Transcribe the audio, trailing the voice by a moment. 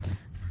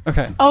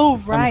Okay. Oh,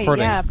 right.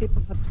 recording. Yeah,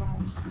 people put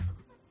phones.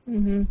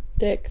 Mm-hmm.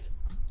 Dicks.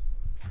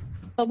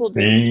 Double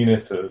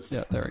dicks. Penises.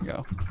 Yeah, there we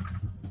go.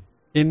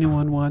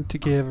 Anyone want to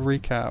give a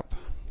recap?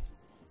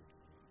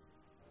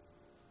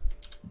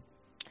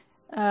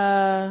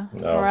 No.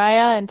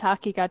 Mariah and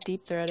Taki got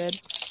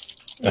deep-throated.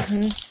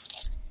 Mm-hmm.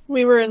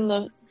 We were in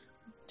the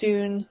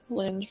dune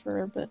land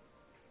for a bit.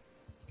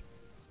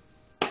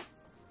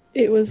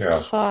 It was Yeah.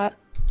 hot.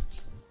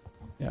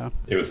 Yeah.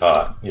 It was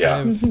hot. Yeah.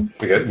 I've-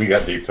 We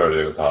got deep throated.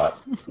 It was hot.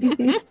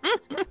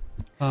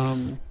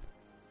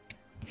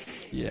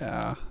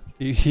 Yeah.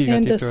 You got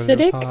And deep-throated,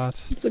 it acidic. was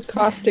hot. It's a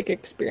caustic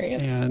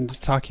experience.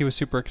 And Taki was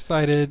super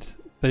excited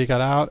that he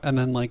got out, and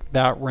then like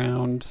that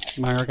round,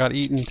 Myra got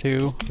eaten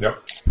too.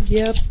 Yep.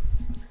 Yep.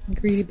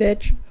 Greedy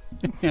bitch.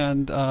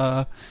 And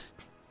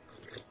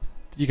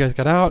you guys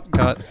got out,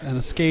 and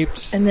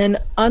escaped. And then,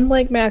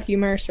 unlike Matthew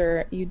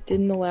Mercer, you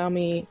didn't allow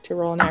me to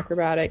roll an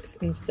acrobatics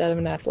instead of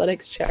an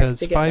athletics check Because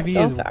to get 5e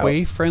myself is out.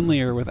 way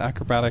friendlier with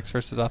acrobatics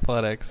versus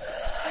athletics.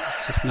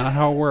 It's just not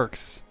how it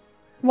works.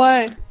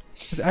 Why?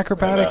 Because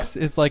acrobatics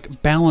is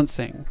like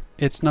balancing.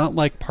 It's not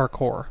like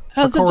parkour.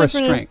 How's it Parkour is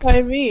different in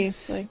strength. 5e?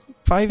 Like,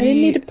 5e, I didn't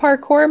need to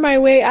parkour my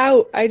way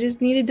out. I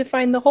just needed to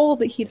find the hole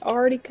that he'd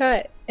already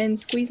cut and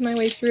squeeze my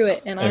way through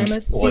it. And I'm a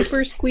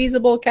super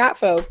squeezable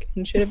catfolk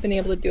and should have been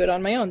able to do it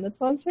on my own.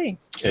 That's all I'm saying.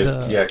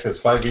 Yeah, because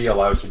 5e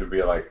allows you to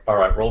be like, all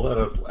right, roll that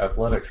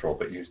athletics roll,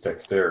 but use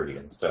dexterity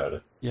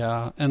instead.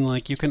 Yeah, and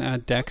like you can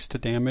add dex to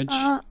damage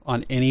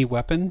on any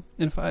weapon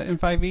in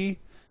 5e.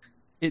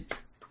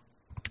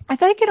 I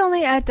thought you could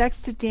only add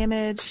dex to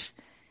damage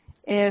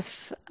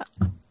if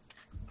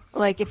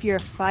you're a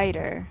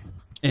fighter.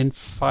 In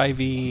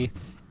 5e,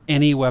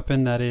 any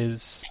weapon that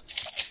is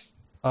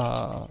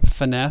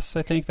finesse,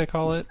 I think they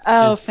call it.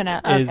 Oh,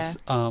 finesse.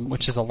 Okay.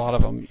 Which is a lot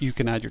of them. You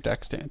can add your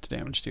dex to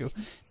damage to.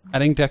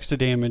 Adding dex to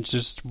damage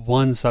is just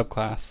one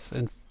subclass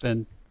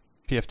in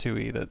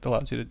PF2e that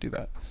allows you to do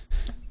that.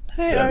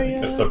 hey, Yeah,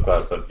 Arya. the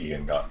subclass that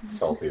Ian got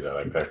salty that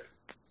I picked.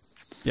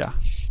 Yeah.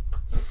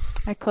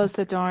 I closed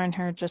the door on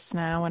her just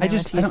now when I I went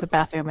just- to I use don't- the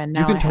bathroom, and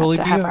you now can I totally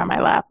have to be have her on my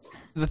lap.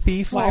 The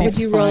thief. Why thief's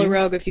would you roll a fine.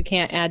 rogue if you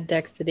can't add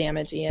dex to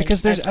damage, Ian?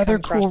 Because there's I've other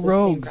come across cool this same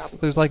rogues. problem.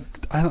 There's like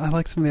I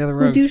like some of the other Who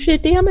rogues. do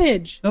shit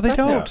damage. No, they Fuck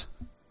don't. yeah.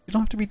 You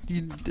don't have to be.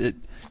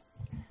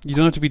 You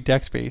don't have to be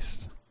dex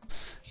based.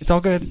 It's all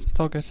good. It's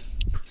all good.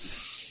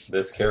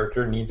 This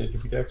character needed to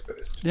be dex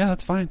based. Yeah,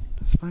 that's fine.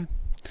 That's fine.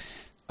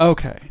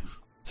 Okay,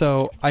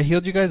 so I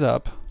healed you guys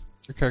up.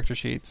 Your character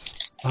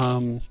sheets.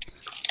 And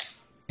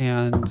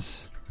I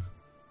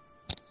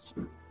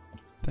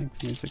think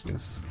the music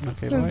is an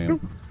okay volume.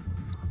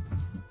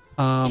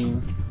 I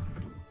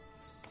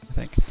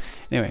think.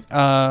 Anyway,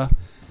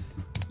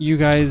 you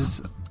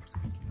guys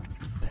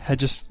had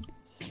just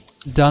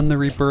done the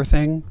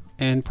rebirthing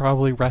and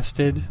probably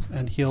rested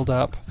and healed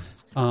up.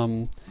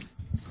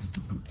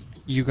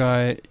 You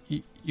got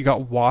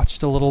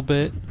watched a little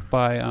bit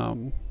by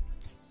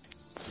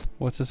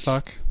what's his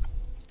fuck?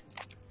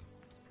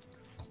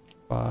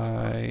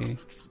 By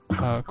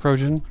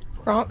Krojan.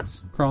 Kronk.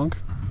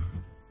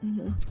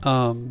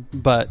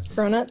 But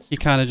Cronuts. he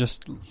kind of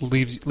just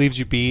leaves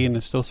you be and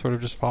is still sort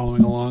of just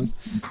following along,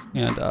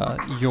 and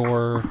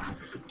your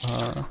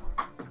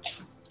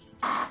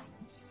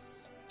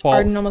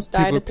Arden almost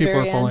died at the people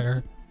very are following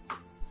end. her,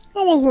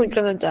 I wasn't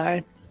gonna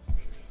die.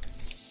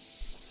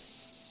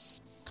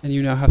 and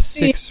you now have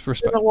 6 You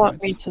respect don't want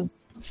points. me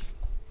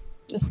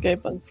to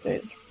escape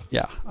unscathed.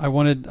 Yeah, I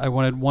wanted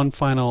one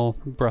final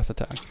breath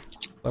attack.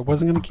 I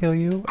wasn't gonna kill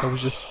you. I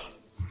was just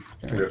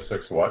You have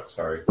 6 what?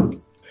 Sorry.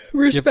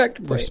 Respect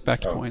Yep, points.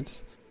 respect Oh.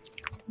 points.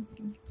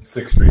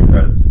 6 street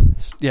reds.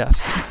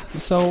 Yes.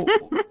 So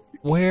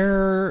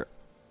where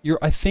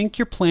I think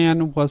your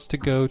plan was to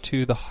go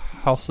to the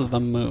House of the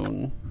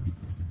Moon.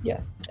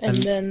 Yes. And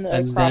then the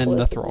and then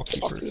Acropolis the of Thrall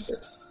Thrall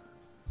Keepers.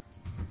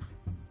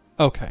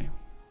 Okay.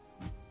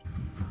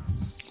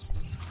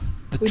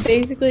 We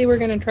basically were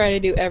going to try to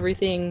do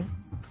everything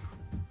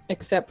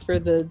except for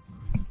the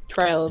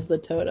Trial of the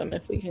Totem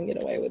if we can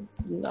get away with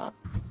not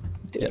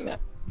doing that.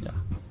 Yeah.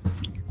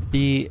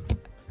 The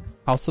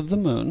House of the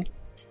Moon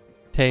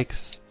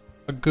takes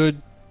a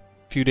good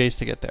few days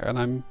to get there,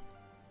 and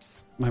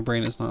my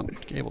brain is not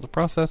able to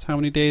process how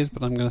many days,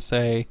 but I'm going to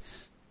say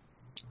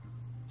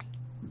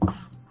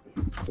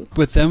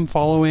with them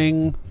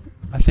following,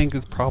 I think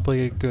it's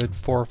probably a good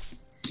 5,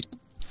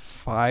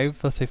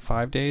 let's say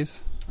 5 days.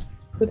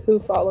 With who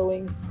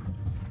following?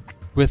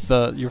 With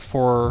your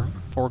four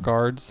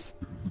guards,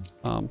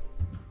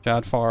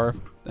 Jadfar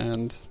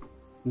and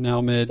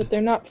Nelmid. But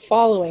they're not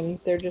following,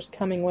 they're just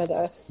coming with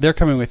us. They're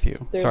coming with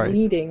you. They're Sorry.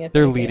 leading. If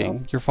They're anything leading.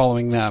 else. You're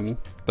following them,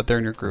 but they're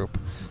in your group.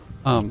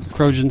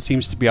 Krojan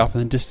seems to be off in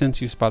the distance.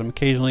 You spot him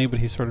occasionally, but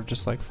he's sort of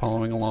just like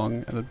following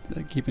along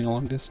at keeping a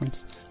long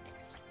distance.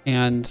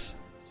 And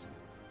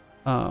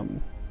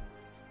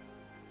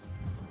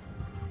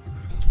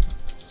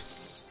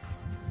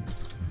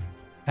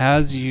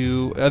as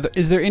you,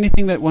 is there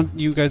anything that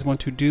you guys want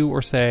to do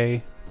or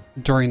say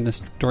during the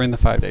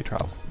 5-day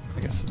trial?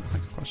 I guess is my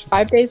question.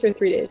 5 days or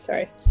 3 days?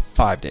 Sorry.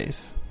 5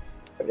 days.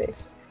 5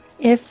 days.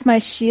 If my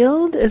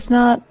shield is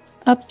not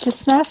up to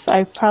snuff,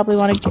 I probably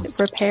want to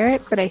repair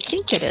it, but I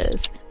think it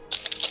is.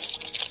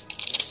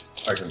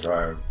 I can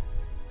try.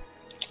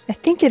 I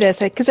think it is,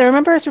 because I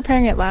remember us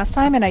repairing it last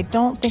time, and I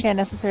don't think I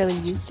necessarily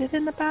used it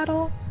in the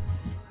battle.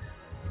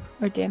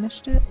 Or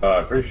damaged it.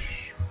 Pretty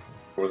sure.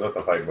 Was that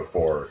the fight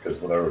before? Because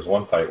there was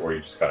one fight where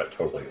you just got it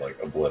totally, like,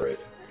 obliterated.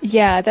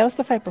 Yeah, that was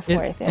the fight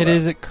before, I think. It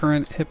is at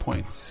current hit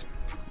points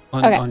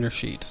on your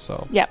sheet,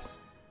 so... Yep.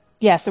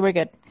 Yeah, so we're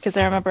good, because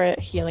I remember it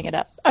healing it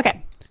up.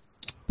 Okay.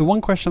 The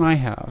one question I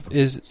have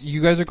is,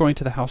 you guys are going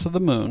to the House of the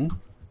Moon,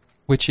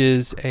 which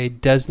is a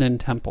Desnan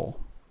temple.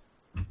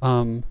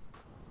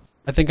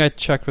 I think I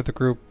checked with the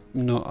group.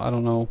 No, I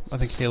don't know. I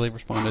think Haley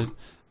responded.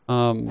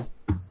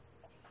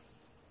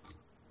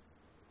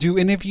 Do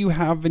any of you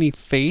have any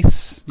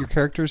faiths? Your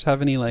characters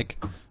have any,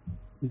 like,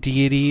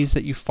 deities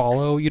that you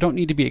follow? You don't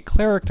need to be a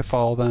cleric to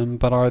follow them,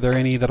 but are there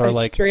any that are,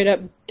 like... straight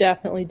up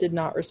definitely did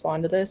not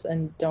respond to this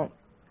and don't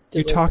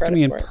You deserve talked to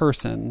me in credit for it.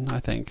 person, I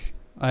think.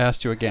 I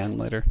asked you again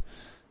later.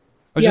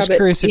 I was Yeah, just but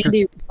curious if you're...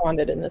 Andy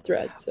responded in the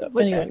thread, so if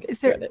anyone gets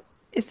credit,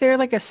 Is there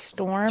like a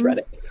storm? thread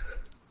it.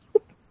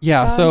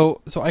 Yeah,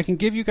 so I can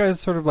give you guys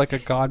sort of like a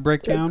god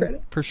breakdown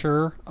credit. for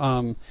sure.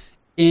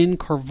 In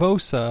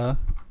Corvosa,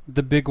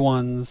 the big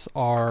ones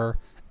are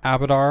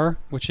Abadar,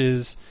 which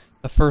is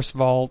the first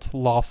vault,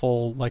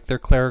 lawful, like their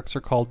clerics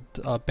are called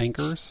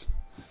bankers.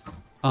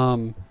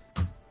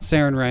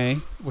 Sarenrae,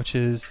 which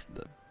is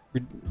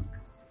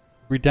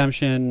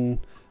redemption,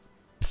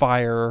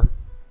 fire.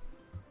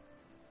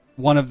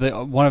 One of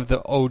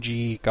the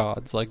OG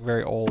gods, like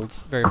very old,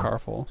 very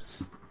powerful.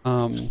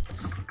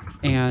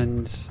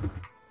 And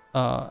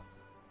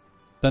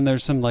then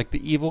there's some like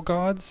the evil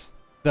gods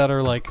that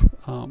are like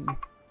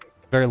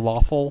very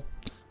lawful.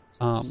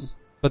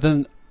 But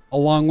then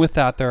along with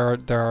that, there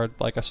are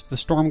like the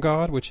storm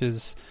god, which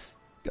is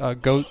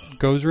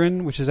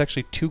Gozrin, which is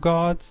actually two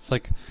gods. It's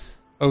like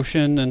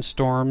ocean and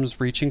storms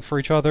reaching for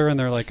each other, and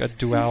they're like a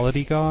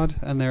duality god,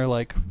 and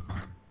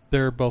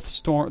they're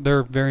both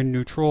they're very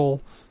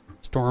neutral,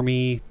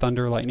 stormy,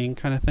 thunder, lightning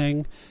kind of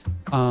thing.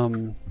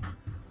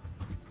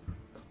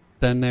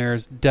 Then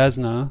there's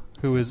Desna,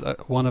 who is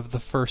one of the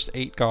first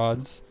 8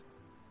 gods,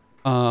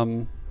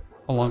 along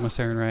with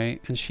Sarenrae,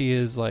 and she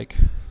is like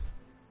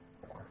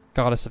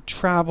goddess of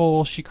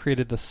travel. She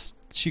created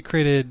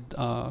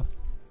the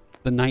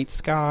night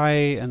sky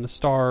and the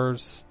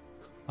stars.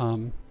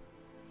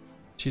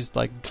 She's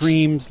like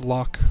dreams,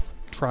 luck,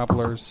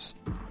 travelers.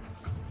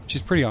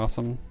 She's pretty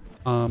awesome.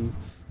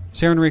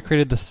 Sarenrae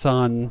created the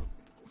sun,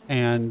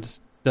 and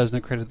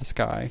Desna created the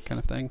sky, kind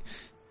of thing.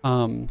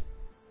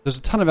 There's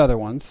a ton of other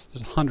ones.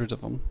 There's hundreds of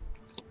them.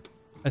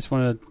 I just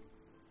want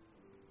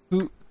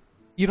to...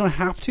 You don't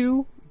have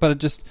to,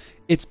 but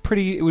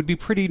it would be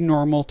pretty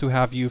normal to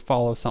have you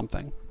follow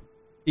something.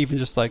 Even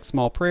just like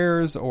small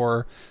prayers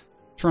or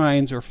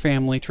shrines or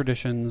family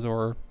traditions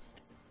or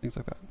things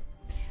like that.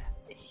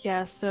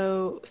 Yeah,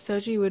 so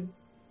Soji would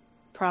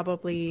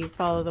probably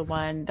follow the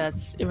one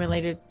that's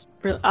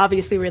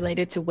obviously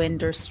related to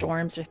wind or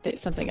storms or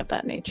something of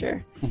that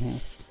nature. Mm-hmm.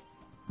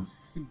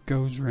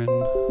 Gozrin.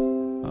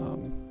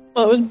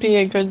 Well, it would be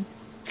a good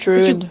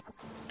druid.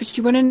 But she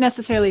wouldn't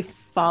necessarily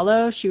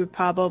follow. She would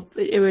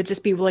it would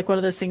just be like one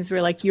of those things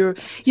where like you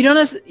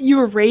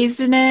were raised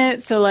in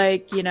it, so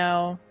like, you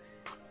know,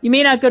 you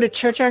may not go to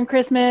church on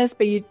Christmas,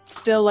 but you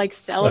still like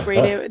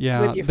celebrate it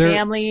with your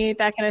family,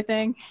 that kind of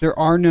thing. There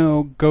are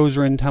no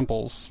Gozrin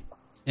temples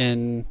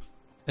in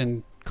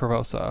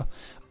Corvosa,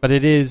 but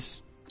it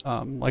is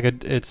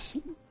it's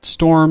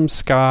storm,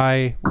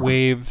 sky,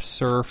 wave,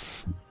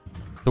 surf,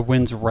 the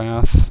wind's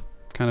wrath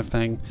kind of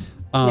thing.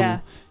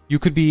 You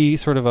could be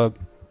sort of a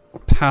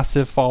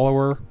passive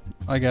follower,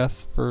 I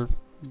guess,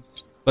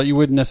 but you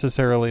wouldn't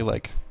necessarily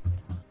like.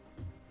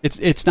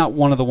 It's not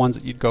one of the ones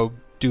that you'd go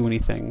do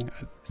anything.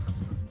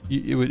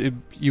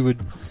 It'd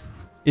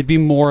be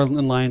more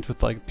in line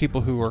with like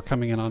people who are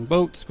coming in on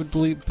boats would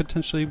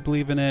potentially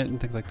believe in it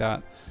and things like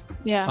that.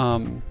 Yeah.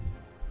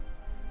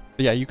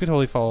 But yeah, you could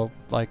totally follow,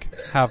 like,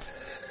 have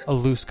a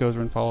loose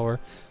Gozrin follower.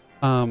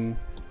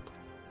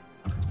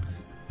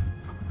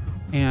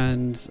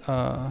 And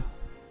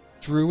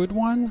Druid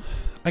one,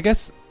 I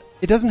guess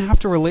it doesn't have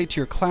to relate to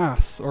your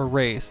class or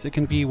race. It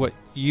can be what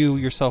you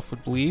yourself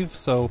would believe.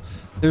 So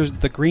there's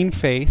the Green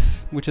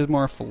Faith, which is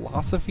more a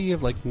philosophy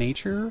of like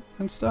nature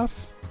and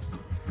stuff.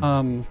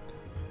 I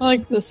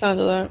like the sound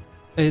of that.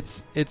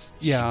 It's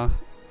yeah.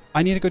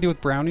 I need to go deal with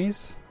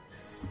brownies.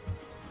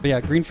 But yeah,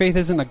 Green Faith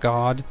isn't a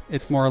god.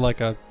 It's more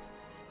like a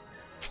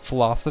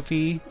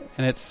philosophy,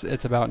 and it's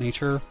about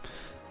nature.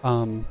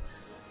 But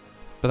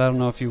I don't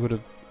know if you would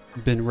have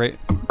been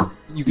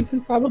You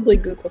can probably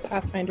Google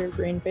Pathfinder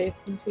Green Faith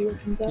and see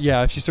what comes up.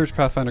 Yeah, if you search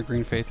Pathfinder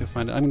Green Faith, you'll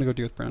find it. I'm gonna go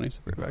deal with brownies.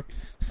 I'll be right back.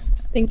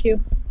 Thank you.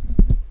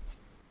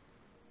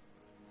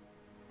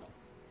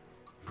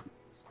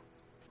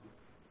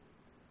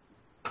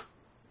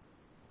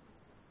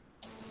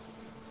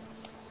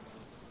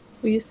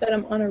 Will you set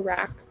them on a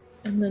rack,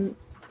 and then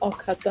I'll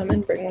cut them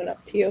and bring one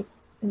up to you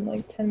in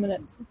like 10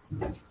 minutes.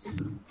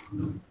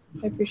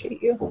 I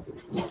appreciate you.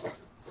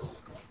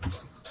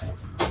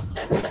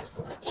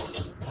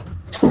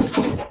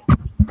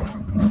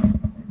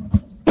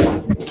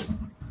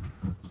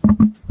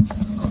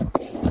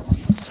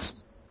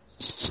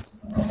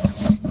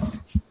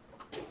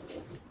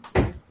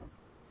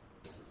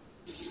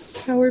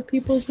 How are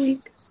people's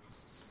week?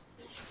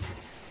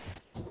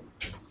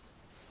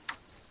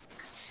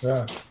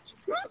 Yeah.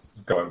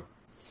 Going.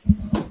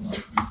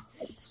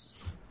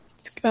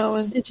 It's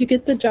going. Did you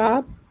get the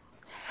job?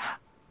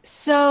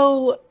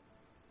 So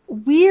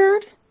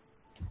weird.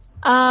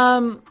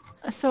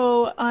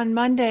 So on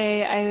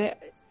Monday,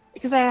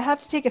 because I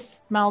have to take a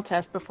smell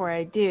test before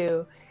I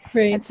do.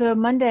 Right. And so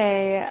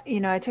Monday,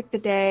 I took the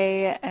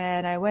day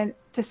and I went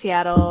to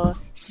Seattle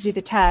to do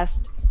the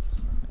test,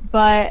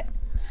 but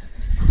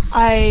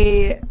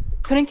I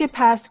couldn't get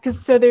past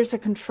so there's a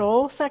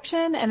control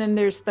section and then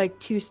there's like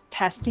 2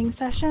 testing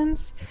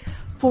sessions.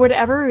 For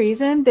whatever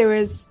reason,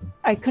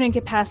 I couldn't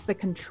get past the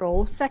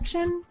control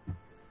section.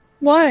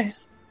 Why?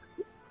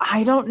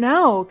 I don't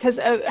know, because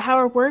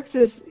how it works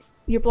is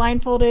you're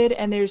blindfolded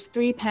and there's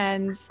 3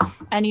 pens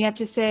and you have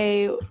to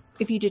say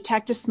if you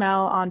detect a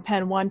smell on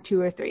pen 1,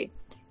 2, or 3.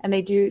 And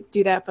they do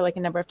that for like a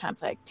number of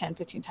times, like 10,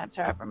 15 times,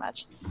 however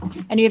much.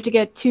 And you have to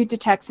get 2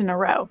 detects in a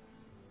row.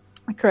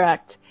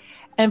 Correct.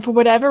 And for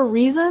whatever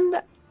reason,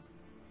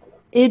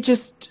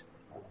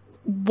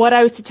 what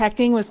I was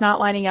detecting was not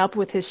lining up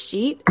with his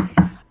sheet.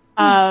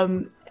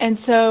 And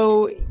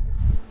so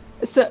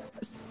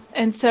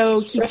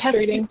he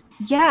tested.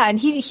 Yeah, and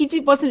he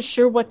wasn't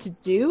sure what to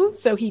do,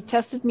 so he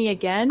tested me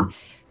again.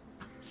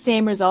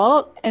 Same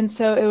result. And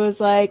so it was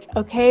like,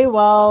 okay,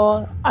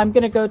 well, I'm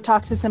going to go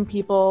talk to some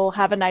people.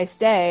 Have a nice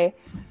day.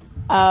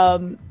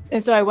 And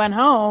so I went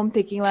home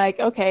thinking like,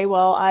 okay,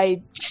 well,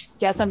 I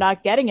guess I'm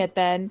not getting it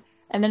then.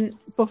 And then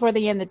before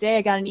the end of the day,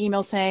 I got an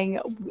email saying,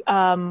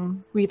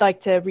 we'd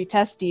like to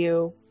retest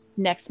you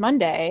next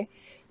Monday.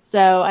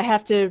 So I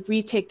have to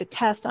retake the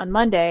test on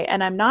Monday.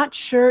 And I'm not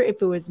sure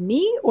if it was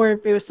me or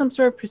if it was some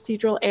sort of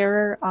procedural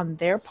error on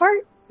their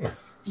part.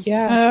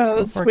 Yeah.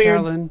 Oh, that's Poor weird.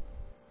 Callan.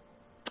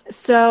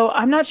 So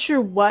I'm not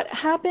sure what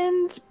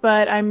happened,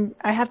 but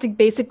I have to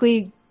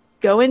basically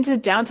go into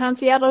downtown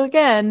Seattle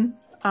again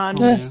on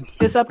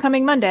this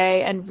upcoming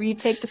Monday and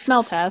retake the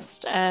smell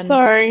test. And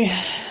Sorry.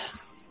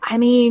 I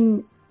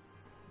mean,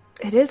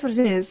 it is what it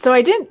is. So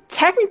I didn't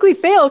technically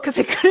fail because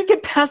I couldn't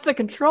get past the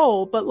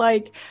control, but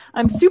like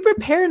I'm super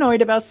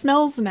paranoid about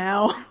smells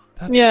now.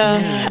 That's Yeah.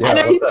 weird. Yeah,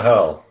 And what the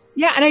hell?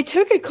 Yeah, and I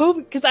took a COVID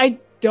because I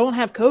don't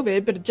have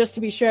COVID, but just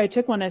to be sure, I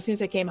took one as soon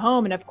as I came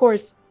home, and of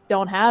course,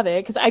 don't have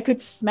it because I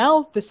could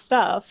smell the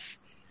stuff.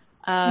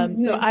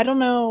 So I don't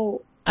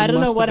know. I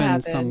don't know what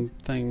happened.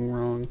 Something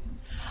wrong.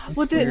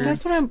 Well,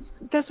 that's what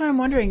I'm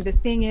wondering. The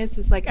thing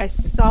is like I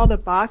saw the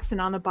box, and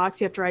on the box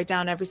you have to write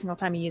down every single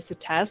time you use the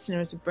test, and it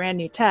was a brand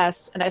new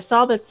test. And I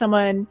saw that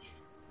someone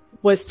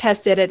was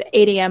tested at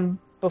 8 a.m.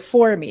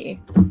 before me,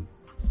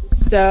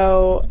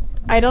 so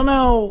I don't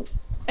know.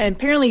 And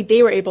apparently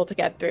they were able to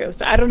get through.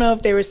 So I don't know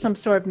if there was some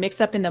sort of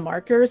mix-up in the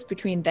markers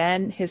between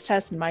his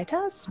test and my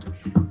test.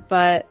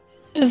 But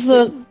Is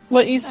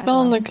what you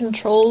smell in the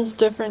controls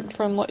different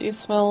from what you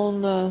smell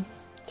in the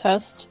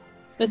test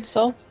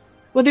itself?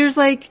 well, there's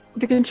like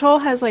the control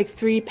has like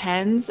 3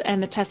 pens,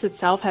 and the test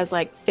itself has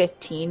like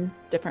 15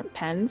 different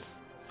pens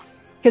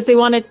because they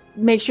want to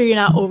make sure you're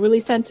not overly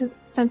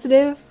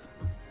sensitive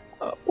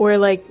or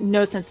like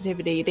no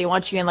sensitivity. They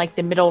want you in like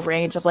the middle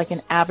range of like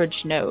an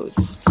average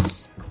nose.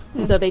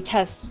 So they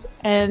test,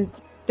 and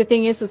the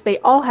thing is they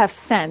all have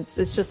scents.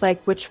 It's just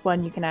like which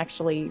one you can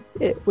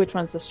which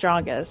one's the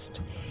strongest.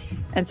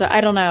 And so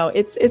I don't know.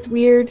 It's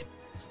weird,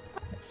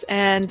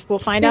 and we'll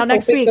find out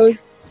next week. It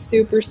goes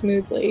super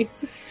smoothly.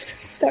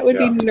 That would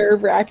be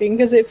nerve-wracking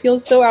because it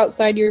feels so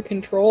outside your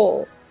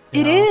control.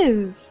 It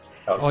is.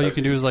 All you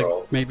can do is like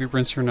maybe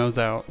rinse your nose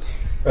out.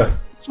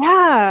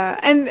 Yeah,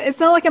 and it's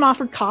not like I'm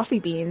offered coffee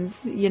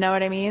beans. You know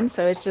what I mean?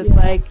 So it's just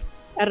like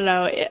I don't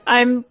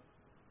know.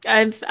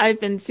 I've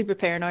been super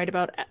paranoid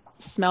about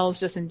smells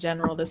just in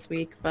general this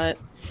week, but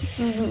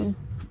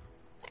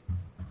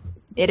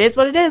it is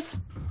what it is.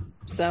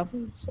 So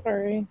I'm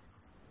sorry.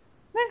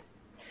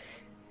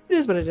 it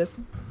is what it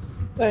is.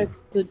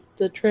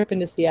 The trip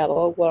into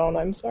Seattle alone,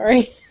 I'm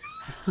sorry.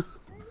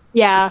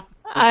 Yeah,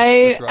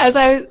 as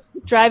I was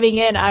driving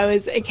in,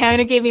 it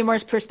kind of gave me more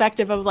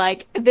perspective of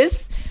like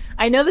this.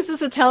 I know this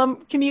is a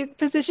telecommute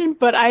position,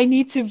 but I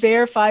need to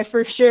verify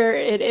for sure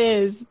it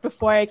is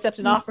before I accept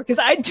an offer because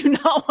I do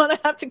not want to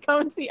have to go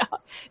into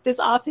this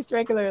office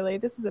regularly.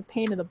 This is a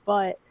pain in the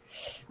butt.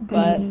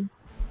 But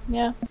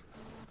yeah.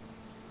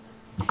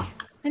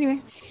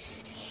 Anyway,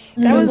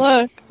 Good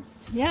luck.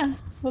 Yeah.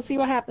 We'll see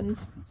what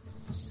happens.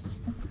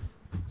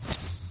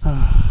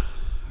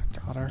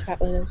 Got her.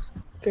 Catelyn is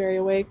very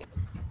awake.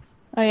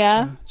 Oh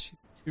yeah. She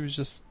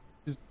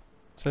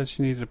said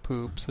she needed to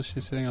poop, so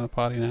she's sitting on the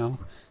potty now.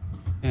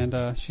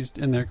 And she's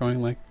in there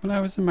going like, when I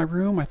was in my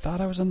room, I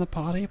thought I was in the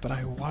potty, but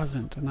I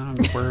wasn't. And now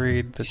I'm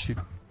worried that she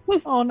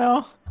Oh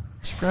no.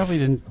 She probably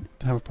didn't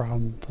have a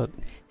problem, but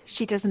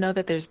She doesn't know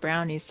that there's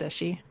brownies, does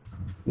she?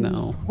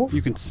 no.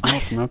 You can smell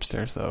from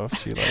upstairs, though, if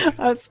she like...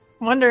 I was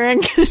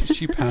wondering.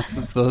 she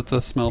passes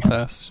the smell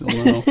test, she'll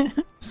know.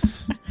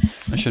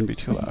 I shouldn't be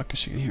too loud because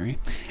she can hear me.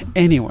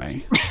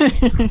 Anyway.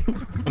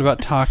 What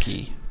about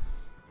Taki?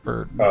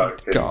 Or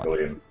Caden God.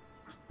 Gillian.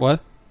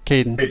 What?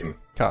 Caden. Caden.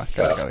 Got it.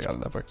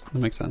 That works. That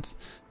makes sense.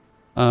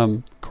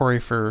 Corey,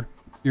 for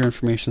your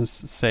information's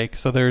sake,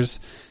 so there's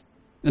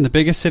in the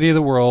biggest city of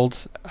the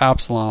world,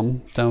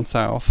 Absalom, down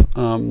south.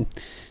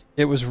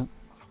 It was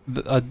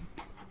the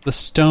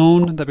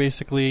stone that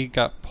basically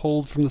got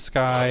pulled from the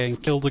sky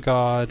and killed a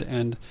god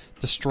and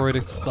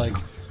destroyed like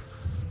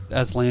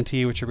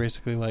Aslanti, which are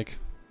basically like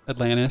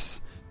Atlantis.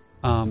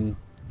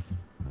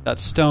 That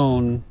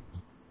stone,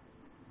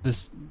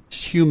 this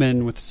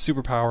human with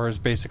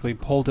superpowers basically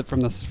pulled it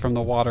from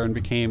the water and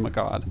became a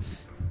god.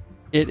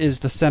 It is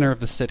the center of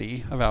the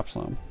city of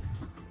Absalom.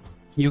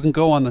 You can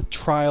go on the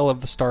trial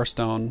of the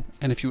Starstone,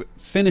 and if you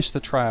finish the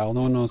trial,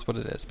 no one knows what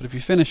it is, but if you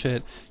finish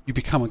it, you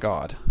become a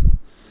god.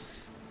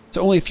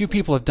 So only a few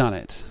people have done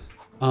it.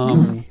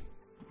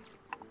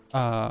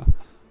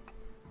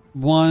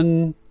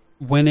 One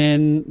went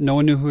in, no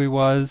one knew who he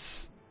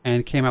was,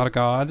 and came out a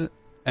god,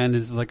 and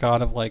is the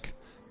god of like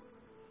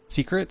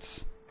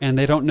secrets, and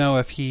they don't know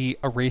if he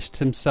erased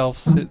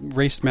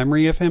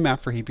memory of him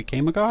after he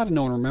became a god and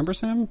no one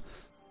remembers him,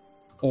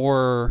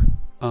 or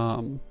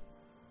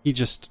he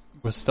just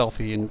was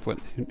stealthy and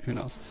who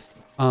knows.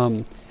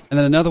 And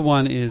then another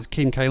one is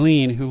King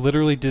Kylene, who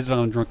literally did it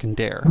on a drunken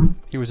dare.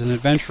 He was an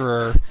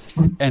adventurer,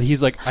 and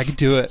he's like, I could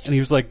do it, and he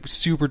was like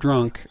super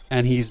drunk,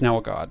 and he's now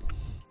a god.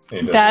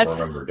 He doesn't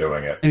remember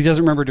doing it. And he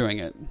doesn't remember doing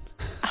it.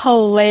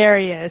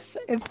 Hilarious.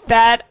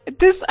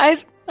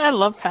 I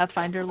love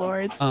Pathfinder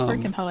lore. It's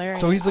freaking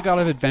hilarious. So he's the god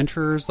of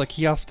adventurers. Like,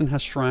 he often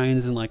has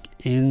shrines in like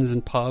inns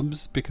and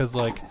pubs because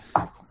like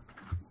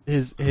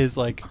his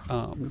like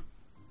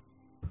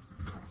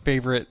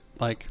favorite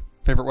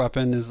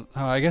weapon is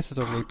I guess it's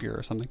a rapier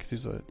or something because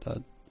he's a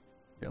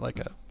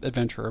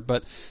adventurer.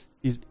 But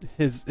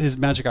his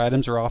magic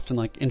items are often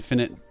like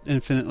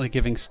infinitely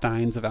giving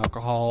steins of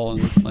alcohol,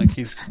 and like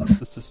that's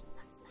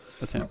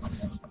him.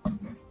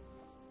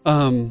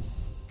 So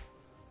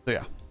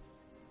yeah.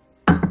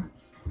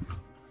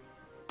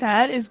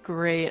 That is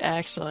great,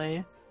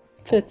 actually.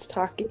 Fitz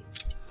talkie.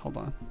 Hold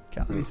on.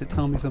 Catelyn needs to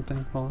tell me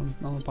something. Hold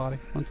on the body.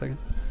 1 second.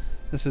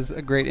 This is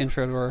a great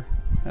intro to our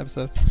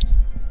episode.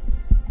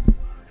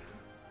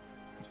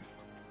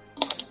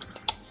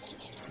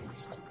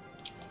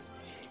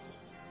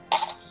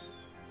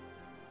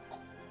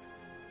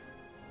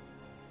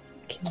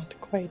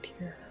 Can't quite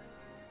hear.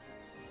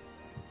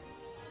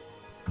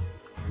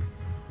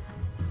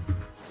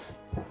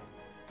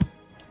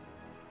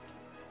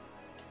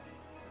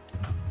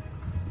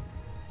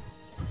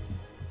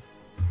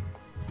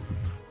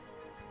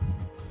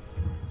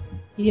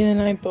 Ian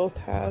and I both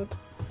have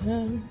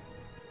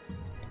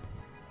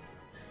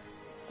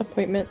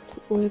appointments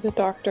with a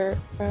doctor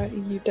at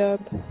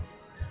UW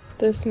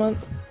this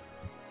month.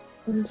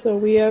 And so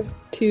we have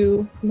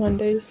 2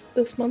 Mondays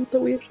this month that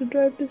we have to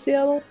drive to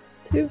Seattle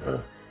too.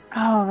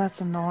 Oh,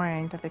 that's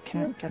annoying that they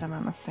can't get them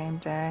on the same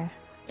day.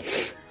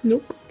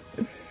 Nope.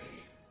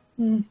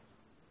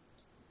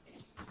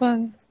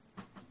 Fun.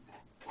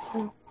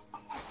 I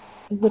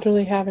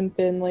literally haven't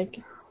been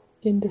like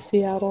into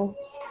Seattle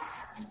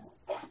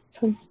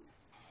since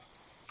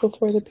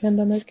before the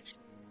pandemic.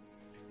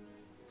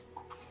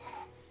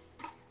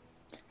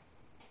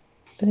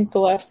 I think the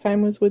last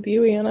time was with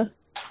you, Anna.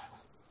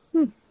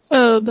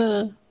 Oh,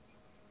 the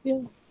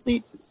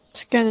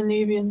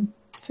Scandinavian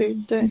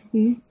food day.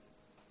 Mm-hmm.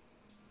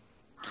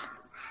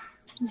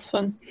 It's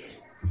fun.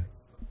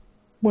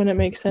 When it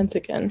makes sense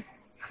again,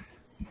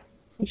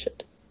 we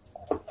should.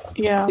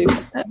 Yeah, do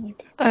something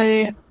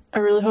like I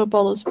really hope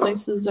all those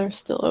places are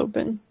still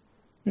open.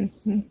 that.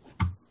 Mm-hmm.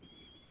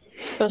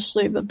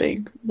 Especially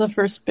the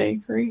first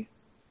bakery.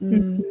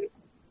 Mm-hmm.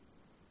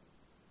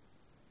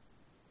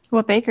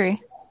 What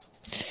bakery?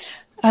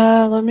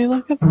 Let me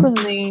look up the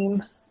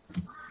name.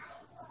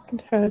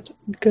 I've had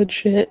good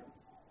shit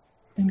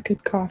and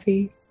good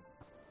coffee.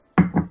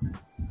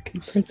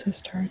 Good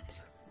princess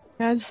tarts.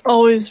 Yeah, I just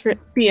always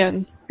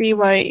BN.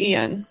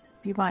 BYEN.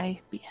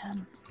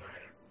 BYBM.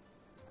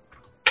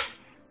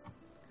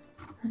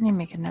 I need to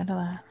make a note of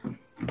that.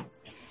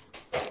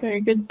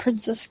 Very good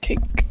princess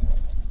cake.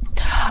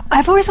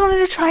 I've always wanted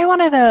to try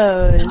one of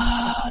those.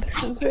 Oh, they're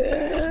so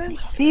good.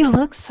 They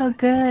look so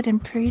good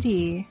and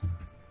pretty.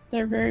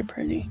 They're very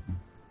pretty.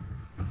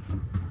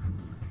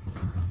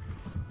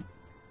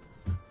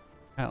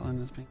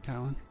 Catelyn is being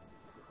Catelyn.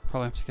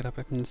 Probably have to get up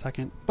in a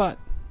second, but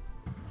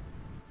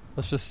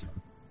let's just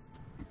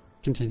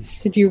continue.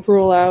 Did you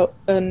rule out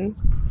a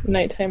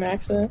nighttime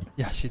accident?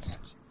 Yeah, she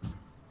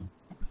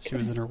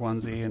was in her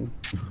onesie and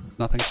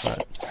nothing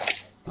sweat.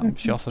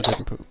 She also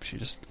didn't poop. She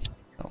just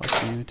felt like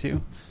she needed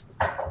to.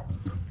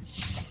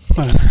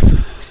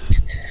 Whatever.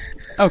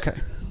 Okay.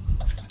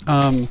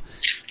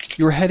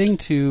 You were heading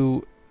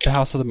to the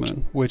House of the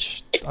Moon,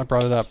 which I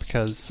brought it up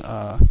because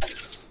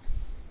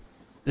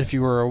if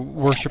you were a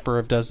worshipper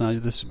of Desna,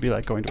 this would be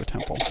like going to a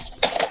temple.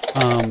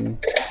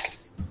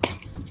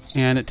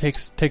 And it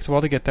takes a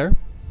while to get there,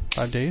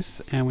 5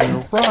 days. And when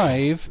you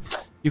arrive,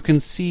 you can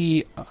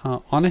see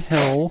on a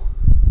hill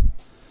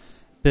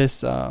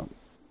this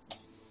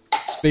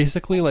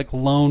basically like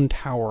lone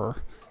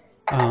tower.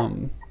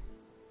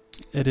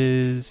 It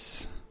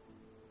is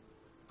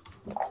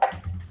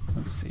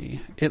let's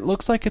see. It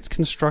looks like it's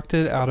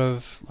constructed out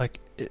of like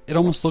it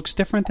almost looks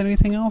different than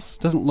anything else.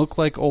 Doesn't look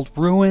like old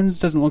ruins.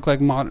 Doesn't look like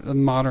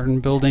modern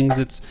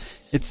buildings.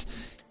 It's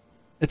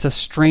a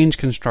strange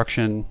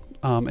construction.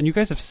 And you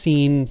guys have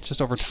seen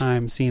just over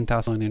time seen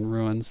Thessalonian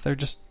ruins. They're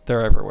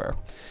everywhere.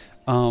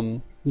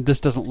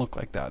 This doesn't look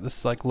like that.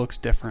 This like looks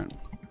different.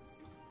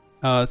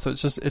 So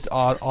it's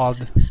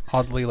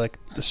oddly like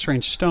the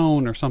strange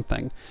stone or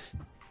something.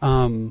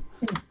 And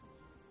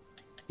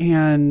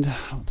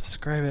I'll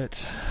describe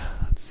it.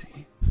 Let's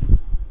see.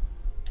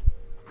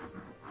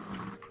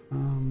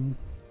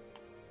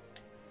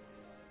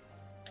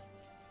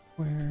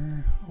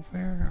 Where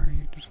are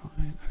you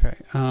design? Okay.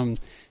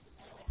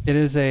 It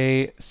is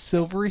a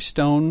silvery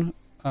stone.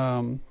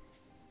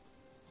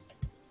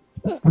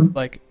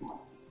 Like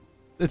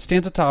it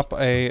stands atop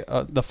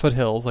the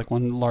foothills, like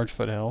one large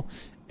foothill,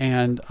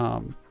 and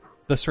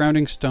the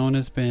surrounding stone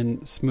has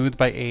been smoothed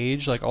by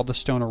age. Like all the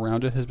stone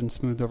around it has been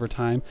smoothed over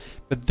time,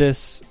 but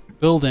this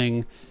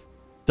building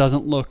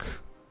doesn't look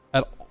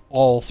at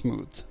all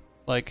smoothed.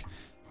 Like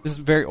this is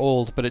very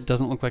old, but it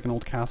doesn't look like an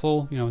old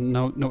castle. You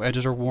know, no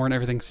edges are worn.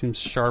 Everything seems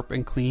sharp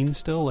and clean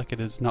still, like it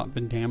has not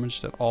been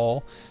damaged at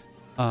all.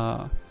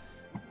 The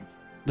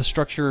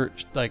structure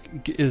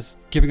like is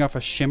giving off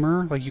a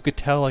shimmer. Like you could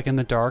tell, like in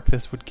the dark,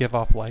 this would give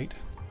off light.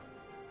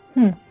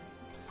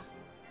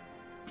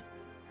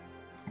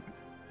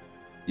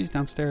 She's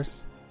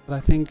downstairs, but I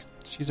think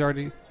she's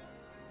already...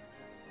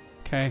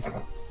 Okay.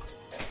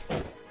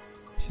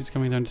 She's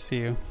coming down to see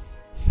you.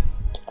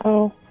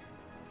 Oh.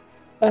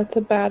 That's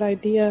a bad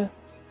idea.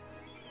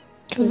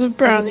 Because of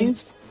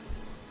brownies.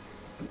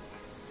 I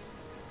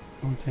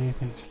won't say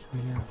anything. She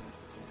can hear.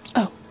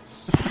 Oh.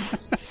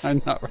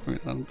 I'm not I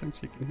don't think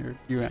she can hear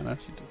you, Anna.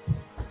 She just...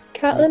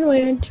 Catelyn,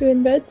 why aren't you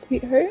in bed,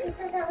 sweetheart?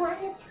 Because I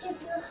wanted to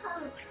give you a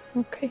hug.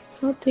 Okay,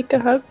 I'll take a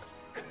hug.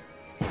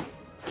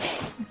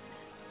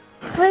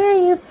 What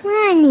are you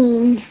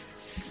planning?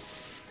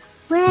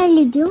 What are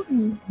you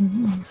doing?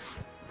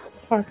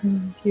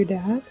 Talking with your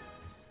dad,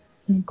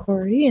 and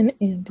Corey, and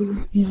Andy,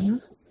 and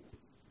Anna.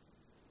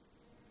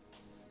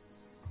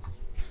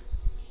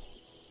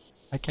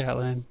 Hi,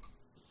 Catelyn.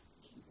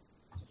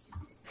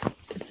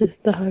 Is this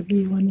the hug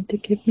you wanted to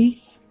give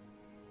me?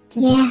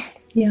 Yeah.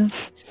 Yeah.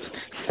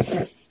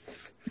 Okay.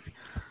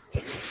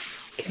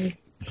 Can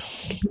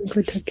you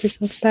go tuck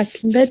yourself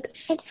back in bed?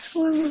 I just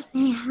want to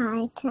say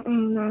hi to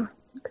Anna.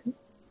 Okay.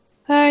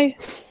 Hi.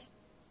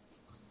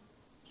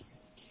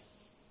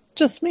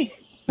 Just me,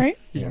 right?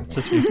 Yeah,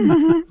 just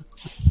you.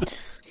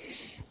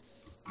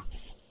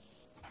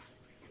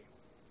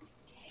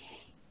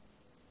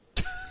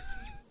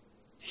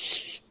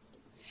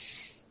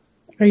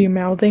 Are you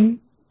mouthing?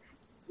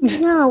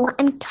 No,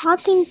 I'm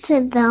talking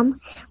to them,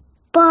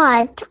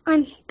 but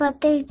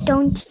they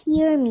don't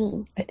hear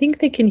me. I think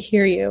they can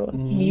hear you.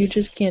 You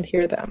just can't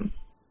hear them.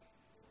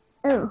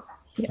 Oh.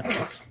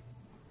 Yeah.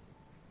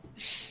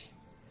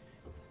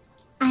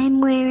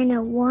 I'm wearing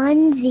a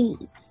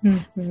onesie.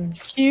 Mm-hmm.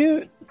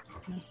 Cute.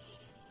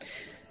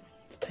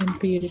 It's time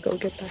for you to go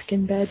get back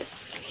in bed.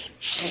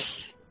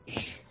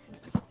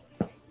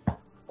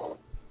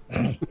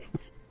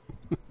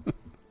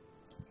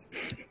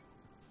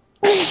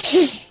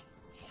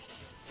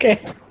 Okay.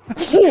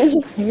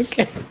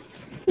 Okay.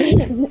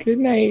 Good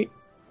night.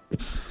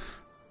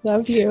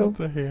 Love you.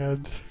 The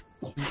hand.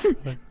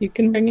 You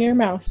can bring your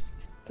mouse.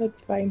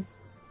 That's fine.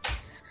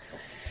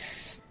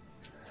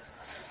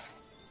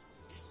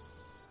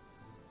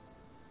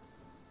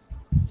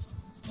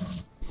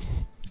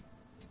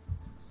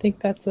 I think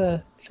that's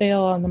a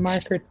fail on the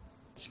marker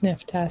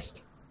sniff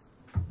test.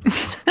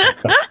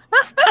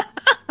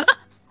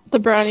 The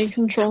brownie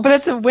control. But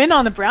it's a win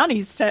on the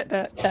brownies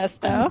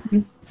test, though.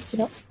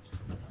 Yep.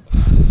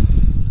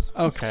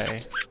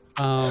 Okay.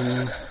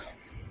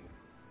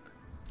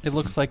 It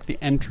looks like the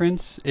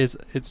entrance is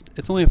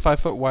it's only a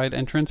 5-foot wide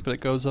entrance, but it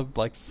goes up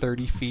like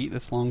 30 feet.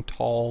 This long,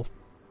 tall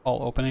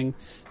opening.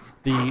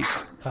 The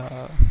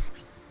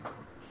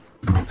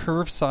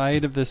curved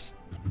side of this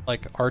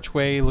like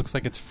archway looks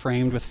like it's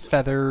framed with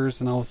feathers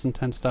and all this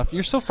intense stuff.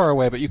 You're still far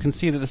away, but you can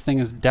see that this thing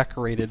is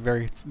decorated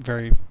very,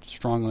 very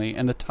strongly,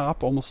 and the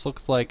top almost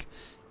looks like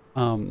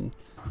the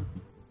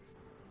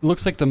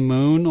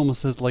moon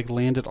almost has like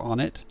landed on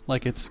it.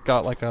 Like it's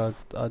got like a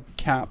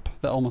cap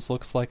that almost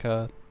looks like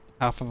a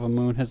half of a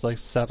moon has like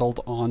settled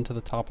onto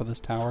the top of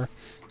this tower.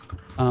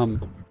 Yeah,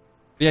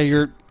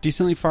 you're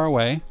decently far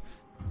away,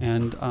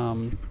 and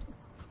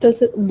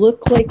Does it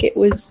look like it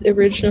was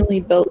originally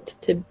built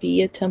to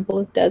be a temple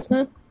of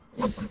Desna?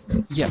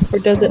 yes. Or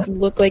does it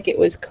look like it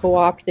was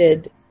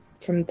co-opted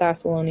from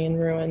Thessalonian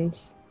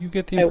ruins? You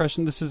get the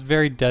impression this is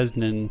very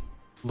Desnan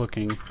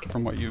looking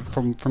from what you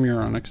from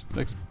your own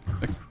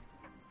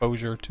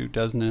exposure to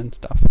Desna and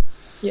stuff.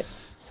 Yeah.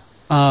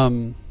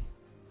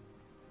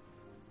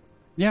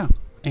 Yeah,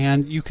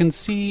 and you can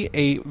see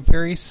a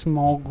very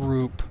small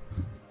group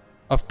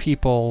of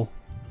people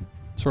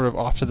sort of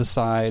off to the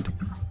side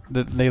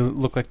that they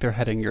look like they're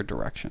heading your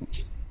direction.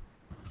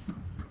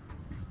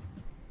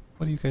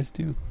 What do you guys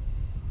do?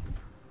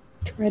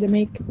 Try to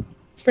make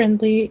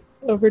friendly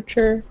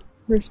overture,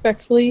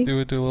 respectfully Do a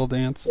little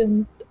dance.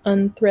 and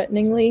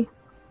unthreateningly.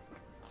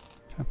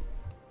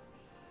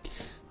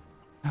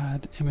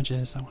 Add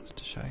images. I wanted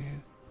to show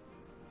you.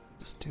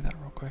 Just do that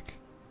real quick.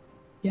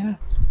 Yeah.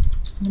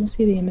 I want to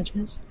see the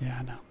images. Yeah,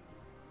 I know.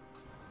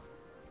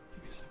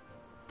 Give me a sec.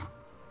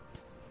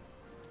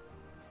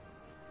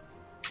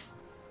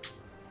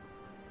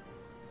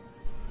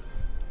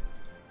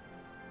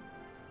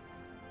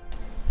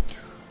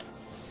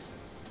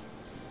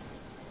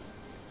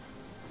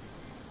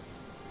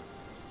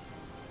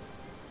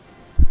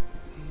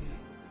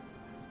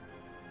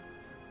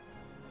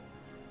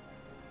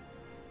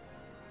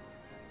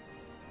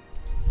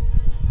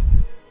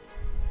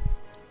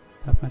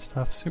 Have my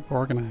stuff super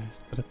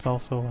organized, but it's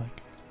also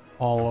like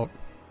all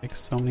like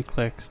so many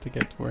clicks to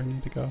get to where I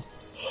need to go.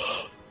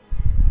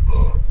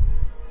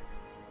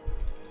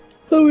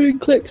 How many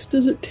clicks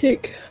does it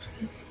take?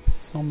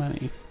 So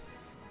many.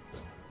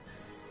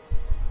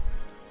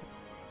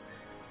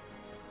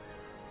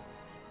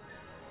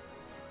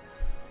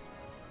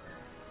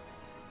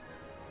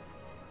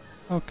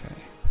 Okay.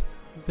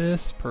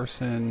 This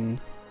person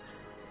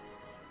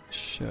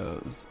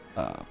shows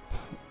up.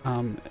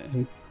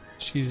 And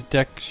she's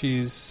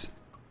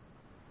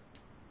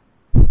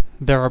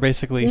there are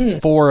basically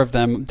 4 of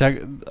them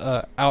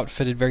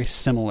outfitted very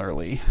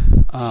similarly.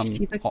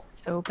 She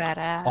looks so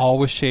badass. All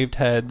with shaved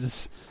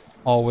heads,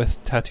 all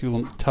with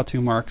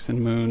tattoo marks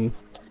and moon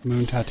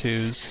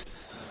tattoos,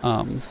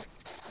 and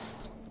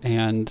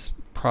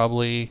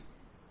probably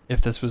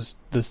if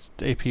this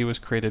AP was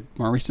created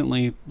more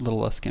recently, a little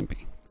less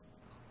skimpy.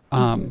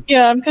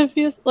 Yeah, I'm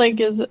confused.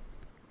 Like, I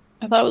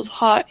thought it was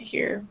hot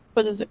here,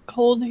 but is it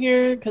cold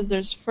here because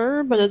there's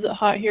fur? But is it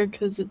hot here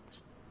because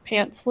it's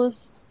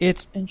pantsless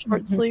It's and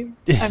short sleeve?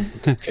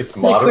 It's It's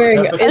like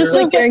wearing, moderate it's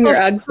like wearing your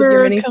Uggs with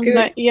your mini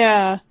skirt.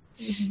 Yeah.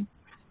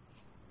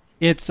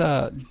 It's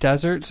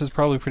desert, so it's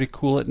probably pretty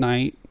cool at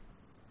night,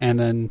 and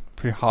then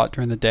pretty hot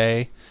during the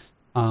day.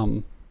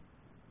 Yes.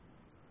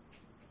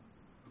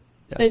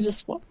 They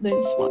just want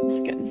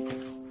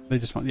skin. They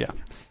just want, yeah.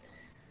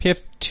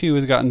 PF2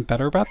 has gotten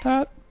better about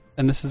that,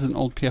 and this is an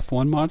old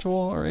PF1 module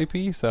or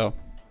AP, so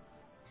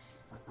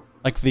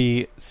like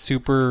the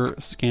super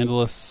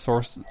scandalous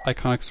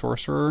iconic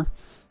sorcerer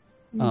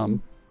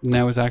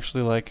now is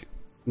actually like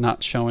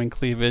not showing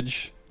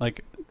cleavage,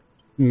 like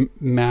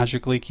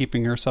magically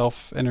keeping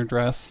herself in her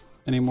dress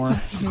anymore.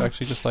 She's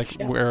actually just like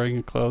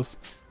wearing clothes.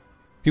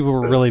 People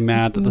were really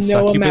mad that the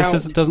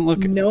succubus doesn't look.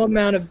 No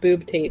amount of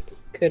boob tape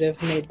could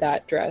have made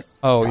that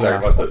dress. Oh Talking yeah,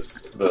 about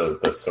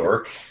the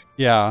Sork.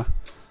 yeah.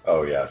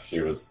 Oh yeah,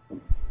 she was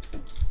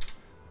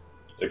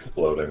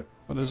exploding.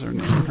 What is her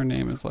name? Her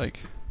name is like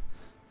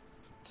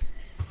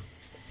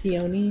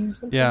Sione or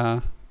something?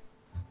 yeah.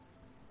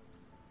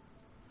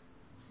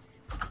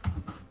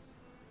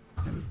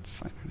 Can't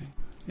find her name.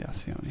 Yeah,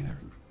 Sione. There.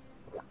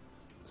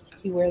 It's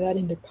like you wear that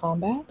into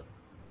combat?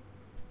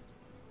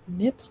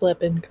 Nip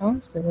slipping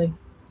constantly.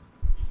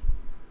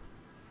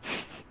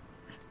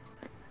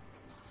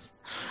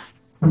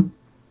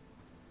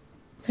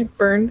 I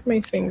burned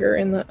my finger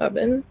in the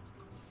oven.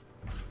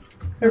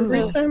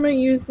 Every time I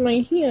use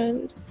my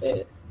hand,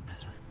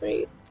 it's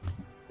right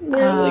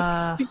where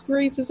like it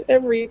grazes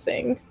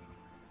everything.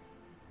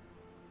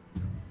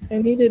 I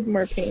needed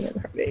more pain and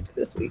heartache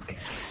this week.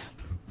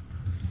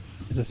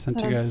 I just sent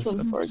you guys That's a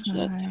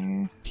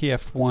unfortunate.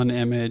 PF1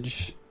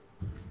 image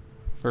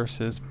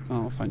versus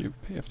I'll find you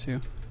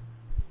PF2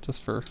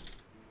 just for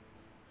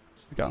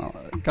gotten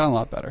a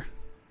lot better.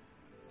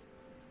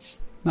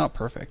 Not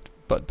perfect,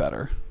 but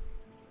better.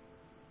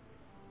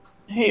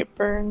 I hate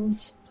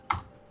burns.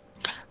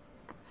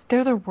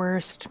 They're the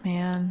worst,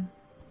 man.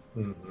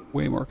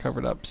 Way more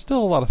covered up.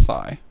 Still a lot of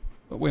thigh,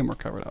 but way more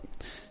covered up.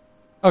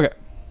 Okay.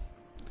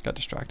 Got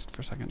distracted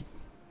for a second.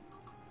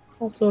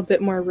 Also a bit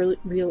more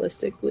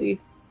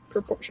realistically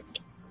proportioned.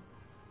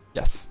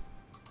 Yes.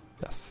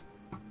 Yes.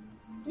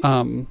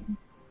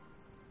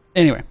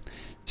 Anyway,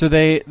 so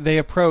they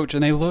approach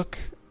and they look.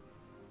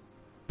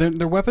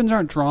 Their weapons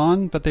aren't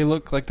drawn, but they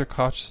look like they're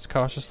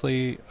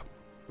cautiously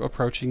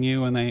approaching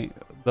you, and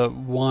the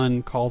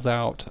one calls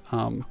out,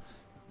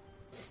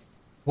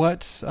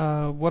 What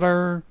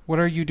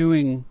are you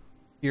doing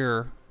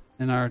here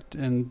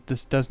in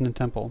this Desna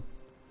temple?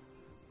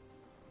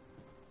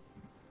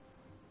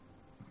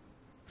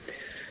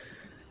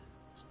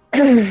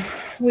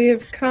 We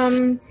have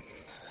come.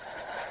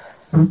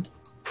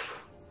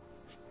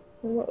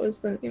 What was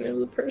the name of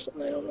the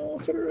person? I don't know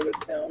if I wrote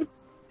it down.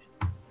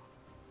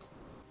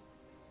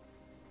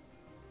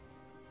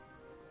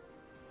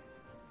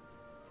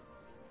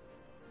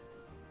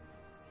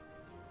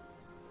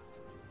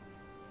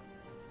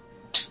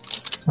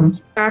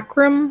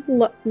 Akram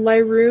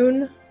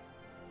Lyroon,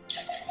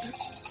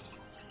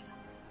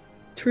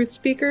 Truth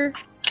Speaker.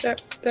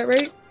 That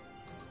right?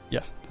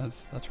 Yeah,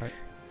 that's right.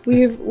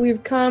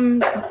 We've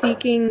come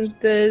seeking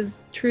the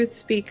Truth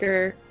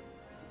Speaker,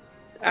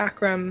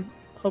 Akram,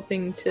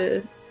 hoping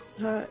to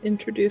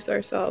introduce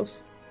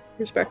ourselves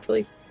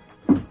respectfully.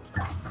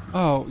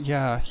 Oh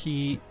yeah,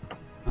 he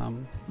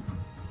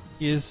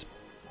is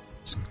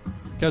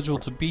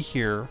scheduled to be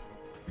here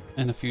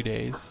in a few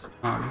days.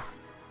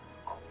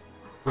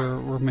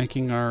 We're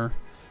making our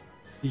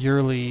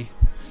yearly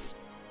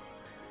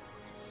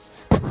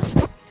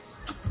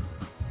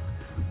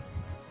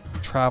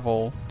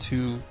travel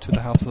to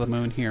the House of the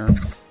Moon here,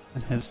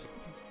 and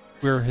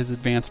we're his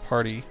advance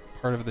party,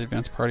 part of the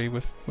advance party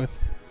with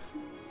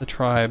the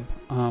tribe.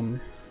 And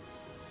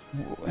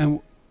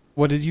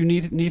what did you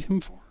need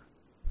him for?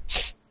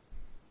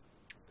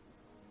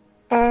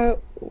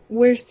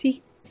 We're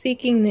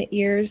seeking the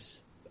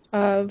ears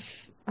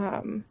of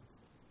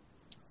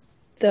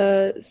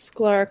the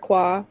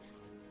Sklaraqua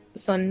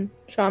sun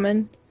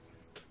shaman,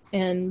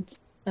 and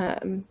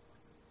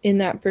in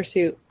that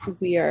pursuit,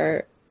 we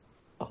are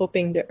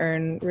hoping to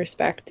earn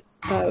respect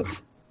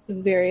of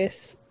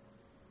various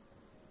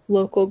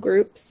local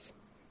groups.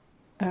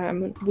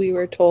 We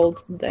were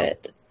told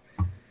that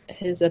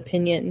his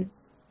opinion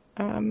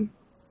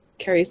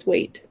carries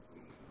weight.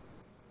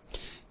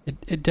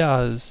 It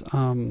does.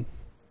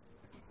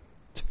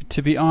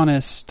 To be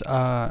honest,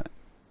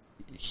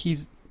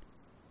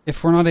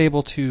 if we're not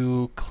able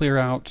to clear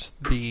out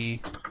the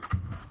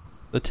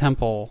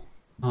temple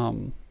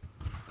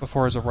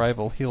before his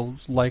arrival, he'll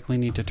likely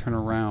need to turn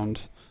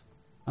around.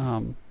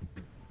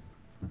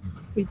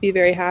 We'd be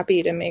very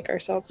happy to make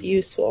ourselves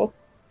useful.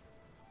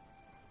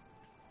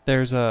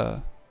 There's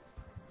a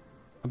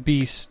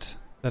beast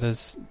that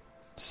has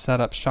set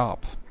up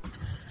shop,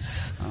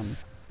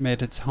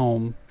 made its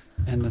home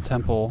in the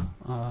temple.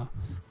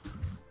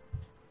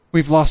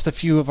 We've lost a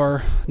few of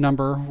our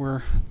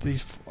number.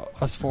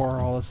 Us four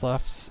are all that's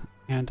left,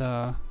 and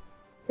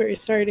very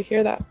sorry to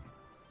hear that.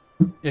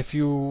 If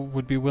you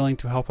would be willing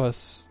to help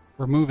us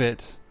remove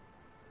it,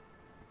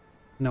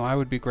 I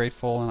would be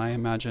grateful, and I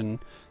imagine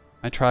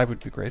my tribe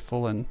would be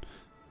grateful and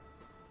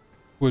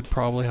would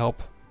probably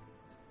help.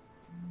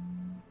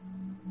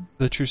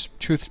 The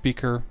truth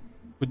speaker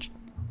would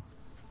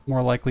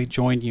more likely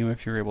join you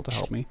if you're able to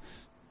help me.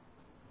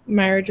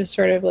 Myra just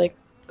sort of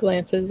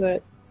glances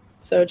at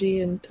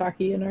Soji and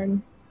Taki and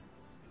Arden.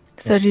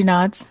 Soji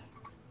nods.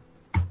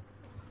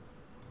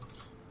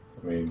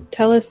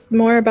 Tell us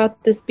more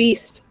about this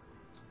beast.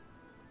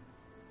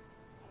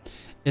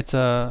 It's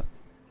a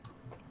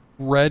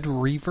red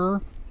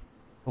reaver,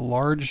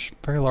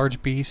 very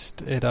large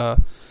beast. It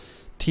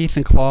teeth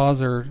and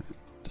claws are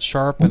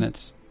sharp, and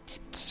its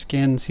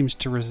skin seems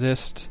to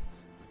resist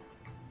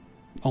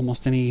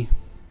almost any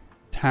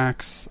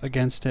attacks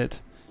against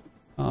it.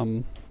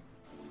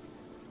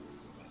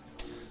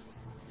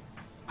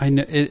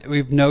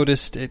 We've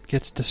noticed it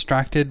gets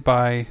distracted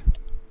by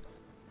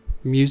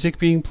music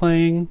being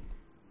playing,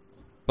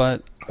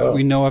 but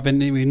we know of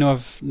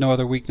no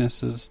other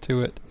weaknesses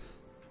to it.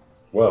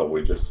 Well,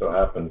 we just so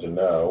happen to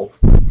know.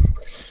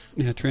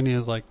 Yeah, Trini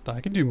is like,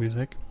 I can do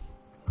music.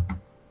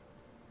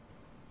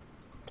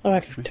 Oh, I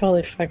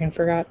totally fucking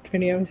forgot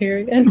Trini was here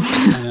again.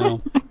 I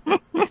know.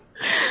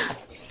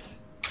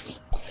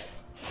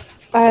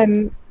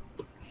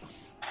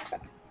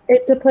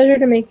 It's a pleasure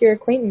to make your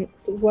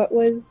acquaintance. What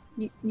was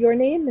your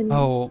name?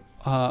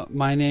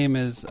 My name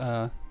is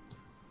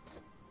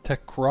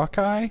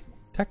Tekrakai.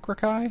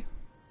 Tekrakai.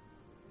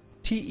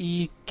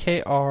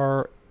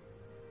 Tekrakai.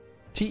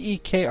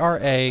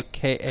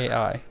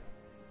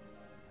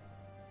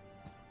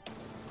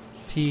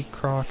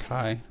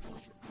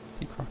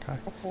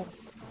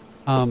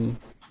 Tekrakai.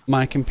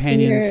 My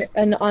companions. You're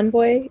an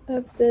envoy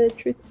of the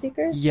Truth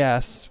Seeker?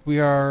 Yes, we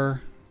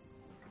are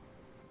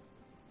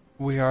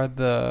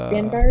the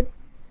Vanguard?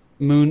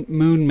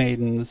 Moon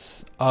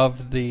Maidens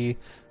of the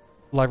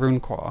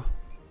Lyrunqua.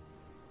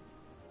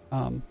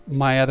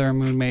 My other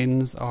Moon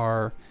Maidens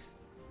are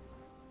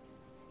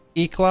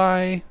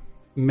Iklai,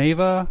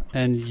 Meva,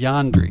 and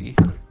Yandri.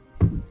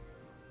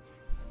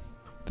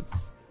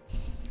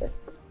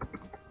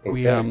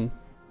 Okay.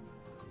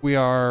 We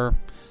are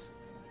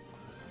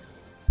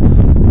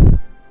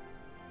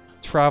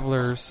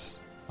travelers.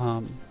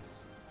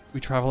 We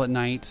travel at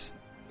night.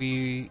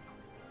 We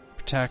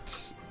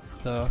protect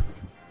the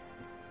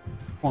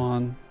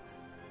Quan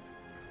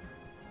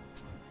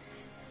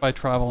by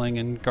traveling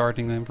and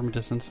guarding them from a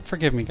distance.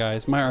 Forgive me,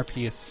 guys. My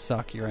RP is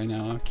sucky right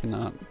now. I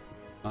cannot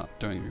not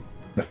doing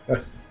it.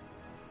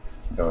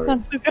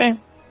 That's okay.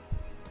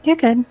 You're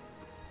good.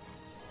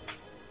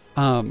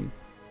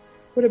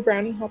 Would a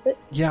brownie help it?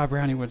 Yeah, a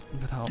brownie would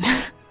help.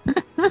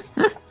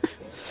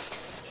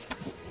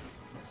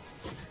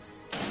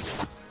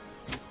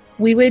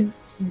 We would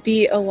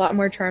be a lot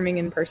more charming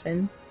in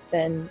person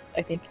than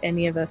I think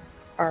any of us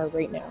are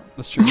right now.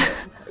 That's true.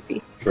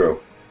 True.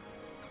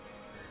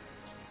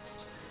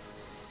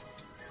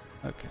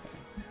 Okay.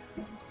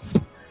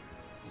 But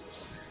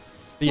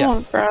yes,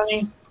 Oh,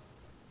 brownie.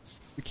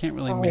 we can't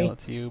really Sorry. mail it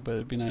to you, but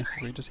it'd be nice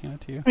if we just hand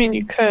it to you. I mean,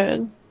 you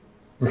could.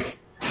 Well,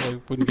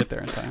 we wouldn't get there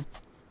in time.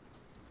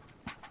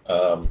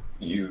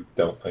 You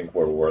don't think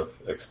we're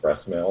worth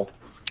express mail?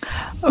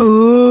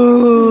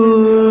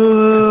 Ooh.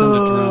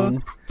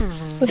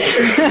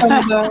 Send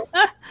a drone.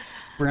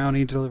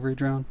 Brownie delivery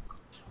drone.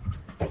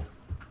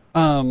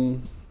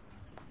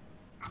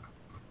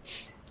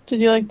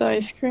 Did you like the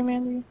ice cream,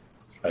 Andy?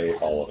 I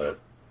ate all of it.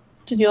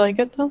 Did you like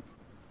it though?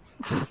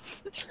 I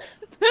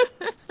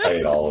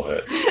ate all of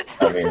it.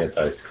 I mean, it's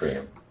ice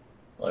cream.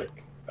 Like,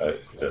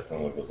 it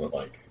definitely wasn't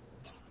like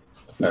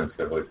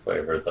offensively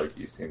flavored like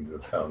you seem to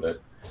have found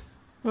it.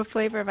 What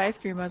flavor of ice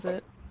cream was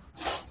it?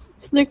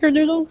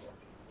 Snickerdoodle?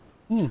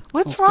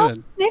 What's wrong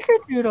with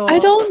Snickerdoodle? I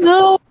don't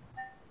know.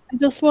 I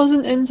just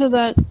wasn't into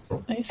that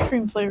ice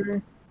cream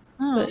flavor.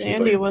 Oh. But She's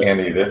Andy like, was.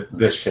 Andy,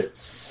 this shit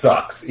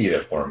sucks. Eat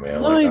it for me.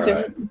 I'm No, like, I all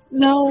didn't. right.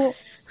 No.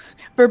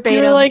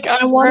 Verbatim. You're like,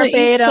 I want to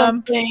eat Verbatim.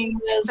 something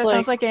that's That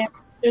sounds like Andy.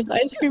 there's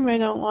ice cream I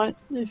don't want.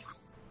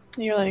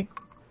 You're like,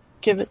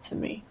 give it to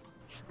me.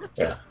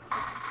 Yeah.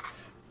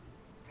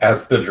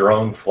 As the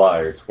drone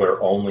flies,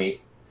 we're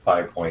only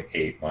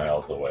 5.8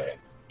 miles away.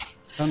 I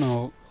don't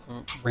know.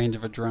 Range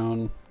of a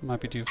drone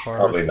might be too far.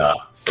 Probably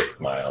not 6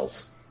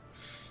 miles.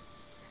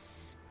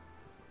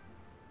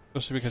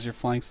 Especially because you're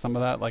flying some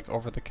of that like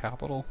over the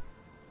capital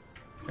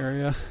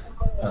area.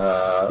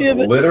 Yeah,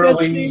 but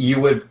Literally, especially- you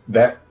would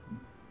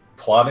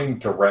plotting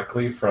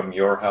directly from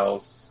your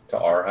house to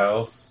our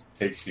house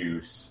takes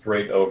you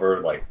straight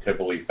over like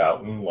Tivoli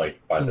Fountain,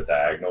 like by the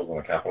diagonals on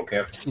the Capitol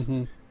campus.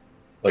 Mm-hmm.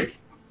 Like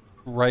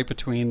right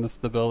between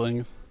the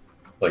buildings.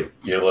 Like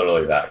you're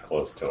literally that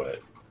close to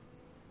it,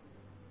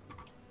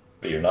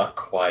 but you're not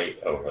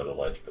quite over the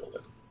ledge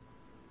building.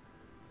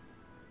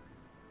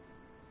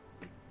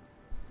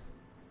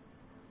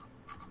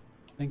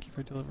 Thank you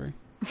for delivery.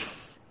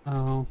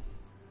 Oh.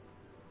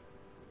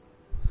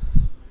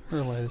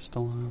 Her light is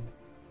still on.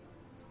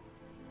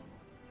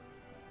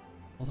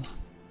 Hold on.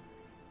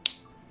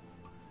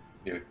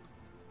 You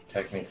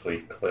technically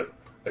clip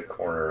the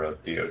corner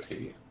of DOT.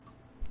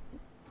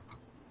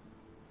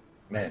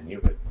 Man, you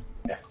would.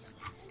 Yes.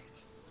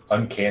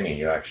 Uncanny,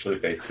 you actually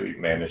basically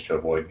managed to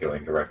avoid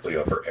going directly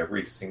over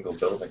every single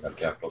building on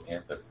Capitol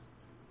campus.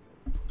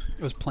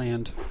 It was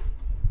planned.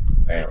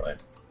 Apparently.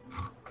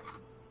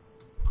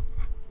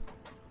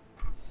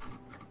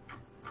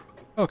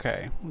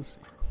 Okay, let's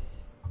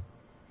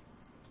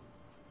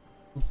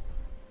see.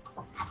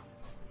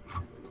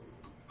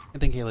 I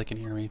think Haley can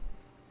hear me.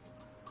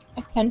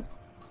 I can.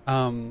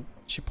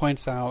 She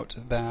points out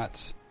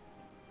that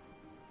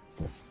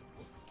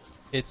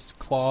its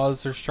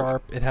claws are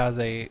sharp. It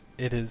can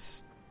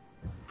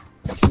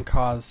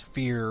cause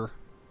fear,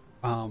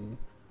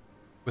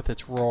 with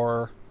its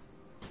roar,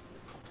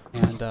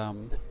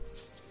 and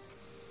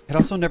it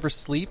also never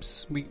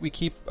sleeps. We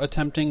keep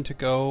attempting to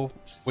go,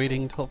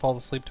 waiting till it falls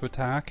asleep to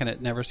attack, and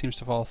it never seems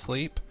to fall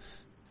asleep.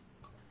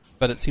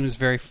 But it seems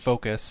very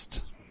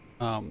focused,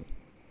 and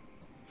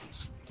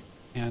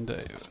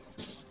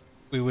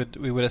we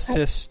would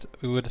assist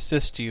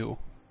you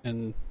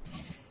in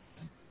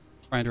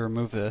trying to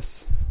remove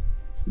this.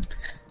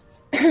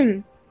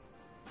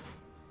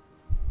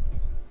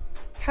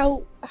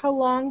 How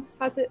long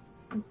has it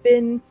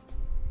been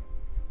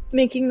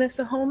making this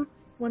a home?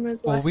 When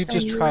was the last We've time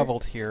just you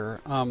traveled here.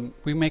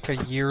 We make a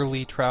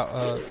yearly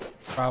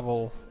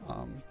travel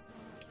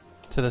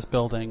to this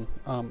building.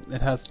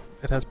 It has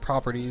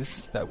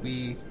properties that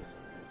we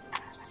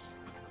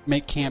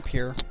make camp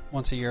here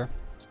once a year,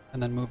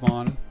 and then move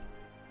on,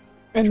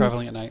 And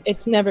traveling at night.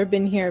 It's never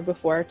been here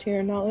before, to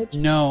your knowledge?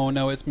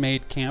 No, it's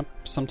made camp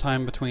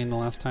sometime between the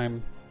last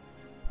time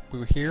we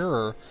were here,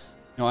 or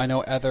I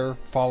know other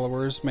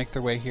followers make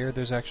their way here.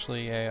 There's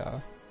actually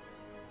a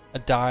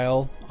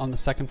dial on the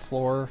second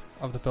floor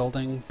of the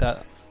building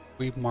that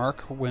we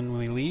mark when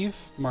we leave,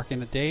 marking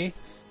the day,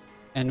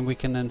 and we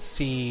can then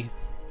see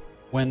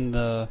when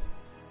the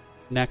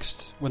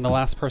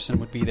last person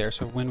would be there.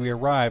 So when we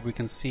arrive, we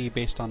can see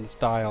based on this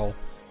dial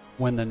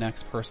when the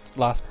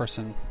last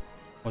person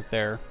was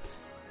there.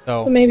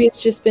 So maybe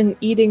it's just been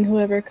eating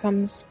whoever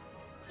comes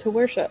to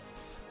worship.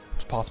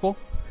 It's possible.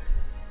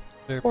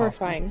 Very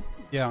Horrifying.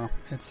 possible. Yeah,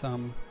 it's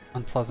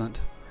unpleasant.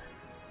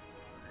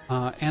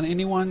 And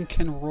anyone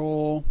can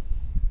roll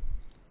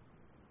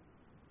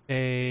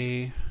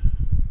a...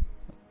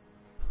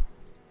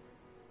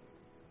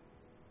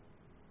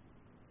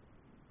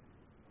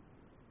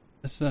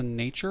 This is a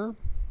nature.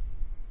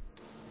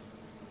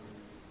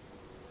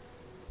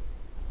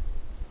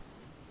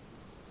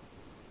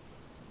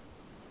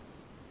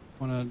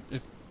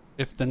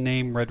 If the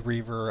name Red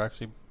Reaver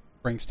actually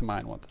brings to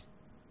mind what this.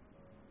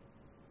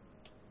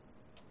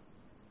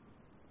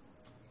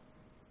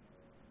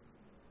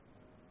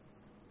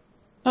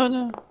 Oh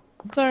no.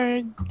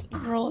 Sorry,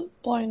 didn't roll it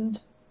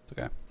blind. It's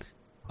okay.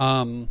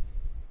 How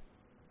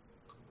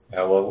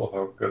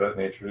good at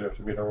nature do you have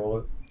to be to roll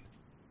it?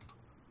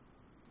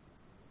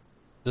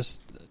 This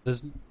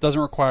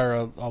doesn't require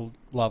a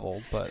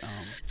level, but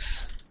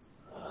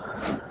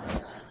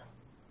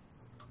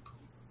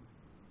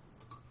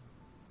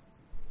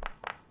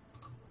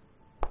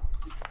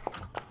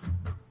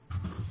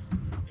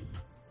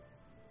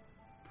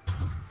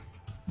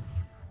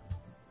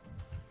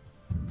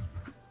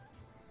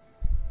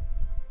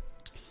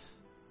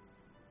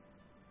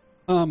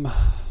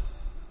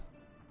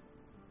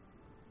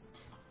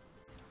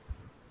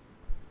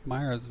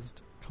Myra's is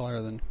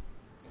color than.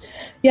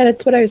 Yeah,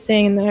 that's what I was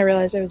saying, and then I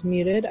realized I was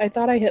muted. I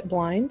thought I hit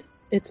blind,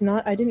 It's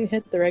not. I didn't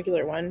hit the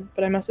regular one,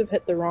 but I must have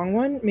hit the wrong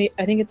one.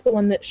 I think it's the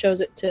one that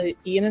shows it to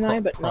Ian and I,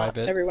 but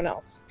private. Not everyone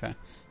else. Okay.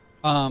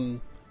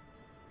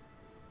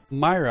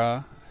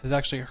 Myra has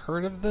actually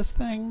heard of this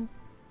thing.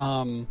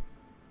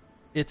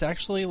 It's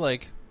actually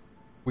like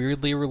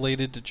weirdly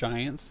related to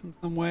giants in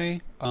some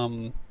way.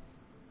 And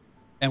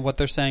what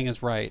they're saying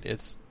is right.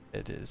 It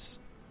is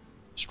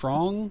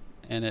strong,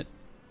 and it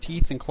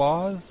teeth and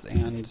claws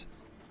and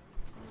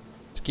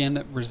skin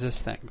that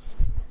resists things.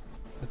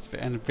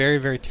 And very,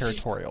 very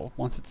territorial.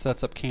 Once it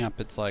sets up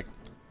camp, it's like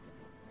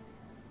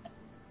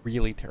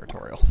really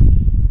territorial.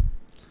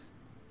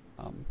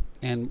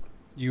 And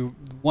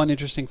one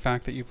interesting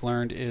fact that you've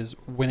learned is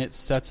when it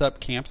sets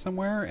up camp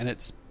somewhere and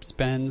it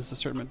spends a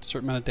certain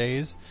amount of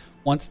days,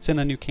 once it's in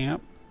a new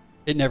camp,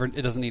 it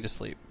doesn't need to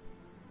sleep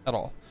at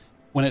all.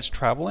 When it's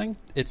traveling,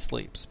 it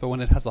sleeps, but when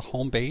it has a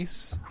home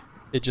base,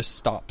 it just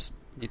stops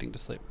needing to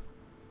sleep.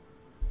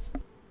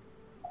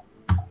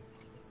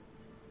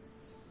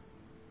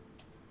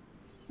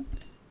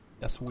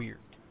 That's weird,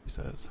 he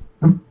says.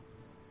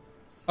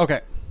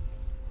 Okay.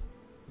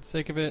 For the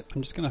sake of it,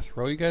 I'm just going to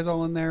throw you guys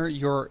all in there.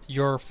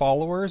 Your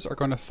followers are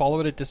going to follow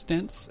at a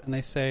distance, and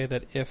they say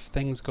that if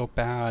things go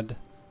bad,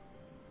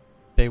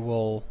 they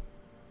will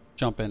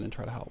jump in and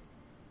try to help.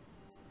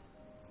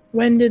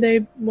 When do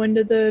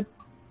the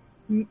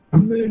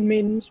moon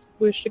maidens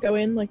wish to go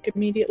in? Like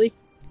immediately?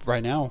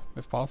 Right now,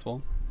 if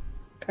possible.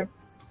 Okay.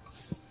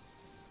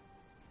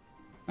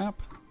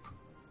 Map.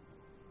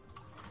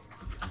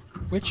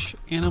 Which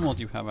animal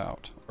do you have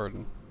out,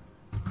 Burden?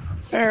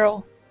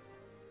 Beryl.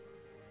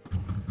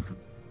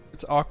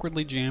 It's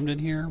awkwardly jammed in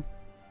here.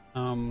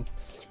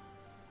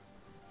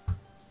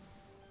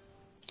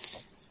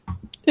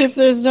 If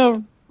there's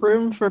no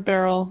room for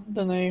Beryl,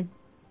 then I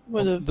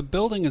would have... The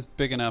building is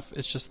big enough.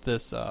 It's just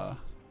this map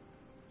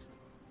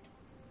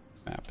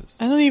is...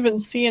 I don't even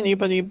see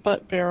anybody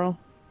but Beryl.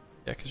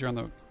 Yeah, because you're on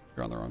the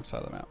wrong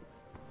side of the map.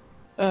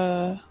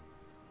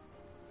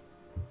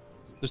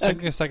 There's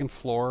technically a second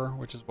floor,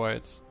 which is why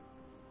it's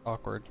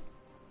awkward.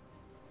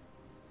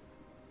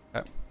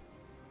 Okay.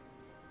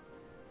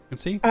 You can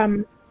see?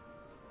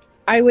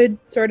 I would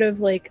sort of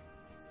like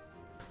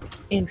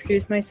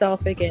introduce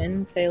myself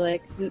again, say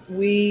like,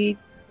 we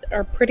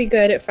are pretty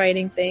good at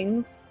fighting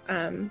things.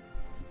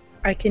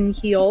 I can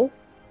heal,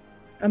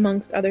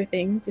 amongst other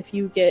things. If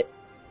you get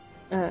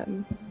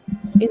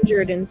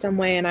injured in some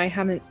way and I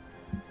haven't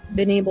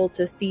been able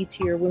to see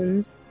to your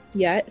wounds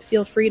yet,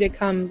 feel free to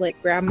come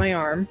like grab my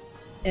arm.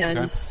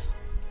 And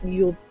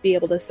you'll be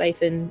able to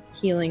siphon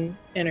healing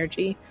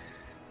energy.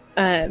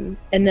 And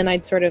then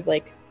I'd sort of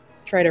like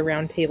try to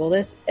round table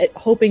this,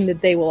 hoping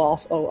that they will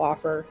also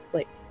offer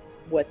like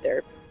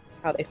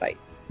how they fight.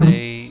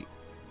 They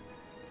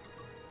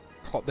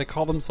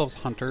call themselves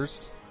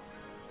hunters.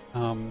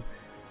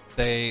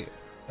 They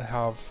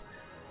have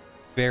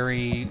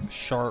very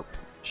sharp,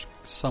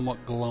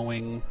 somewhat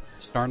glowing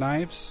star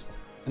knives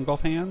in both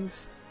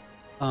hands.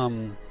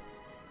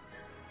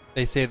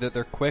 They say that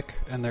they're quick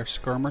and they're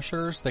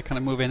skirmishers. They kind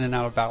of move in and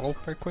out of battle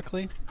very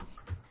quickly.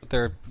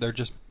 But they're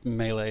just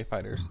melee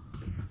fighters.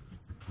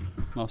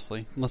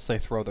 Mostly. Unless they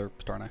throw their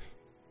star knife.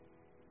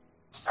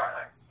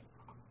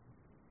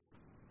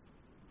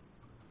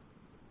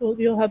 Well,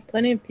 you'll have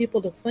plenty of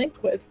people to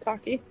flank with,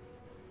 Taki.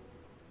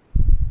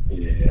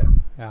 Yeah.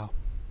 Yeah.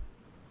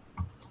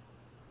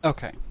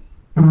 Okay.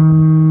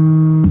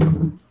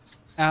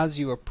 As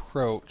you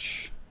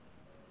approach...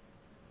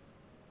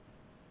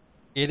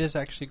 It is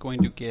actually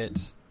going to get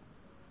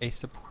a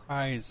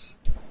surprise.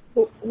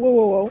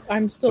 Whoa.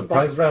 I'm still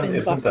surprise round in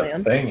isn't a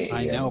Buffland. thing, Ian.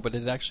 I know, but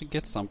it actually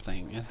gets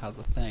something. It has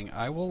a thing.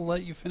 I will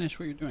let you finish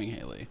what you're doing,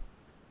 Haley.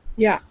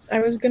 Yeah, I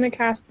was going to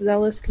cast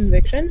Zealous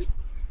Conviction.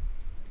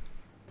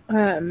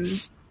 How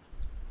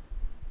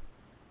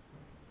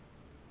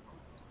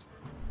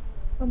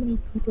many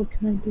people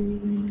can I do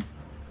right now?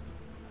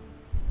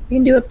 I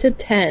can do up to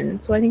 10,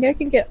 so I think I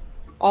can get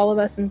all of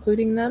us,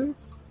 including them.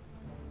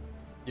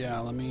 Yeah,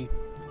 let me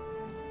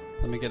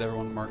get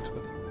everyone marked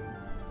with.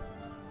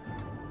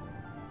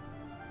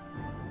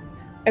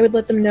 I would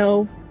let them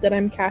know that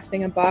I'm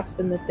casting a buff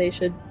and that they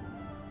should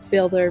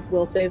fail their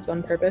will saves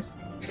on purpose.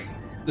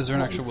 Is there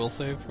an extra will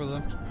save for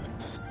them?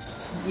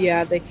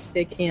 Yeah, they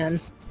can.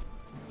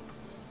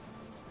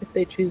 If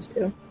they choose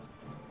to.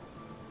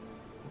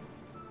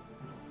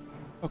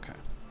 Okay.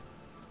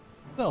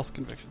 Zealous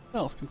conviction.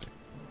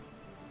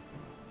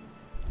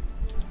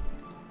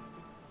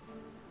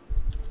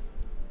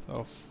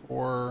 So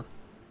 4...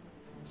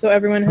 So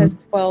everyone has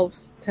 12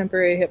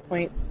 temporary hit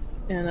points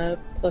and a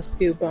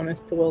 +2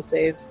 bonus to will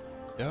saves.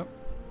 Yep.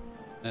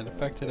 And it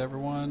affected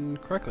everyone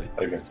correctly.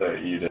 I can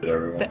say you did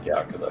everyone.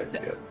 Yeah, because I see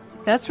it.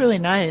 That's really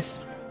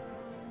nice.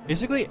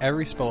 Basically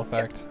every spell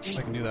effect,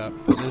 I can do that.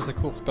 But it is a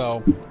cool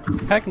spell.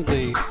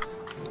 Technically,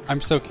 I'm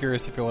so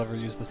curious if you'll ever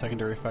use the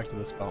secondary effect of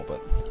the spell,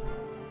 but...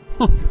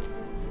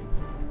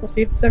 We'll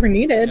see if it's ever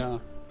needed. Yeah.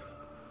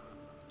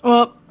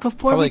 Well,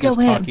 before Probably we go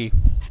against in, Taki.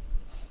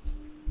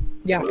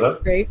 Yeah, Was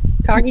that- great.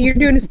 Taki, you're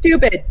doing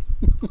stupid.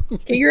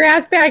 Get your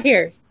ass back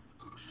here.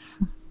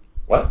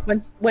 What?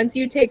 Once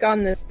you take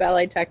on this spell,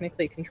 I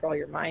technically control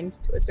your mind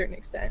to a certain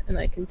extent, and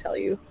I can tell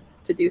you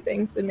to do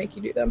things and make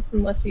you do them,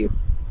 unless you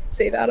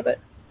save out of it.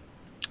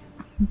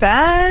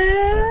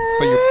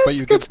 But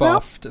you get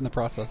buffed in the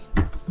process.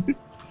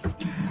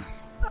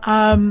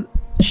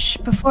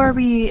 Before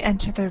we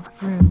enter the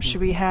room,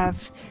 should we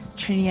have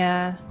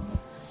Trinia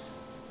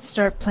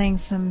start playing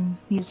some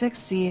music?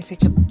 See if it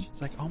can. She's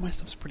like, all my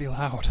stuff's pretty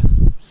loud.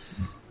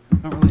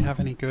 I don't really have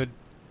any good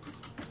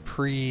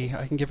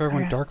I can give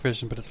everyone dark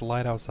vision, but it's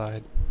light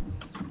outside.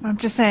 I'm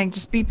just saying,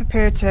 just be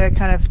prepared to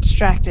kind of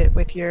distract it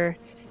with your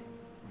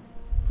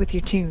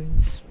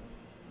tunes.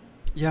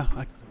 Yeah,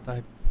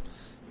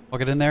 I'll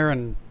get in there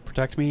and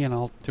protect me, and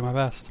I'll do my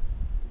best.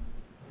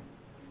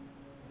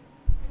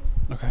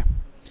 Okay.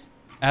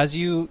 As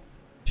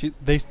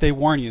they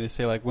warn you. They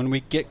say, like, when we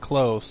get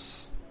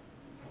close,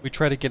 we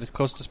try to get as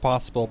close as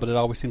possible, but it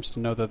always seems to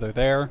know that they're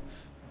there,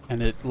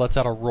 and it lets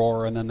out a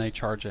roar, and then they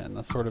charge in.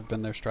 That's sort of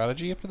been their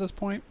strategy up to this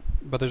point.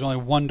 But there's only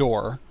one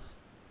door,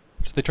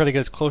 so they try to get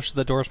as close to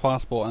the door as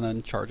possible, and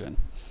then charge in.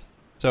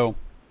 So,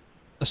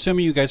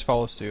 assuming you guys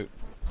follow suit,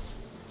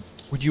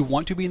 would you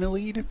want to be in the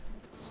lead? Or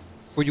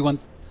would you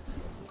want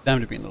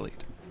them to be in the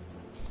lead?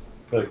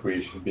 I feel like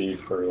we should be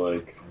for,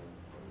 like,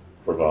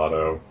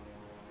 bravado.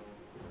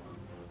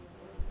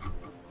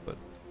 But,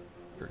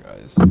 your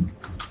guys. I'm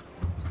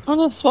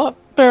gonna swap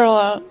Barrel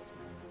out.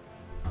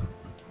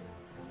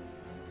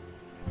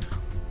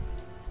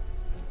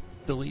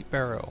 Delete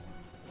Barrow.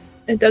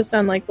 It does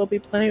sound like there'll be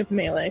plenty of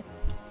melee.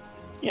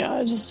 Yeah,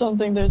 I just don't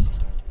think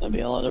there's gonna be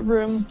a lot of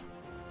room.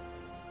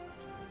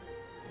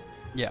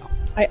 Yeah.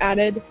 I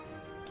added...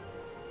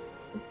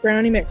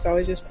 Brownie mix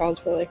always just calls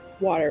for, like,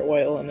 water,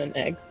 oil, and an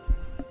egg.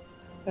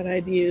 But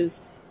I'd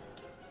used,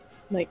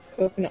 like,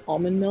 coconut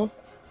almond milk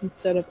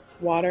instead of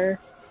water.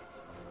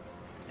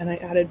 And I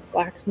added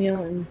flax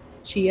meal and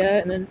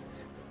chia and an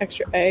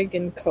extra egg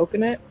and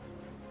coconut.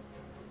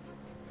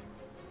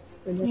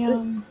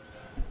 Yeah.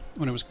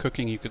 When it was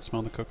cooking, you could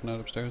smell the coconut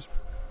upstairs.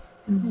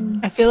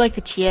 Mm-hmm. I feel like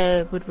the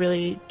chia would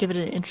really give it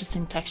an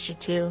interesting texture,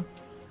 too.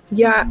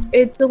 Yeah,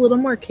 it's a little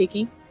more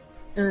cakey.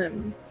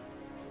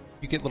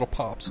 You get little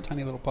pops,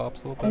 tiny little pops,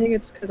 a little bit. I think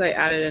it's because I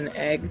added an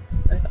egg.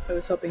 I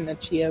was hoping the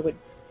chia would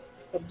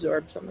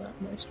absorb some of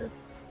that moisture.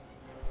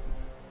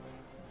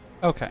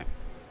 Okay.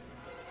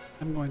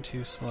 I'm going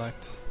to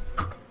select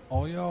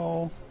all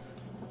y'all.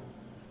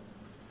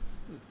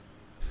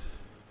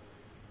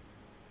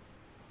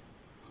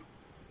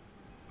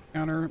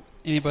 Counter.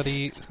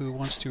 Anybody who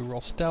wants to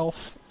roll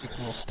stealth, you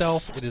can roll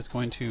stealth. It is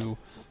going to...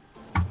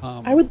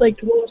 I would like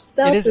to roll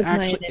stealth. It is as my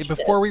actually... initiative.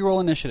 Before we roll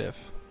initiative,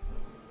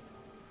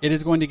 it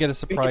is going to get a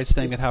surprise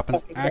thing that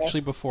happens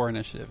actually before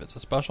initiative. It's a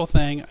special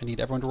thing. I need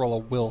everyone to roll a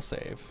will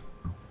save.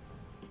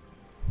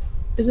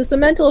 Is this a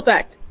mental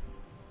effect?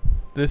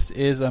 This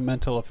is a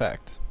mental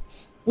effect.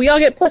 We all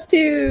get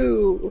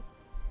 +2!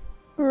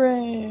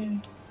 Hooray.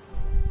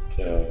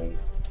 Okay.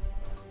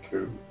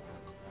 Cool.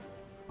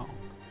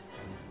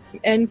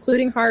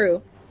 Including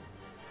Haru.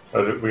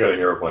 Oh, we got a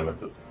hero point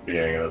at this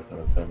beginning of this, I'm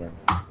assuming.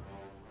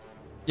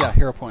 Yeah,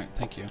 hero point.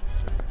 Thank you.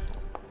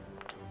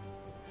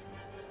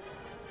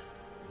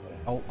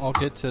 I'll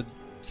get to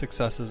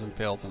successes and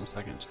fails in a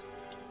second.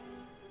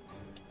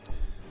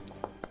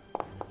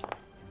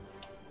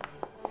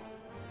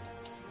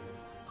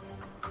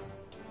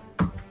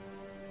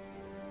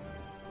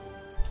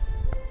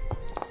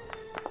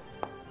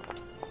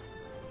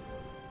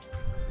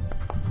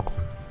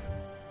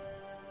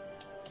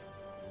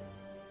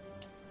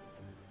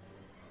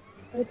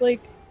 I'd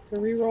like to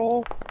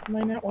reroll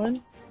my net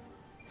 1.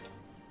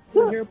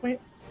 The hero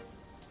point.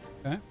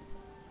 Okay.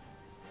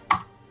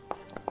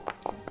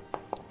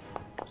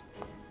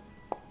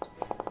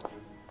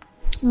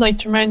 I'd like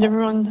to remind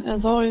everyone,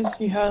 as always,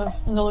 you have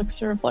an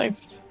elixir of life.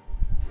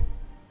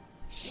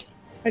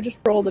 I just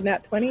rolled a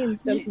nat 20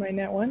 instead of my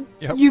nat 1.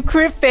 Yep. You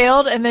crit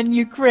failed and then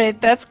you crit.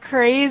 That's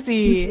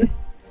crazy.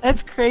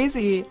 That's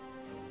crazy.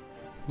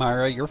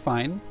 Myra, you're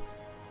fine.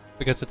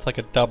 Because it's like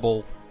a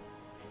double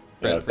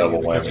crit Yeah, for double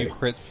you, because whammy. you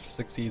crit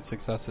succeed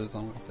successes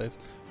on will saves.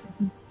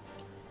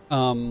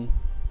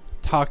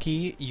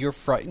 Taki, you're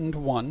frightened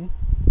 1.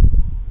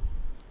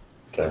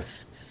 Okay.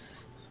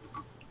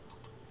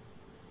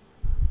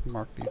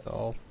 Mark these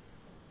all.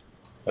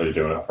 Are you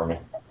doing it for me?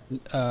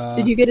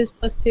 Did you get his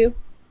 +2?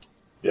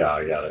 Yeah,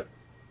 I got it.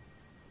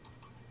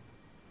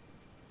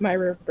 My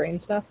brain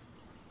stuff.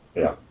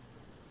 Yeah.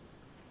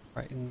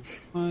 Frightened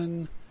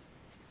 1.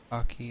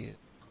 Taki,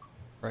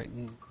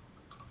 frightened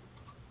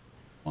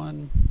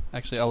 1.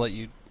 Actually, I'll let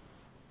you...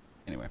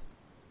 Anyway.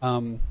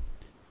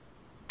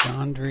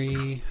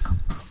 Gondry,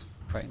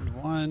 frightened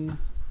 1.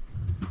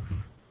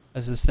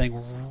 As this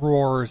thing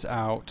roars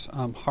out.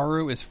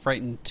 Haru is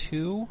frightened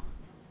 2.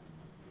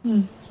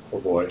 Oh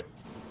boy.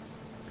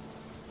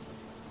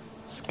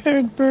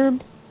 Scared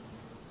burb.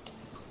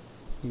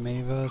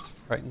 Maeva is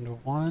frightened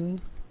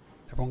 1.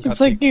 Everyone got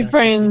It's like the you exact-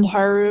 framed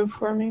Haru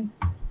for me.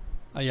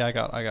 Oh, yeah, I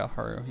got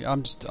Haru. Yeah,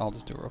 I'll just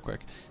do it real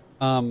quick.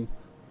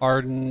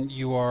 Arden,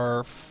 you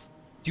are.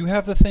 Do you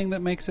have the thing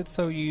that makes it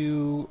so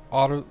you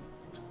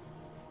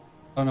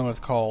don't know what it's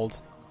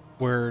called,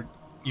 where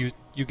you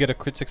get a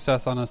crit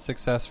success on a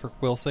success for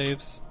will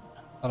saves.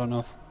 I don't know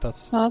if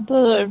that's... Not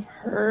that I've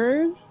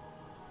heard.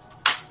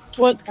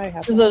 What I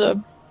have is that. it?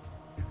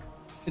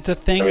 It's a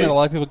thing that a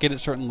lot of people get at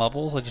certain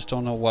levels. I just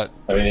don't know what.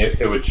 I mean,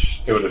 it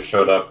would have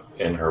showed up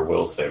in her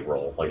will save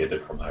roll like it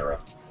did from Hyra.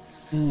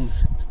 You're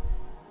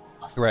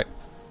right.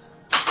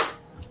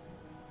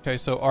 Okay,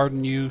 so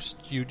Arden, you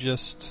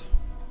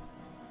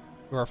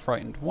are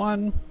frightened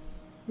 1.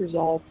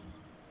 Resolve.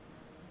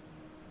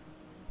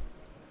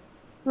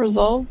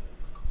 Resolve?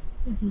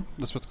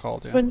 That's what it's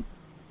called, yeah. When...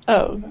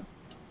 Oh, okay.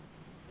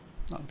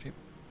 Not people.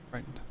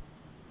 Frightened.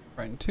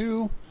 Frightened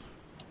 2.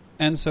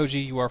 And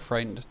Soji, you are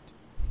frightened.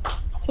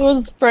 So what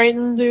does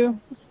Brighton do?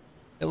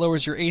 It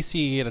lowers your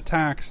AC, it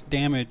attacks,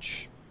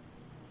 damage,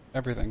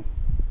 everything.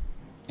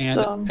 And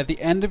at the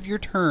end of your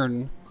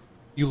turn,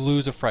 you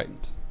lose a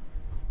frightened.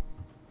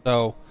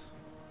 So,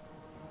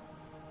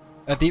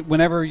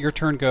 whenever your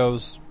turn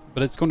goes,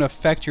 but it's going to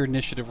affect your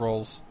initiative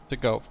rolls to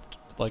go,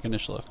 like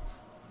initiative.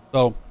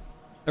 So,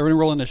 everyone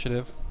roll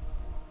initiative.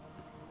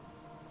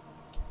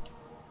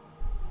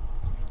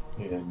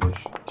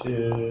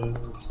 Initiative,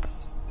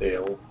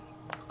 stealth.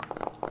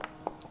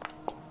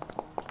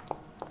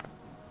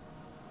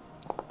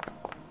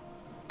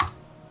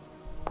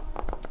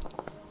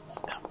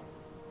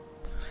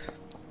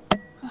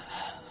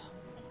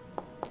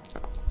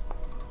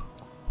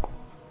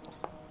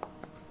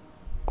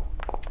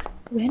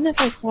 When have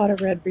I fought a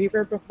Red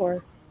Reaver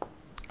before?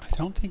 I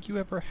don't think you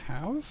ever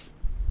have.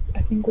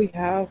 I think we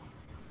have.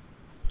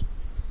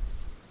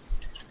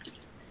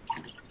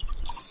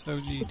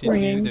 Soji, did you?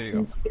 Bringing There you go.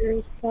 some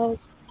serious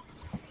spells.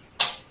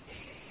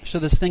 So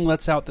this thing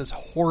lets out this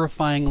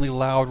horrifyingly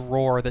loud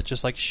roar that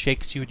just like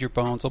shakes you in your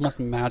bones, almost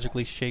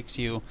magically shakes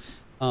you.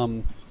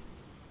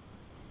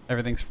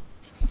 Everything's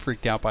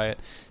freaked out by it.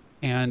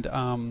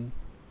 And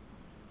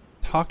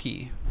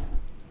Taki,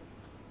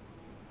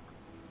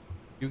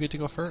 you get to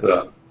go first.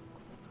 So,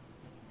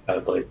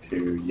 I'd like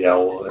to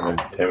yell an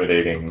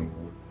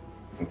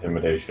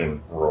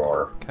intimidation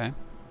roar. Okay.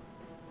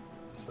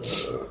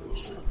 So,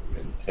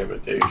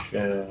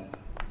 intimidation.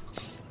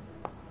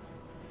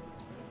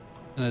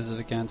 And is it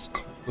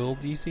against will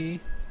DC?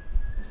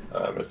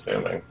 I'm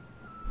assuming.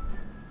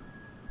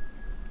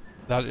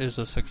 That is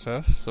a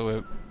success, so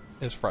it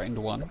is frightened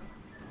 1.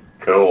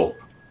 Cool.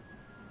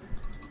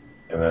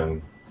 And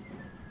then,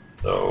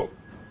 so,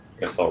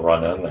 I guess I'll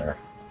run in there.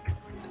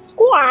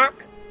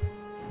 Squawk!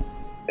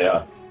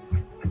 Yeah.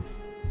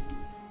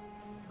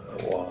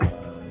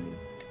 1,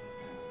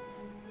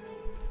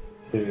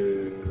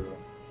 2,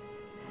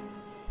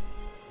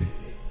 3,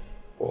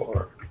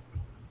 4.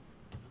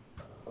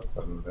 I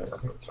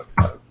think it's like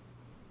 5.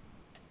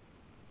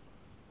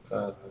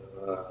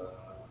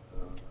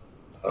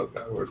 Oh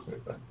god, where's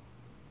movement?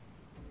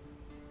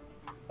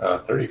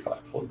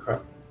 35. Holy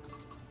crap.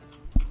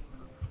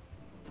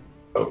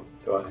 Oh,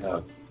 do I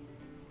have?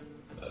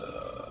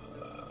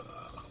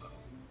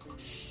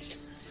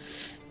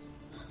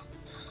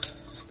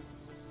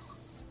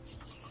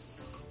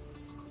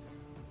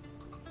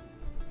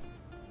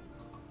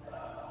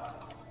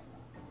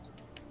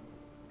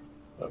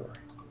 Whatever.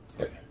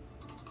 Okay.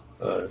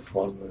 So there's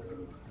 1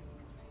 move.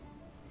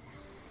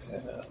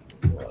 And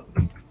 1,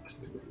 2,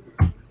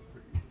 3.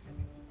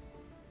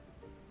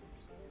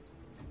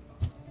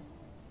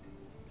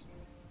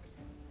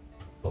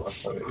 Hold on,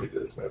 let me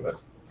redo this movement.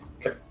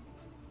 Okay.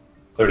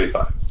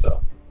 35,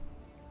 so.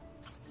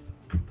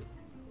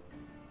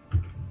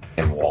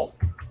 And wall.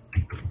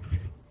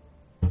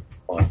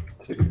 1,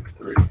 2,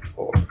 3,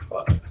 4,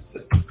 5,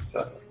 6,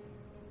 7.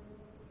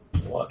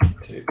 1,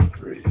 2,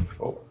 3,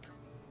 4.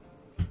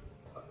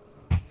 5,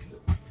 6,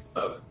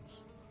 7.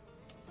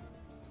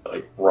 So,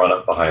 like, run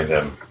up behind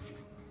him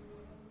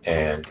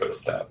and go to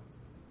stab.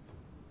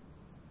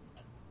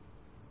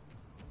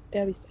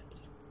 Stabby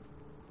stabs.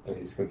 And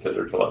he's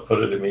considered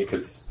flat-footed to me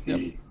because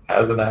he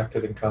hasn't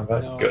acted in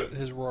combat. No, Good.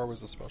 his roar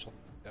was a special.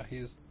 Yeah,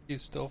 he's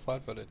still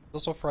flat-footed. He's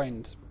also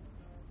frightened.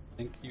 I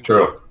think you.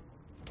 True.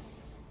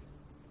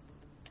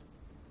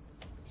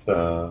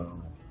 So.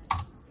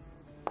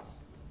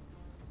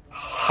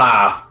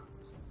 Ha!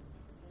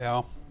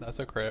 Yeah, that's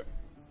a crit.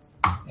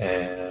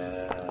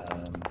 And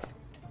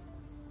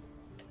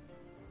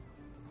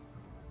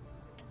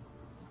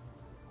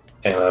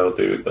I'll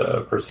do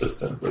the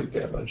persistent bleed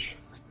damage.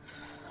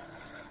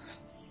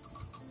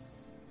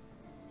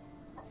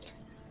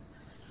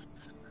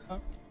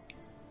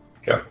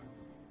 Okay.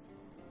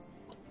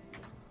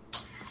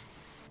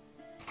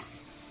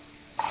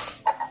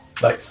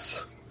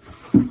 Nice.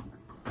 You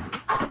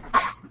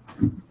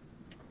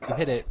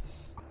hit it.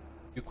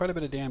 Do quite a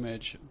bit of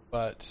damage,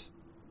 but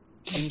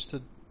seems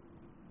to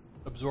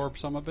absorb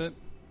some of it.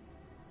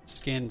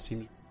 Skin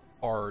seems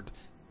hard.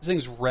 This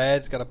thing's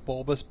red. It's got a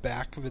bulbous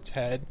back of its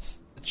head.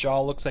 The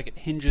jaw looks like it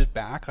hinges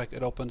back, like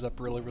it opens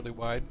up really, really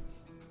wide.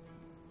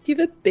 Do you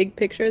have a big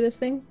picture of this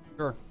thing?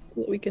 Sure.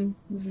 So that we can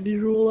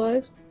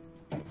visualize?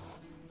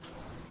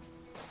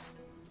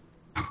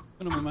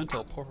 In a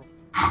memento.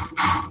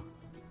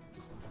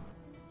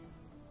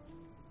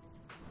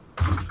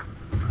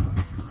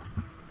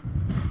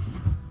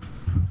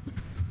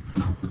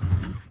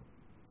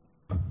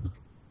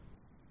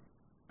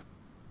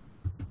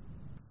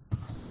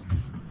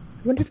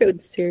 wonder if it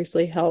would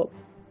seriously help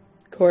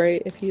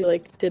Corey if he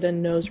like did a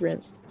nose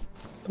rinse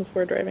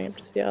before driving up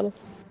to Seattle.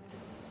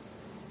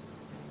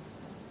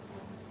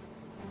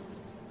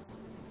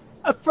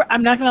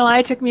 I'm not gonna lie.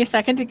 It took me a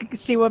second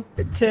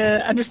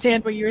to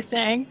understand what you were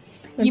saying.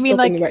 I'm you still mean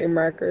like thinking about your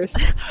markers?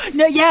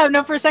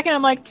 No. For a second,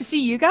 I'm like to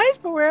see you guys,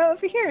 but we're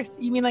over here. So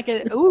you mean like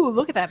ooh,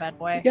 look at that bad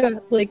boy. Yeah,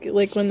 like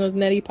one of those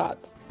neti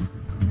pots.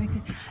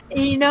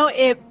 You know,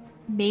 it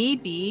may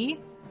be,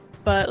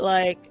 but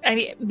like I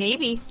mean,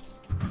 maybe.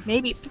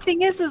 The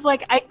thing is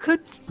like I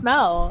could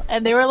smell,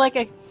 and they were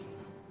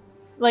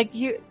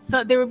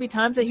So there would be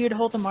times that he would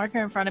hold the marker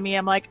in front of me.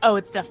 I'm like, oh,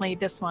 it's definitely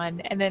this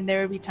one, and then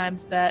there would be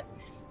times that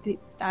he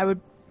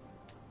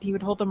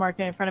would hold the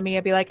marker in front of me.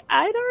 I'd be like,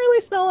 I don't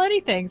really smell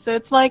anything. So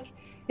it's like,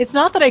 it's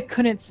not that I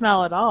couldn't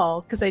smell at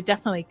all, because I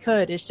definitely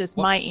could. It's just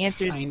my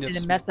answers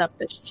didn't mess up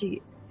the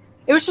sheet.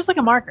 It was just like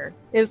a marker.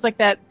 It was like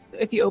that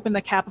if you open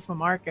the cap of a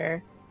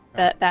marker,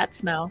 that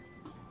smell.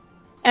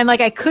 And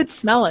like I could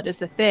smell it is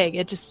the thing.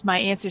 It just my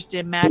answers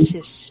didn't match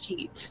his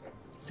sheet.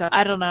 So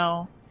I don't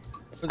know.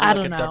 Was it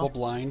like a double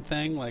blind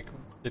thing? Like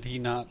had he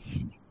not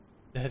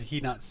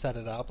set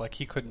it up? Like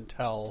he couldn't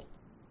tell.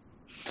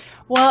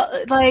 Well,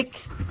 like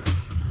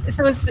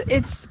so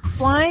it's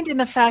blind in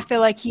the fact that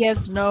like he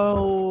has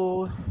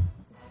no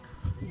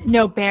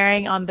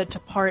bearing on the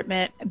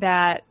department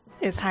that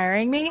is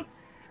hiring me,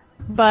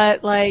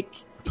 but like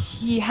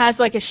he has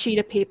like a sheet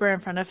of paper in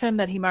front of him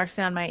that he marks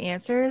down my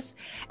answers,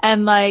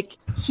 and like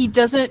he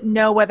doesn't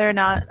know whether or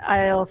not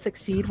I'll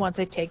succeed once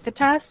I take the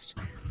test,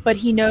 but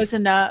he knows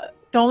enough.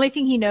 The only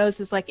thing he knows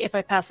is like if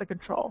I pass the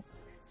control.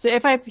 So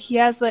he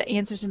has the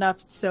answers enough,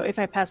 so if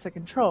I pass the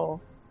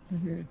control,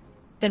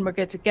 then we're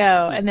good to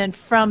go. And then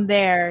from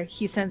there,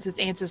 he sends his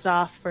answers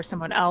off for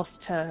someone else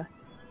to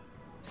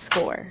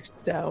score.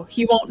 So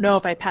he won't know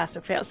if I pass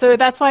or fail. So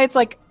that's why it's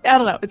like, I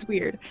don't know, it's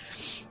weird.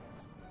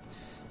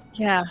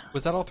 Yeah.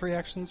 Was that all 3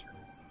 actions,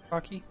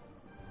 Rocky?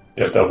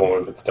 Yeah, double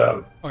move and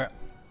stab. Okay.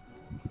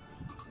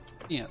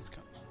 Yeah, it's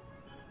coming.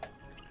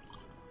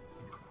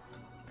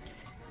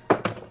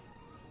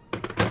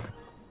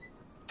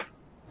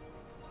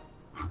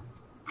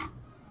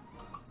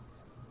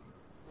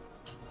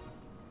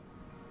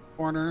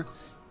 Corner.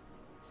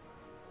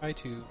 Try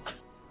to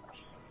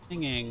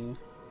singing.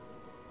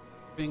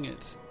 Bing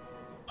it.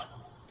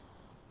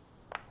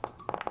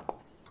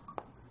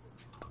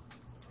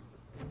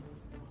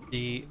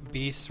 The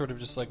beast sort of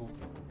just like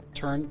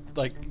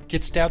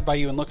gets stabbed by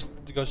you and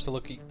goes to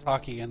look at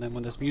Taki, and then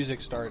when this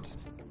music starts,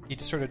 he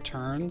just sort of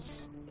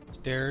turns,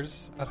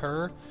 stares at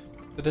her,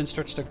 but then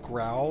starts to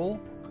growl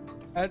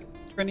at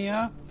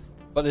Trinia.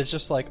 But it's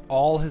just like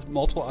all his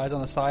multiple eyes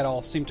on the side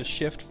all seem to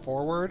shift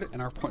forward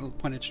and are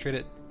pointed straight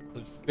at,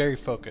 very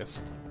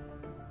focused.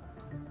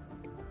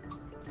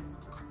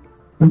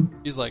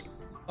 He's like,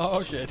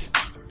 oh shit.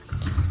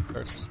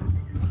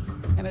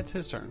 And it's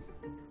his turn.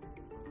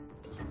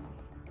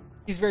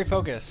 He's very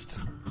focused.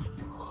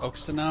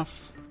 Focused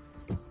enough.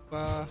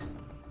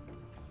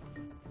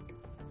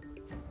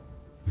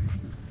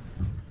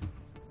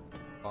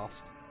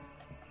 Lost.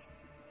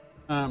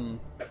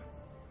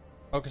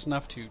 Focused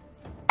enough to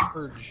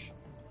purge.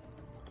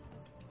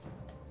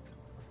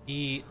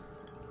 He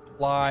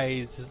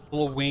flies, his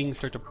little wings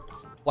start to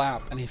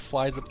flap, and he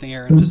flies up in the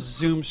air and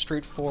just zooms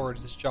straight forward.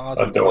 His jaws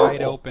are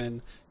wide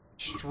open,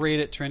 straight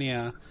at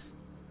Trinia,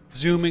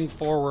 zooming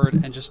forward,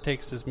 and just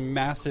takes this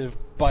massive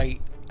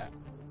bite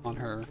on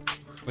her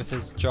with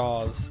his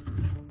jaws,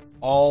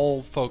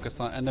 all focused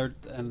on, and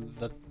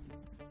the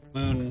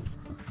moon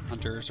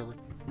hunters are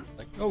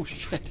like, oh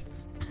shit.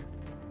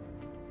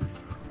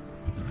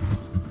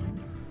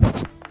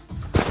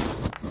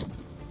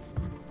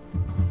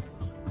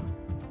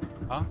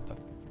 That's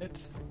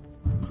it.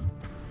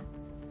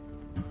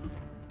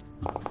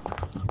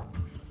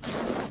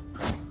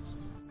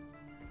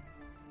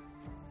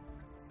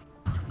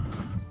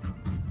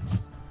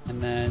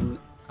 And then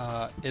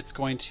it's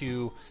going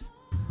to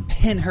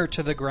pin her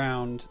to the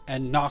ground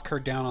and knock her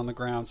down on the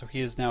ground. So he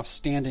is now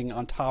standing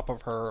on top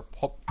of her,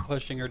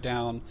 pushing her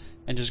down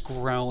and just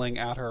growling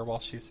at her while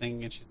she's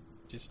singing, and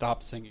she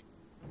stops singing.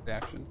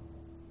 Reaction.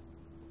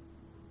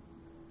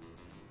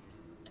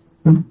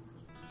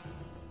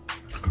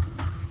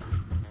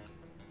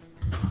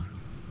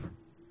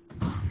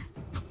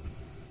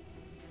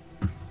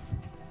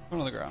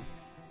 On the ground.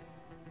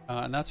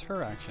 And that's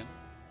her action.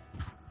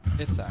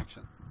 Its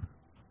action.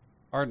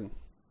 Arden.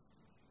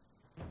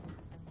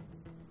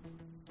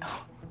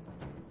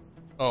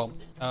 Oh,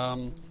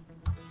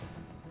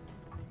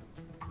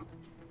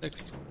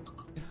 6.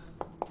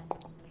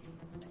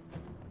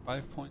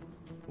 5 points.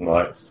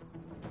 Nice.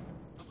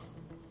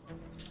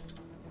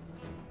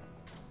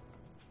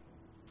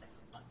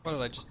 What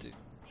did I just do?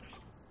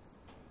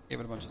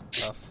 Gave it a bunch of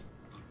stuff.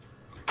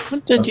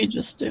 What did you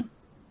just do?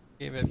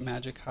 Gave it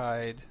magic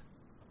hide.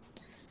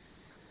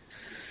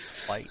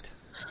 Light.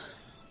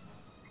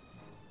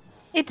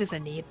 It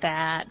doesn't need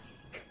that.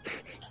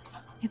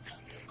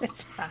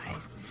 It's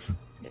fine.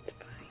 It's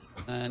fine.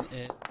 And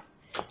it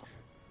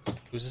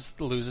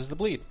loses the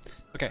bleed.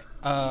 Okay,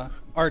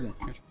 Arden.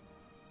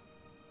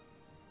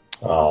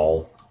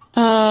 Oh.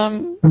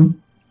 I'm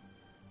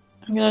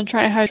gonna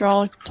try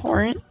hydraulic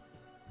torrent.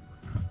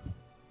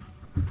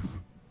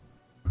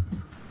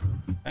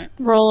 Okay.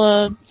 Roll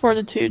a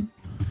fortitude.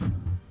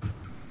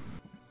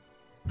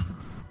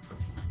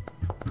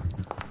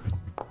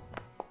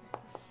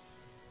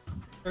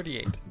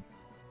 $38.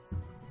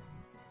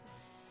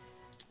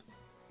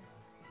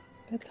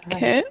 That's high.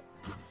 Okay.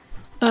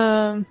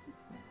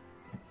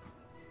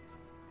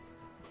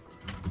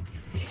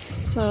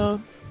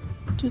 So,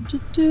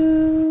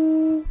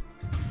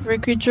 every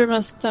creature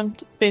must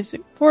attempt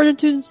basic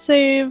fortitude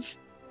save.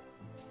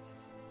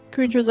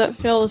 Creatures that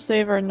fail to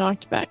save are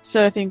knocked back.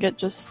 So I think it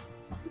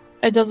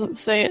doesn't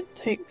say it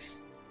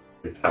takes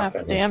It's half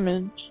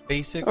damage.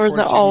 Basic Or is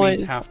it fortitude always?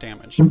 means half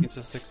damage. It means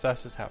a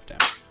success is half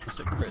damage. It's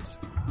a crit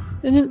success.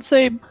 It didn't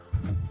say.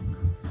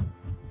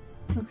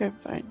 Okay,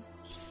 fine.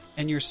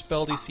 And your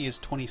spell DC is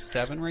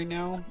 27 right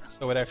now,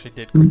 so it actually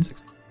did crit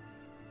success.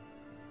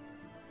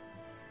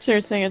 So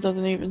you're saying it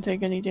doesn't even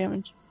take any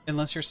damage?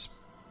 Unless you're...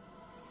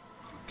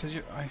 Because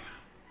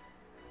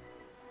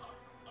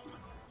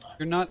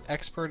you're not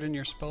expert in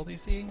your spell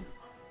DC?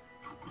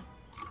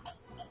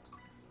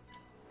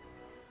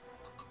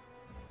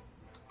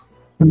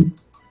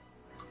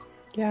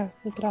 Yeah,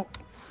 look it up.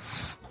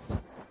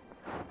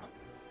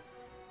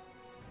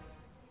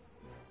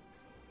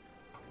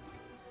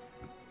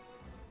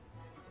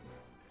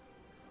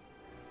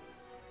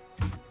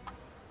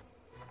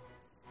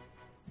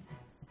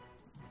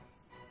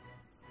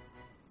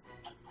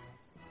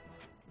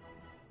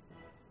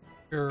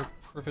 Your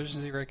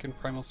proficiency rate in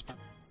primal spell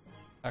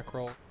attack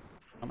roll.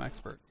 I'm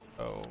expert,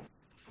 so...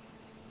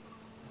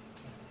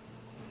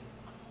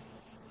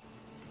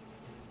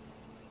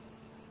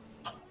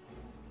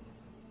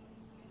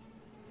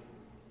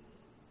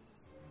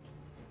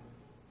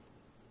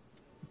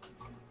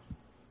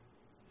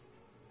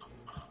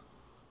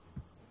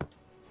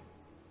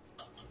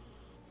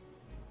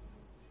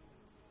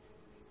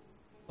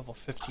 Level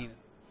 15.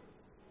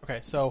 Okay,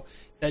 so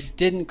that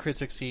didn't crit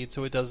succeed,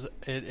 so it does.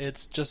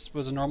 It's just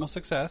was a normal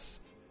success,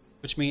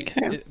 which means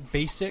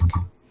basic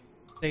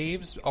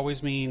saves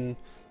always mean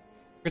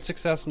crit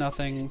success,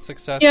 nothing,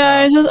 success.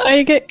 Yeah, half.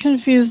 I get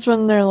confused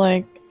when they're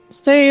like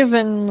save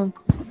and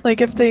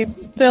like if they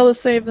fail to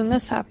save, then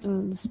this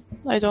happens.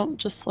 I don't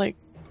just like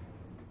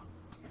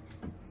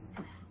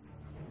Right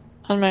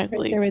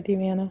automatically there with you,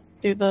 Anna.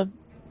 do the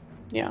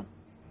I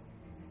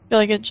feel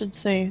like it should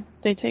say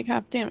they take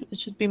half damage. It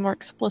should be more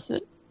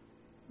explicit.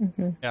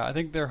 Mm-hmm. Yeah, I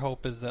think their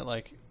hope is that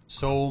like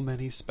so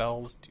many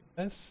spells do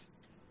this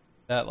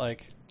that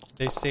like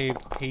they save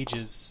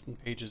pages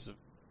and pages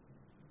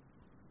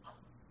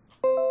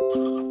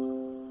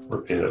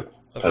Repeat it.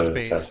 of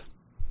space.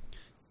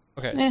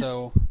 Okay,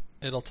 so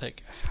it'll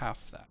take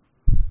half that.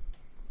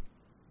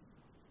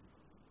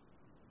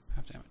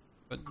 Half damage.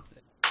 But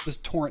this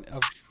torrent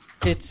of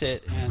hits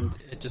it and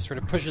it just sort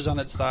of pushes on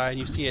its side.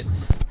 You see it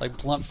like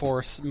blunt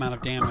force amount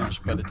of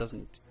damage, but it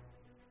doesn't.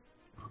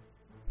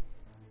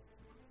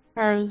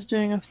 Kara's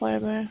doing a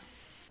flyby.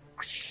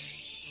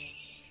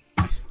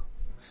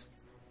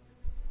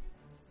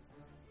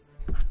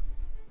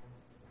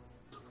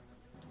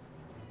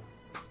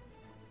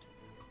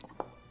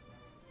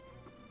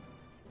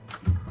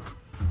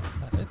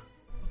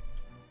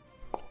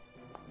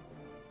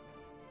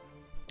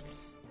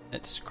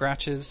 It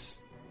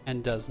scratches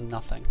and does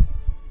nothing.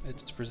 It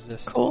just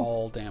resists Cool.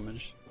 all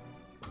damage.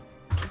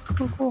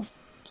 Cool.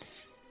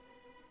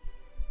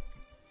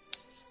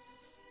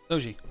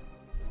 Doji.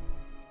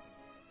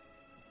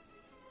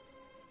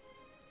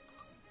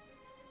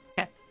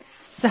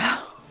 So,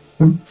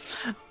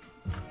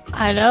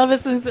 I know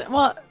this is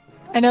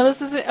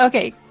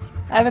okay.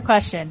 I have a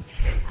question.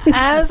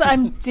 As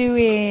I'm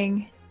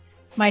doing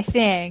my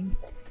thing,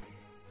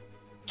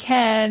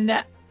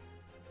 I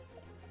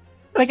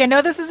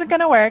know this isn't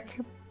going to work,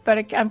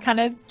 but I'm kind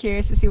of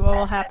curious to see what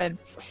will happen.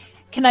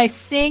 Can I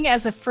sing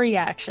as a free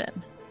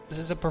action? This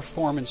is a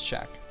performance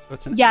check. So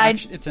it's an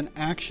it's an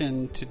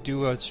action to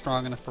do a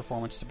strong enough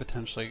performance to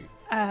potentially.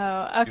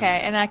 Oh,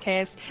 okay. In that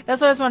case,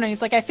 that's what I was wondering.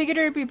 It's like I figured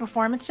it would be a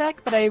performance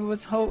check, but I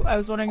was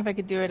wondering if I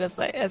could do it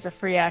as a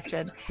free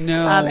action.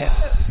 No,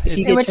 if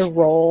you get to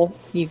roll,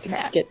 you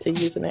get to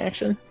use an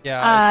action.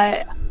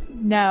 Yeah.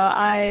 No,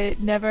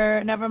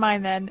 never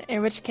mind then.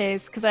 In which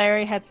case, because I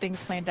already had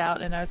things planned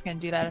out, and I was going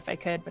to do that if I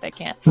could, but I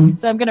can't.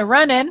 So I'm going to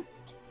run in.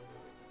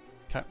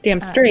 Okay.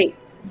 Damn straight.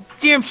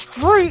 Damn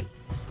straight.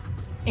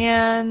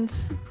 And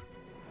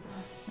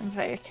if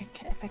I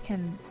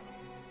can,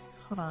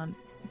 hold on.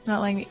 It's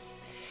not letting me.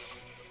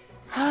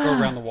 Go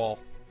around the wall.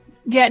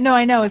 Yeah, no,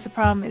 I know. It's the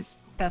problem.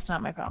 That's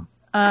not my problem.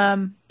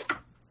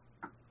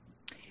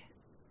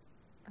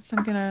 So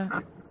I'm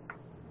gonna.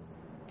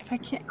 If I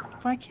can't,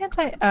 why can't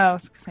I? Oh,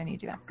 it's because I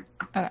need to do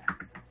that. Okay.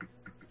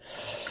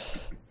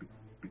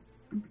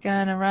 I'm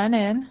gonna run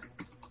in.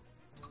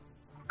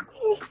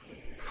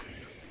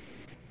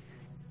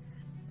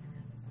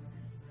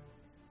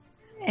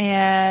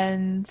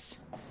 And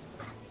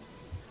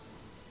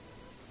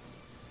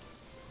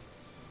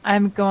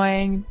I'm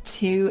going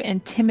to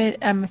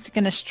I'm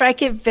going to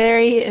strike it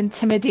very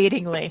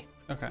intimidatingly.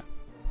 Okay.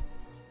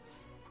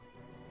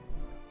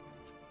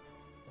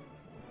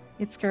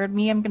 It scared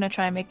me. I'm gonna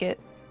try and make it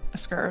a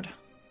scared.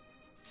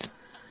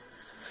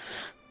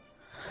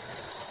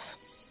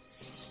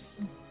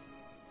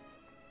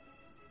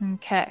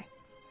 Okay.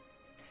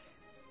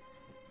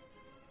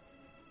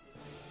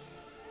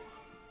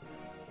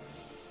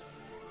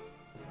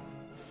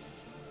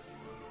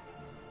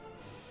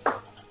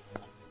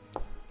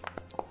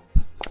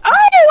 Oh,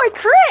 I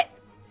crit!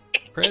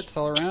 Crits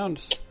all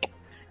around.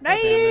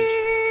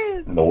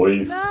 Nice!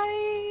 Noise.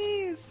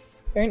 Nice!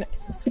 Very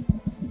nice.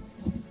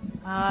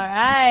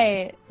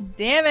 Alright.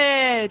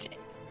 Damage!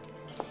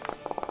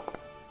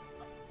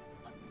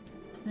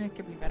 It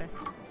could be better.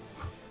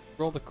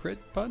 Roll the crit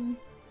button.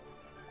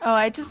 Oh,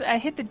 I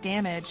hit the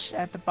damage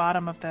at the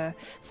bottom of the.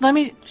 So let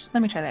me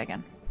try that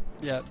again.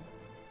 Yeah.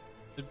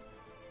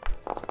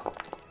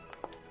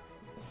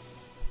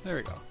 There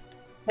we go.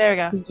 There we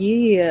go.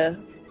 Yeah.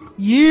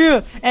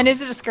 Yeah. And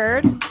is it a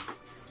scared?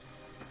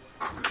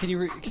 Can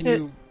you Is it-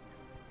 you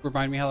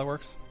remind me how that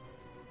works?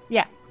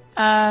 Yeah.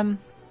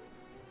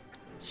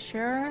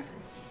 Sure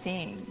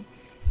thing.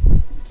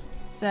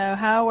 So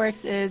how it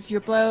works is your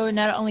blow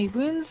not only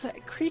wounds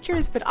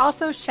creatures, but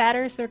also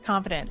shatters their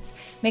confidence.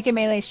 Make a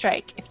melee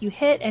strike. If you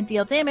hit and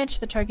deal damage,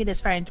 the target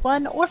is frightened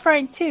 1 or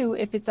frightened 2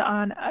 if it's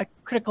on a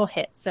critical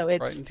hit. So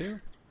Frightened 2?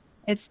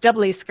 it's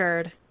doubly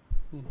scared.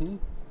 Mm-hmm.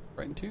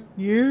 Frightened 2?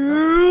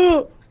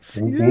 Yeah.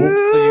 So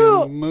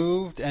you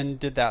moved and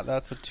did that.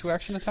 That's a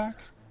 2-action attack?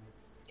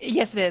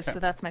 Yes, it is. Okay. So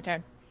that's my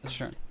turn. That's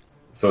your turn.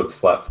 So it's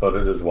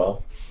flat-footed as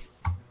well.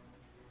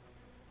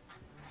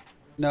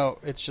 No,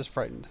 it's just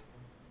frightened.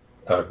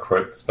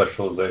 Crit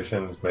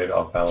specialization is made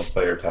off balance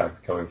by your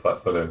attack, becoming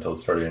flat-footed until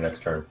the start of your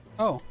next turn.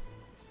 Oh,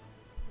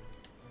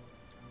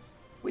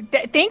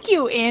 Thank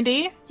you,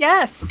 Andy.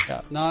 Yes.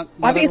 yeah. Not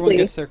Obviously. everyone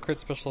gets their crit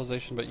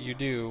specialization, but you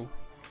do.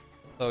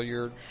 So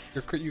you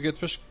get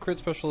crit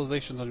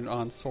specializations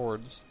on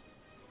swords.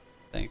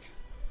 I think.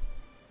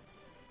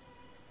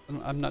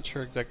 I'm not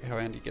sure exactly how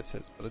Andy gets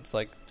his, but it's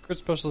like crit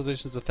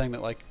specialization is a thing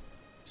that like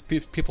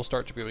people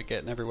start to be able to get,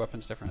 and every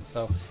weapon's different.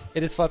 So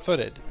it is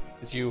flat-footed.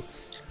 As you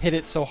hit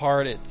it so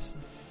hard, it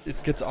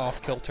gets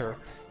off kilter.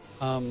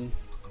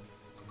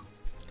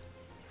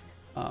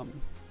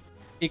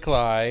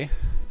 Eagle-Eye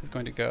is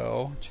going to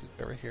go. She's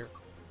over here,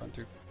 run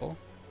through people.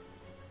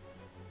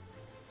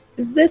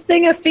 Is this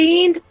thing a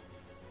fiend?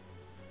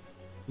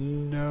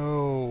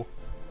 No,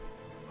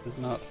 it's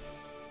not.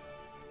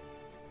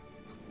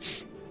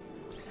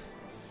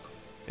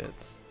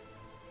 It's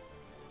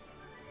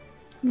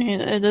I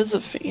mean, it is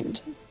a fiend.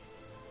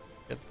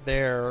 get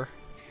there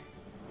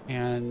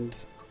and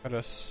try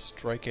to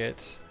strike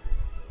it.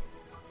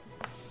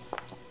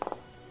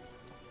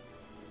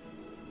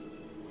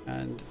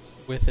 And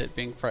with it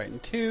being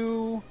frightened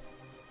too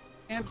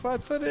and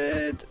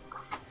flat-footed,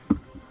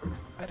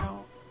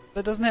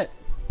 that doesn't hit.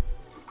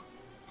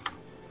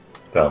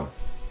 Dumb.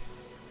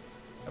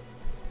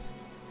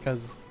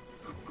 Because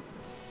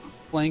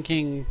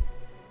flanking.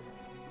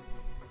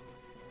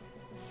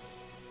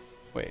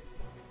 Wait.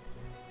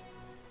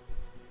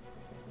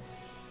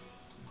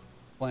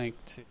 Flank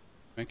to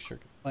make sure.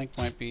 Flank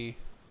might be.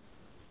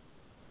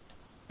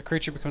 The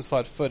creature becomes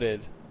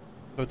flat-footed,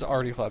 so it's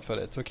already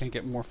flat-footed, so it can't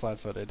get more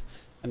flat-footed,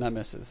 and that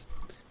misses.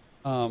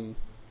 Turn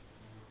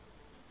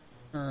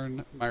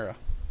Myra.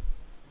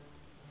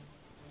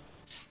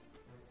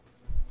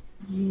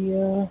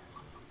 Yeah.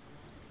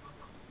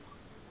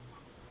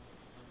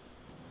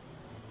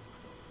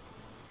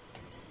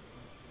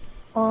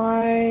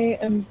 I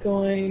am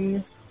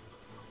going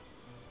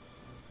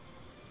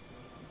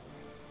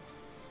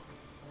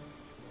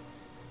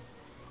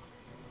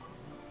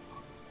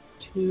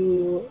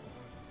to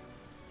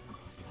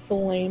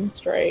flame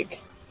strike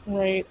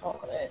right on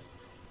it,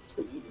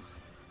 please.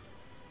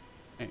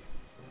 Okay.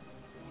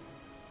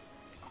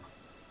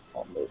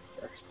 I'll move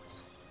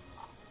first.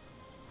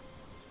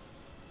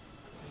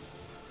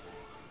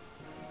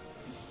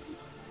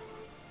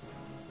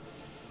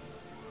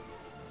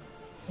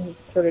 I'll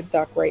just sort of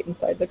duck right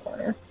inside the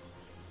corner.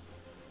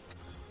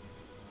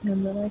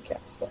 And then I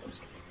cast Flame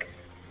Strike.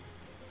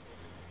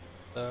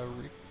 I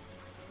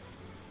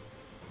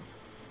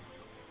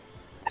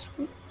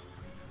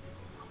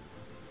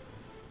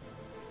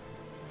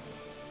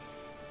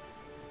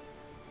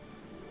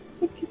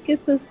think it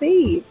gets a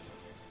save.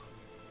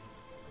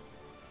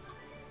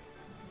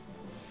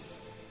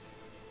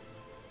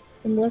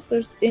 Unless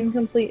there's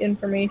incomplete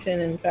information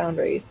in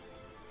Foundry.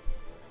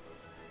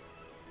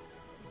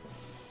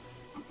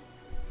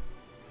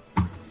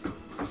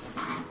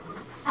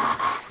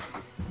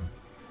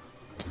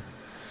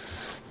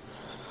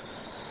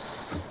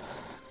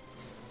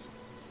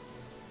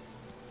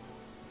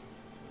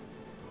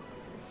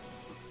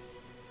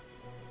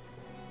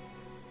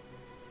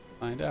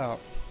 Find out.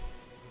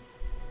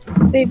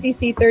 Save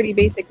DC 30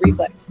 basic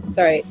reflex.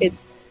 Sorry,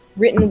 it's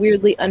written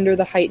weirdly under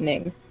the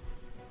heightening.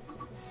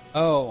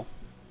 Oh.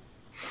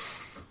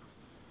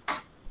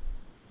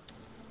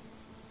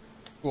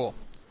 Cool.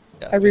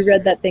 Yeah, I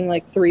reread that thing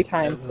like 3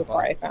 times Yeah,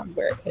 before I found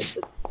where it hit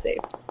the save.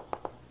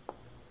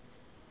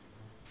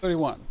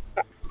 31.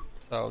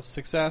 So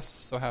success,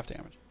 so half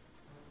damage.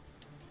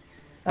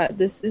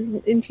 This is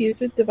infused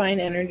with divine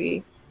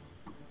energy.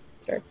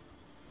 Sorry.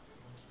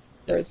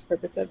 For Yes. the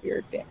purpose of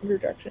your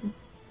reduction.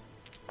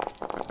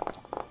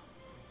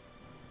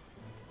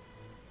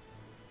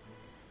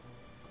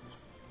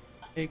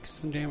 Takes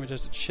some damage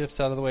as it shifts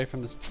out of the way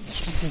from this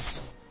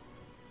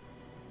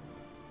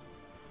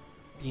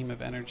beam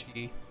of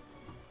energy.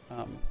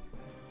 Yeah,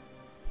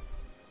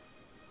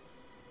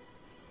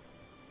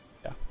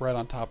 right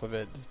on top of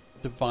it. This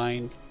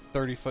divine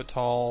 30-foot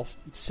tall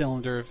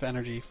cylinder of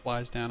energy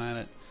flies down at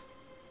it.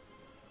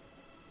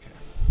 Okay,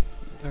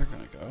 they're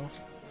gonna go.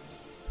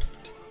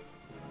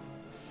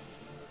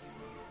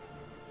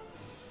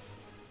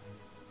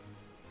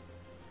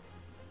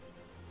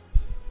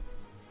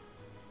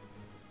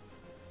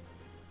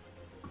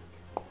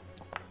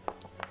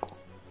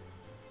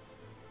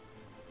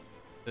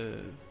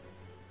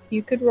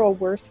 You could roll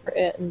worse for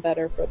it and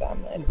better for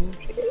them. I'd Mhm.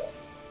 appreciate it.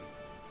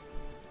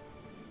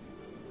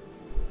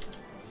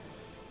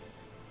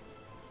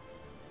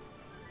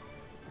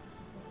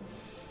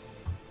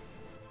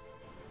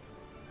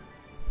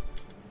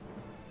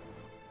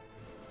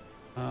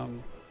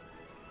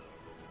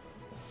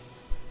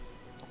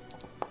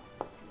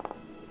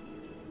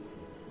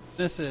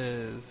 This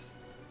is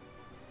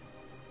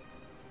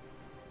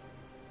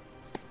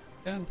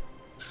 10.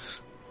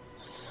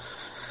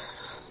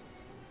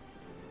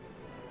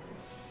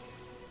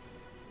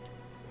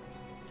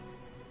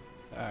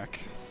 Back.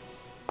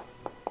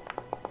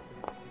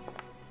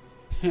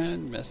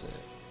 And miss it.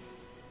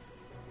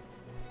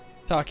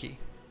 Taki.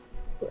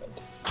 Good.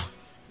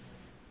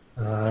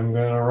 I'm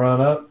gonna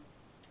run up,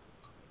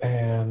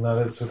 and that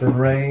is within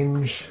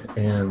range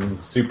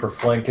and super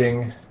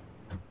flanking,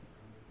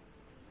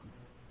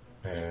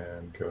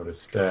 and go to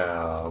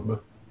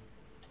stab.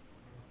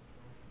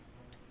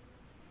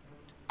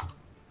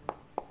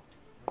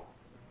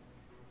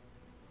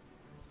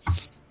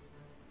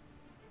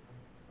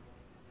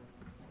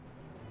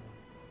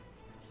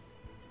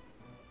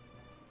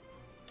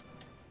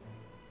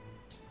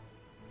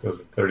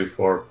 Does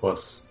 34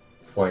 plus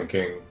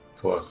flanking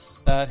plus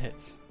That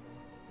hits.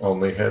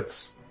 only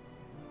hits?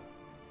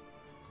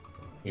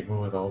 Even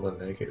with all the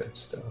negative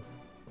stuff.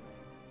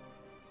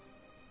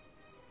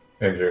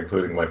 And you're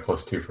including my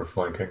 +2 for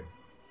flanking.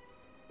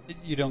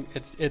 You don't.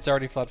 It's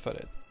already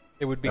flat-footed.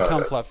 It would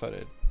become Okay.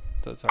 flat-footed,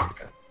 so it's already.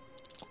 Okay.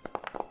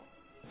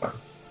 Fine.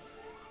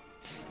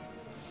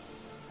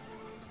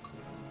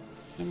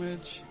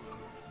 Damage.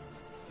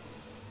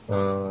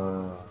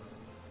 I'm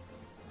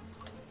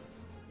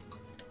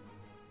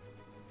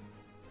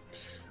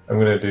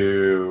gonna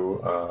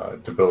do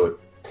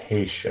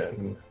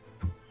debilitation.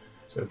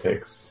 So it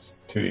takes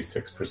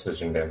 2d6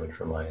 precision damage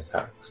from my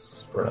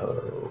attacks for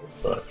the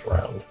next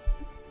round.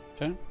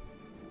 Okay.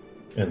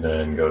 And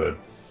then go to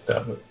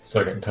stab it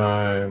second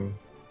time.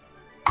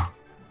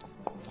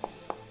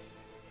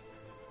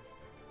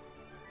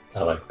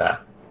 I like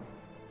that.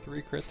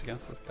 3 crits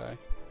against this guy.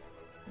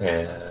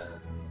 And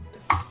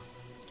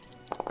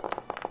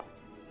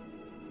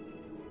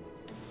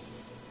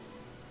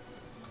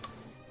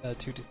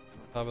 2d6 on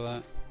top of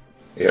that.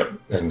 yep.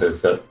 And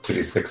does that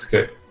 2d6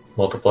 get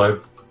multiplied?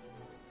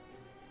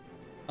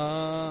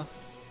 I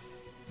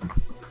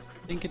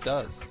think it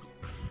does.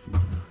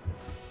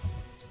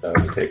 So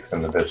he takes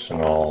an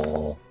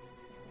additional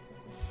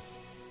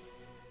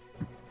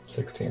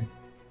 16.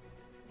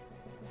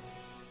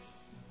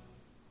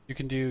 You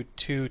can do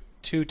two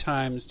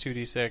times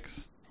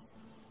 2d6,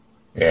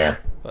 Yeah.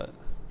 but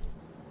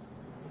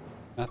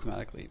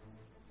mathematically,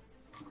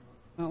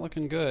 not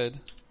looking good.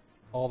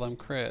 All them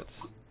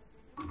crits.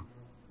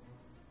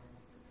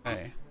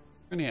 Okay,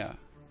 Rinia,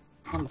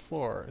 on the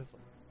floor is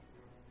like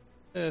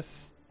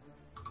this.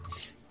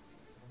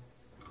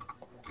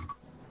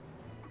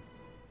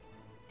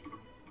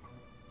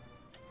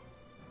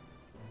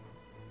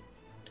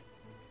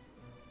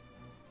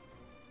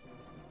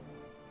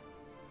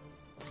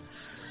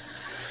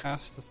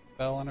 Cast the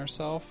spell on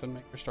herself and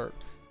make her start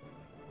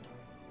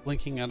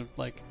blinking out of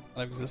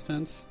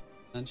existence.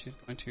 Then she's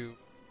going to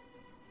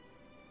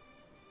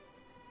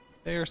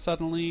there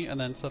suddenly, and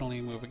then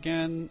suddenly move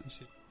again.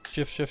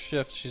 She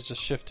shift. She's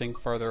just shifting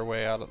farther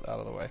away out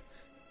of the way.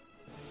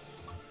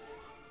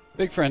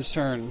 Big friend's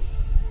turn.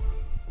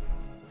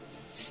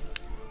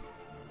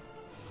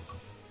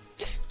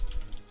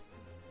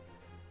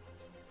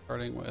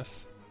 Starting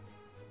with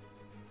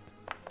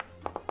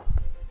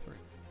 3.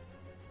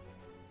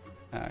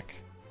 Attack.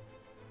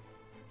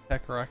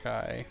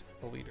 Tekarakai,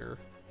 the leader.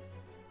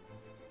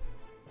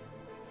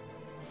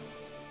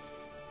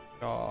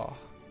 Jaw.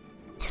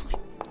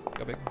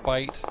 A big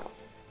bite.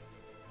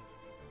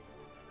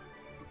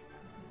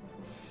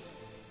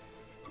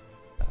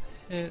 That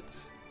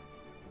hits.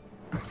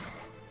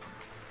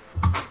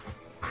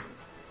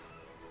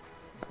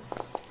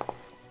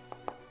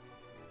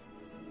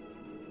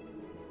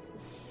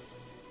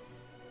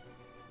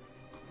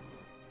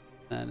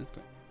 And it's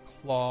going to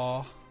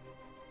claw.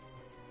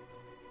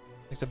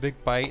 Takes a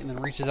big bite and then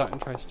reaches out and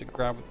tries to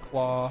grab with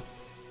claw,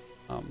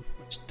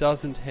 which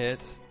doesn't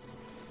hit.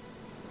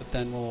 but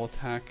then we'll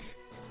attack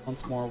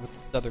once more with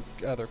its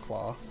other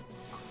claw.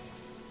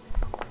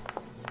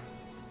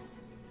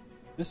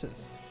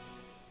 Misses.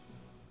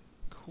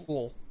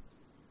 Cool.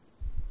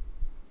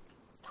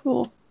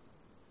 Cool.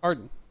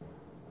 Arden.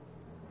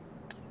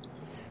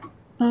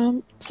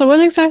 So what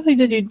exactly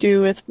did you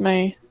do with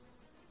my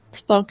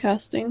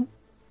spellcasting?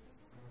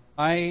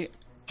 I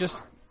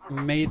just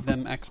made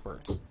them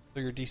experts, so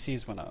your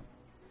DCs went up.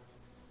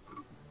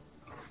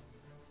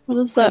 What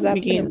does that Has that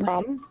been mean? a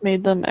problem?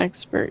 Made them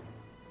expert.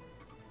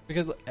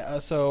 Because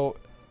so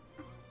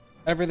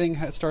everything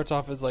starts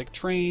off as like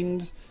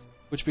trained,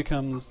 which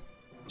becomes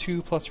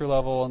 2 plus your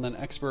level, and then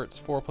experts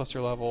 4 plus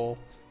your level,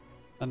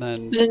 and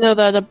then I didn't know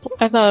that.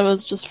 I thought it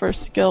was just for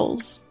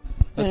skills.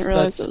 I didn't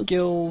realize that's it was.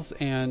 skills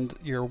and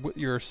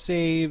your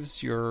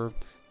saves, your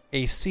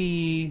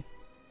AC.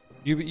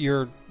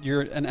 You're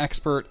an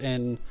expert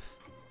in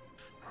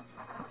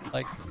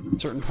like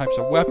certain types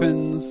of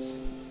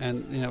weapons,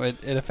 and you know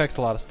it affects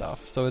a lot of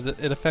stuff. So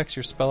it affects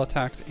your spell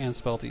attacks and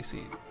spell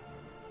DC.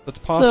 It's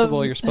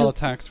possible your spell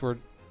attacks were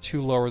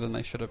too lower than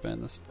they should have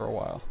been for a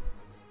while.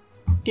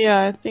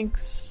 Yeah, I think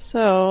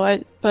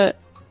so. But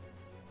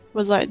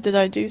did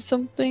I do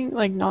something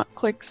like not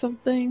click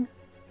something?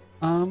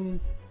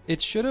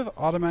 It should have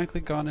automatically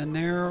gone in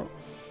there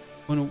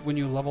when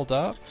you leveled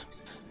up.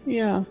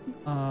 Yeah.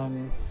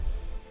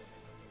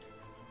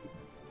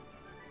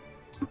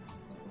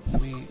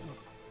 Let me.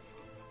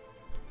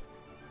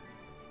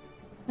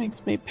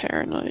 Makes me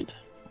paranoid.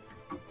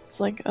 It's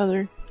like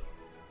other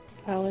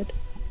Valid.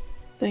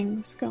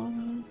 things going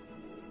on.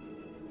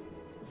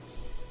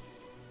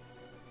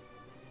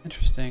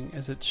 Interesting,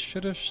 is it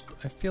should have.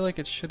 I feel like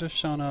it should have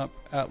shown up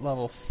at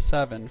level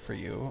 7 for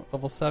you.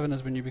 Level 7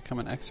 is when you become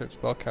an expert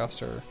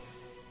spellcaster,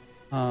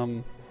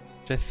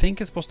 which I think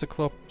is supposed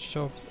to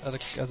show up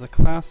as a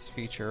class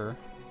feature,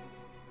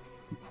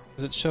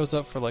 because it shows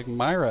up for like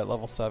Myra at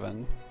level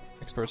 7,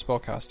 expert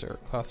spellcaster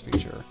class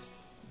feature.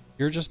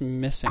 You're just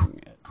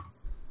missing it.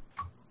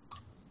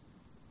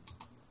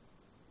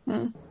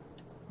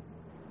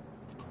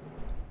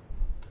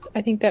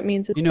 I think that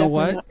means it's You know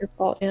definitely what? not your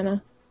fault,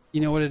 Anna.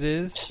 You know what it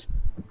is?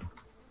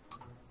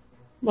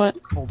 What?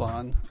 Hold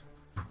on.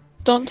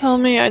 Don't tell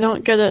me I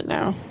don't get it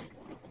now.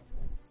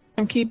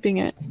 I'm keeping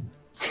it.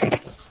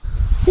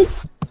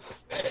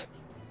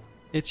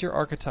 It's your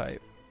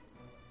archetype.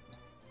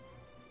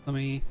 Let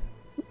me.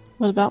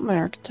 What about my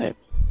archetype?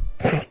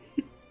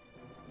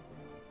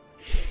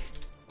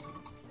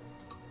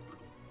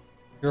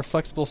 You're a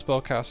flexible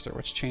spellcaster,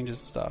 which changes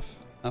stuff.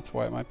 That's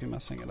why it might be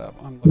messing it up.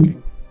 I'm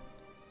looking.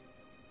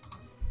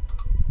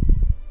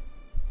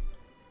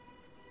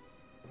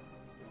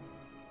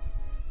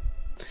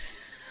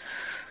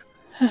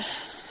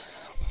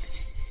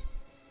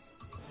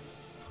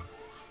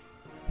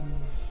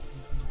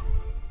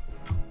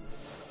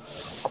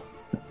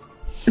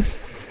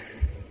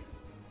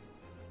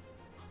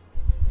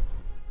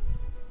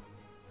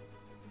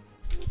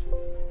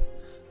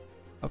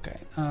 Okay.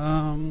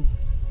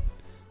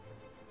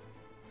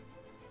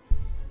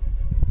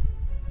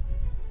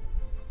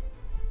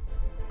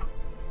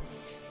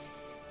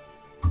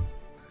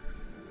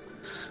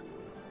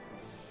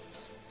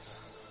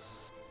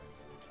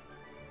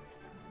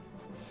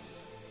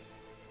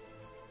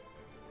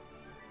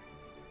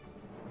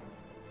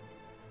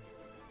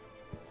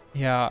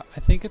 Yeah, I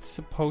think it's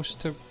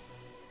supposed to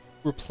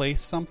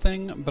replace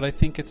something, but I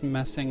think it's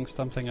messing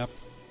something up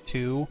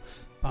too.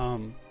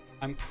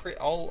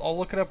 I'll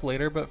look it up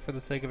later, but for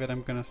the sake of it,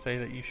 I'm going to say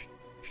that you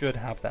should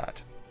have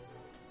that.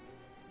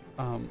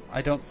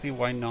 I don't see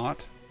why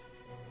not.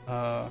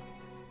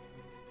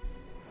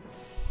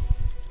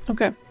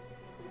 Okay.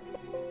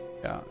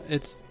 Yeah,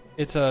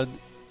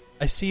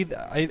 I see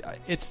that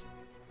it's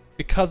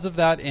because of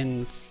that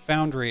in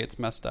Foundry it's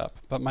messed up.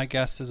 But my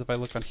guess is if I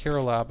look on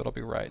Hero Lab, it'll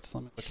be right. So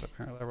let me look it up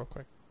Hero Lab real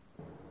quick.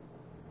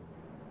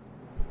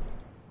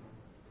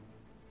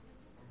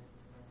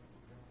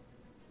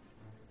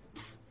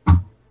 I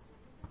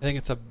think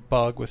it's a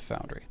bug with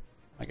Foundry,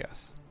 I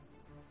guess.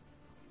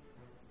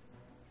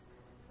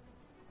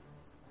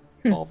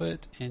 Solve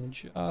it in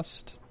just a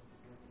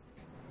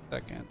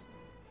second.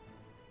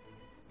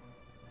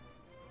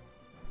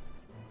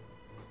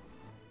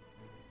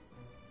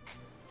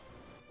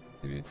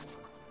 Maybe.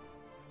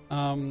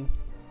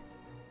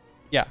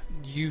 Yeah,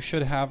 you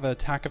should have an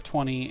attack of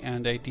 20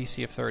 and a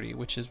DC of 30,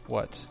 which is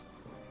what?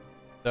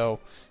 So,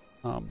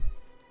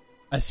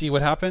 I see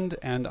what happened,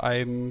 and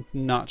I'm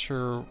not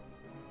sure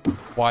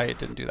why it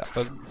didn't do that,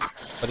 but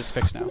it's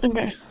fixed now.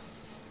 Okay.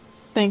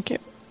 Thank you.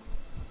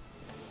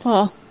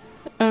 Well,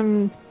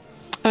 I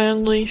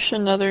unleash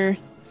another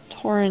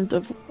torrent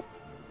of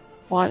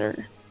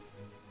water.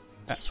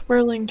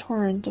 Swirling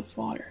torrent of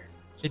water.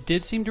 It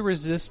did seem to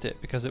resist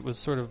it because it was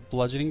sort of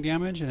bludgeoning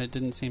damage, and it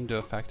didn't seem to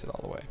affect it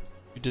all the way.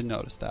 You did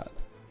notice that.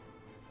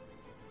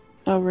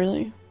 Oh,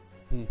 really?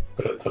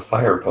 But it's a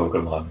fire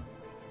Pokemon.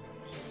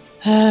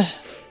 I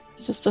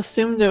just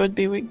assumed it would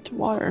be weak to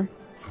water.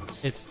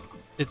 It's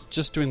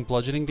just doing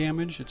bludgeoning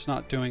damage. It's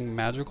not doing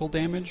magical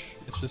damage.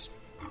 It's just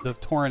the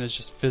torrent is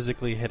just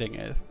physically hitting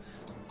it.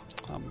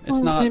 It's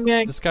Well, not.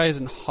 maybe This guy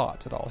isn't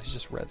hot at all. He's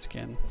just red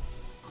skin.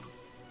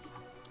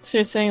 So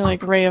you're saying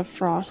like Ray of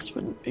Frost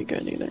wouldn't be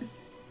good either?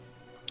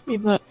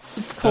 Even though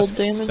it's cold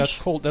damage? That's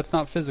cold. That's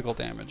not physical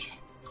damage.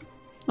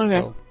 Okay.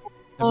 So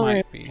it All might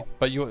right. be,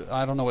 but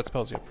I don't know what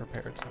spells you have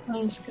prepared. So.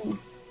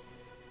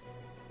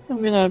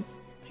 I'm gonna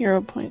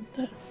hero point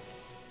that.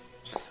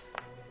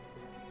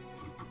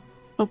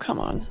 Oh, come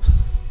on.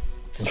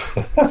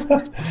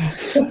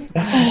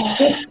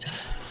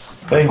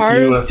 Thank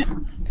you.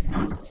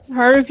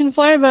 Haru can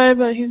fly by,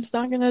 but he's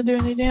not gonna do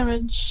any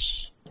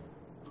damage.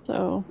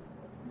 So,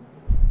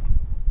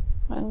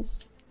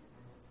 minus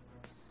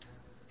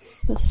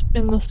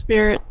in the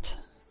spirit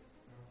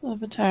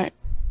of attack,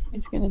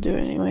 he's gonna do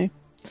it anyway.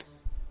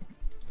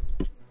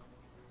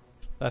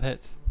 That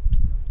hits.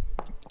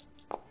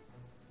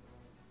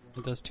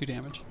 It does 2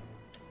 damage.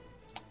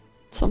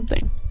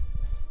 Something.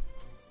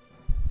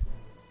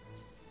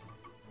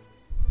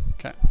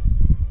 Okay.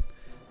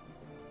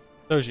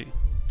 Doji.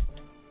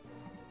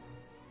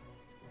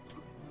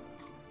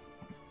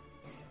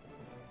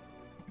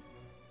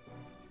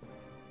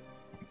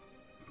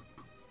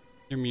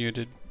 You're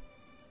muted.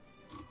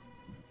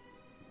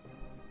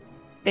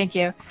 Thank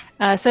you.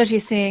 So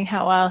she's seeing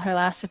how well her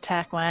last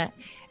attack went.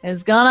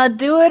 Is gonna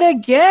do it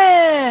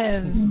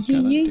again. It's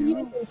gonna do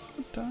it.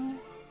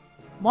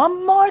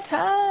 One more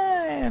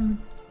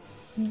time.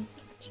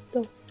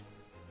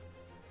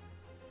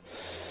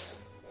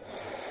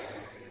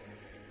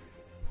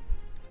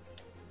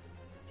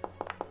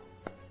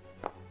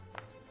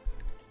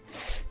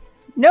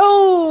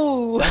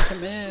 No. That's a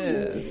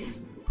miss.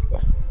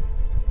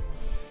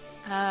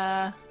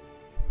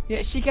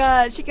 Yeah, she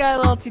got a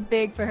little too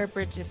big for her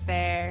britches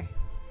there.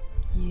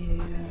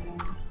 Yeah.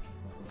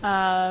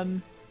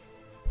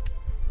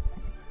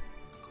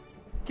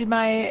 Did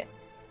my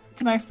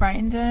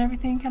frightened and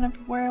everything kind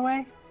of wear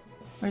away,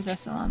 or is that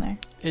still on there?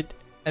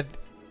 At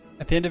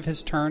the end of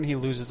his turn, he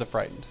loses a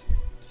frightened.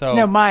 So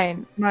No,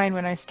 mine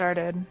when I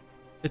started.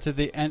 it's at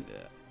the end.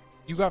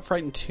 You got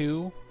frightened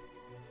too,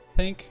 I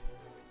think.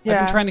 Yeah. I've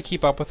been trying to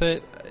keep up with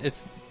it.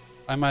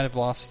 I might have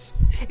lost.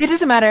 It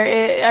doesn't matter.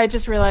 I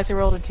just realized I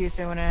rolled a 2,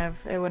 so it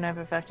wouldn't have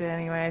affected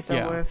anyway.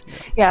 So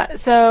Yeah.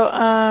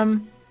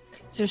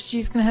 So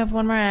she's gonna have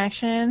one more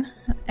action,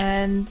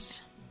 and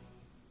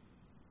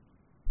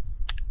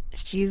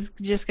she's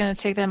just gonna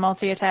take that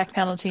multi-attack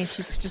penalty.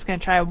 She's just gonna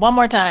try one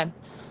more time.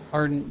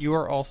 Arden, you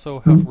are also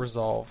have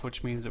resolve,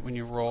 which means that when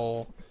you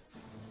roll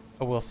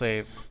a will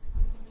save,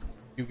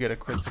 you get a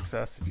crit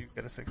success if you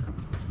get a 6.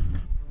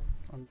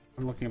 I'm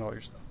looking at all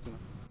your stuff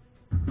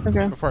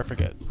Okay. before I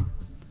forget.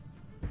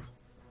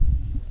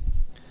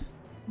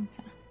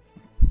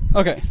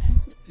 Okay.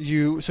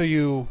 You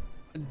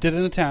did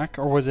an attack,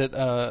 or was it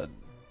a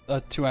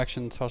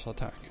 2-action special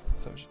attack?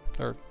 So.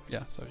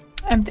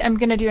 I'm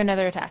gonna do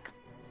another attack.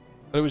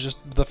 But it was just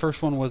the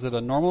first one. Was it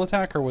a normal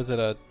attack, or was it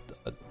a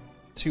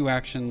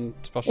 2-action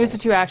special? It was a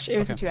 2-action. It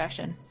was Okay. a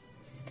 2-action.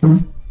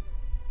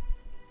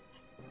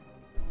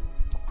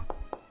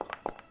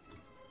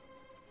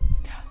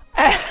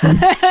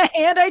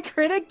 And I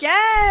crit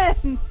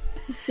again.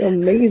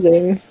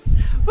 Amazing.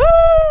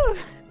 Woo!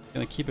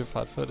 Gonna keep it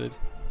flat-footed.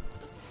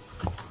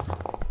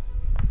 Oh,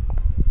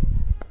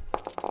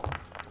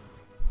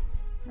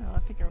 I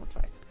think I rolled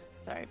twice.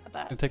 Sorry about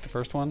that. Gonna take the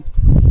first one.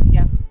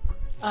 Yeah.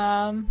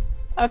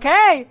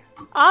 Okay.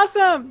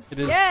 Awesome. It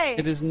is. Yay.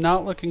 It is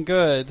not looking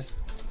good.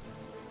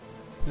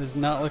 It is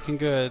not looking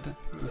good.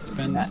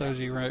 Spin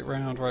Soji right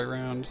round.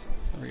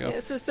 There we go. Yeah,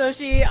 so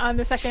Soshi on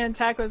the second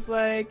attack was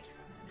like,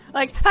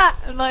 ha!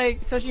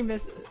 Like, Soshi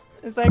missed.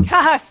 It's like,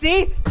 haha,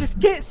 see? Just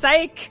get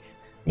psych.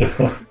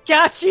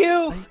 Got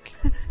you.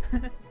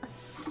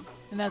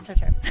 And that's her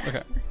turn.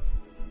 Okay.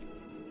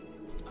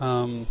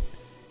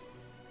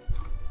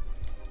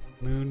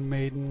 Moon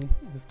Maiden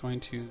is going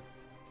to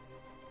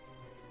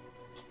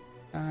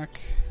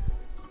attack.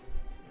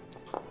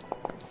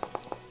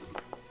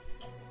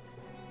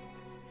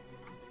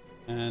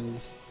 And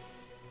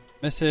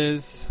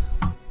misses.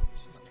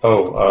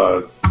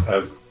 Sorry,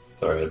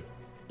 I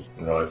didn't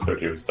realize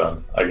Soji was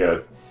done. I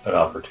get an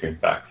opportune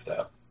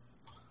backstab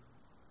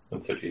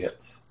when Soji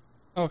hits.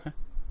 Okay.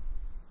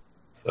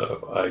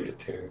 So I get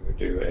to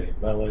do a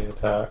melee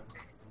attack.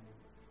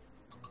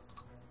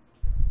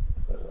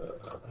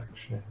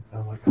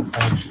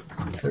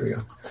 Actions. There we go.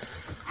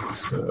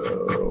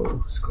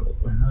 So scroll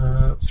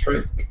up,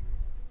 strike.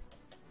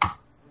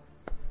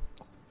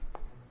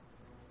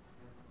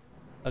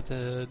 That's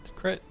a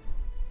crit.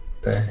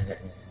 Damn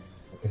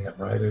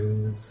right it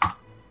is.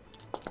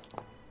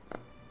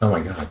 Oh my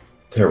god,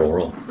 terrible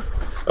roll.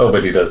 Oh,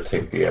 but he does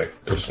take the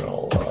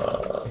additional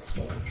roll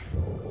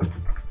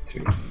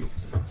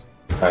 2d6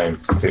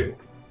 times 2.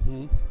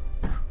 Mm-hmm.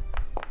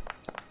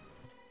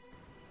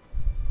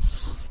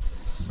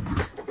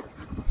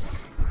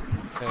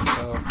 Okay,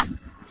 so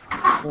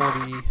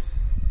 40.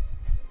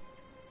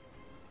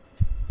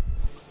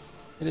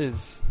 It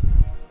is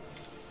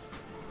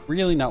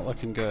really not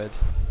looking good.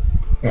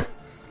 Yeah.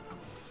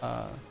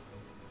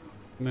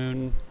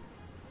 Moon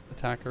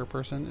attacker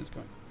person is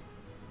going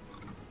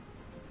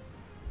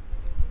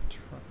to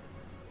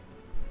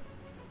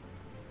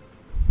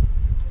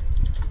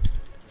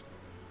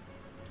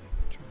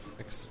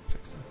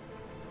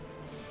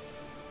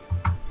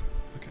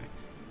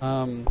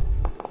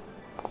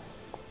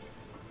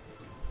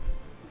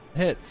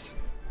Hits.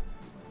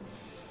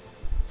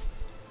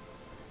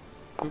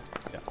 Oop,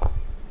 yeah.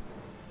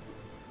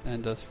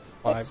 And does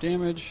 5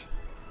 damage.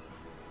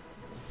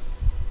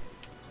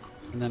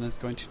 And then it's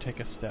going to take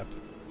a step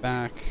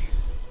back.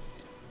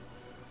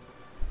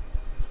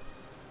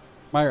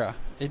 Myra,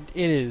 it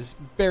is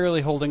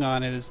barely holding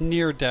on. It is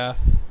near death.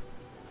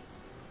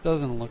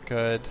 Doesn't look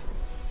good.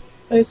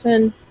 I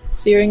send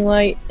searing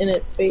light in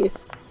its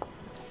face.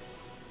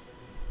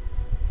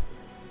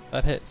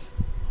 That hits.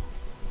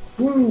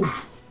 Woo!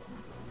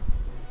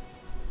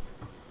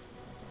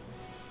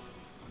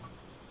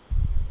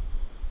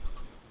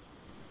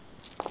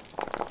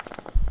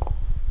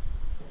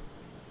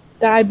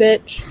 Die,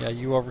 bitch. Yeah,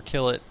 you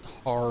overkill it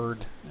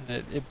hard,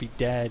 and it'd be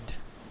dead.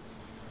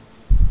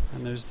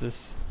 And there's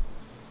this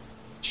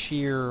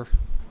cheer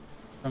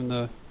from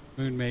the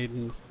Moon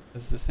Maidens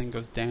as this thing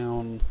goes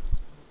down.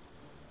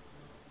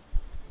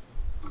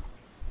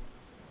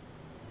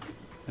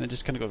 And it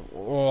just kind of goes,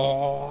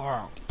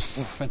 "Whoa,"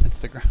 and hits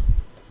the ground.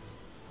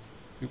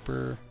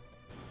 Super.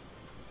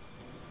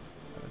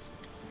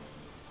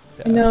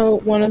 I know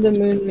one of the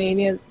Moon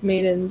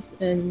Maidens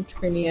and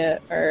Trinia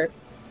are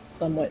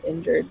somewhat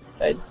injured.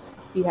 I'd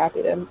be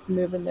happy to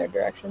move in their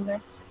direction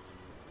next.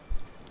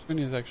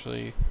 Twinny is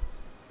actually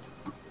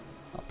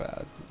not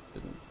bad.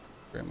 Didn't do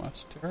very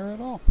much to her at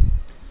all.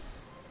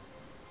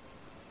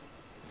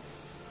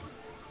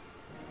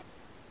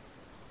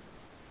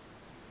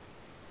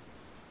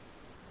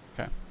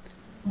 Okay.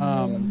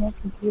 My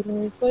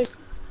computer is like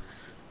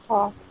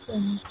hot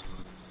and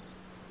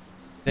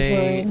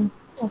They blurring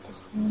at the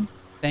same.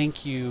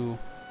 thank you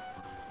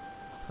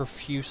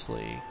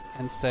profusely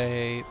and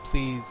say,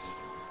 please,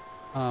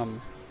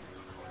 you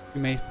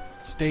may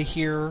stay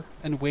here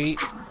and wait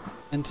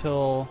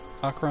until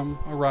Akram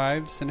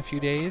arrives in a few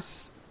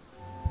days.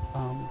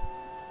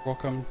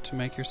 Welcome to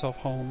make yourself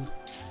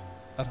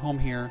at home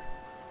here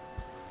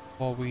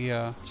while we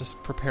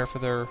just prepare for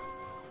their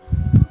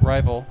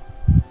arrival.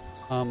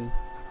 And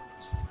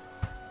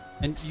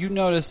you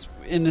notice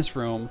in this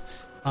room,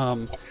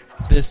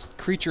 this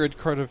creature had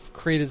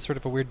created sort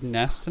of a weird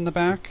nest in the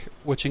back,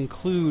 which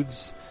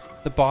includes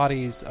the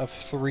bodies of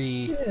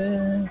 3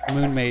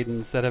 Moon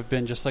Maidens that have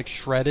been just like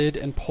shredded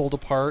and pulled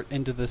apart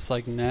into this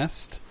like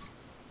nest.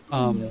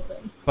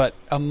 But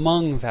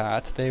among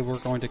that, they were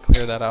going to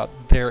clear that out.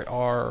 There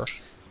are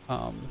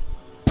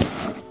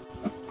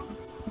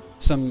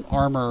some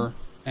armor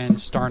and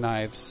star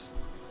knives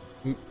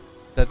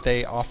that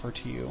they offer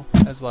to you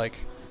as like,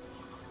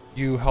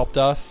 you helped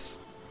us.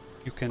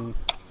 You can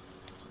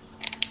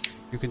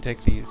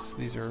take these.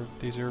 These are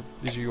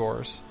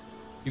yours.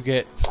 You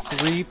get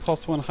 3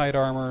 +1 hide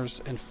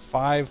armors and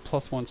 5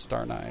 +1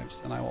 star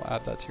knives, and I will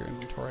add that to your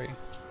inventory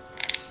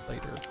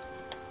later.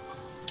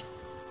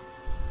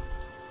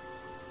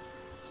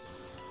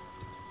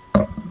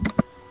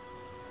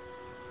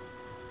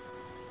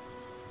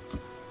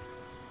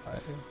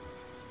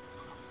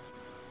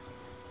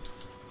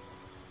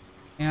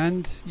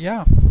 And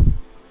yeah.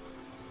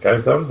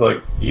 Guys, that was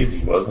like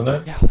easy, wasn't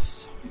it? Yeah,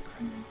 so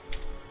incredible.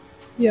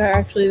 Yeah,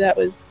 actually, that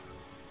was.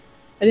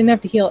 I didn't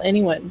have to heal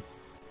anyone.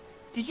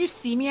 Did you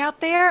see me out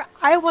there?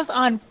 I was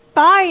on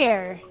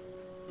fire.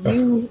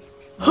 You.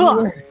 Huh.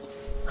 were-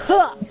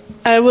 Huh.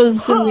 I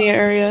was in the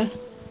area.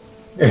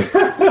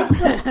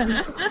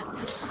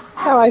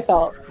 How I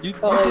felt. You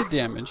Felt did like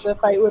damage. the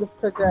fight would have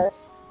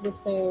progressed the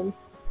same,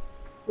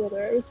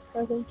 whether I was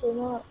present or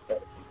not.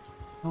 But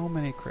So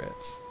many crits.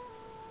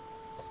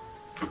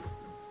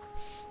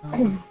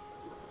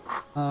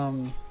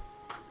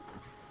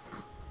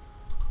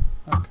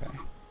 Okay.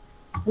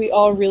 we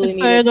all really If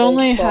needed I had those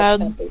only 12 had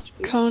temp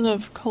HP. Cone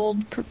of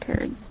Cold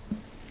prepared.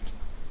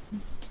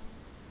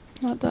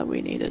 Not that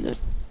we needed it.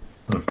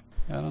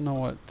 I don't know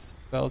what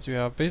spells you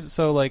have.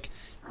 So, like,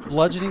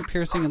 bludgeoning,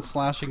 piercing, and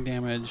slashing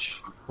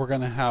damage, we're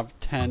gonna have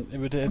 10.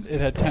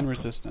 It had 10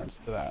 resistance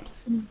to that.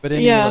 But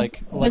any Yeah,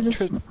 like I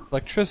just-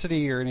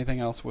 electricity or anything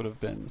else would have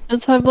been.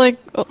 Just have like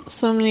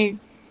so many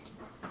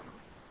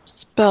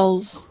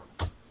spells,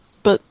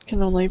 but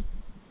can only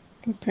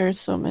prepare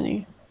so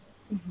many.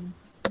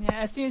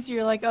 Yeah, as soon as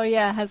you're like, oh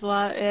yeah, it has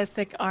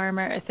thick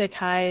armor, a thick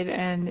hide,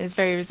 and is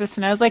very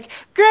resistant. I was like,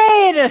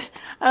 great!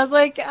 I was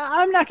like,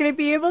 I'm not going to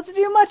be able to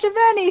do much of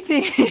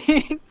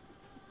anything.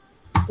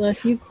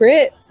 Unless you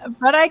crit.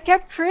 But I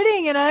kept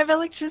critting, and I have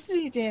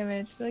electricity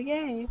damage, so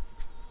yay.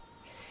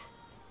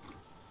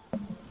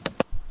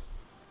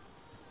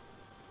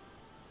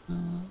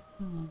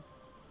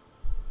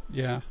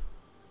 Yeah.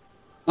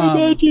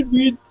 Imagine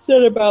we'd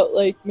set about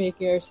like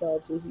making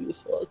ourselves as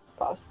useful as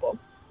possible,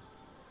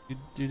 You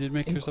did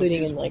make yourself including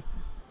in useful. like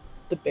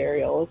the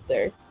burial of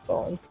their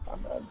fallen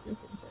comrades and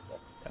things like that.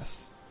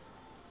 Yes.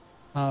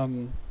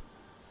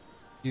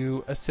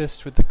 You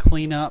assist with the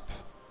cleanup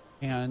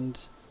and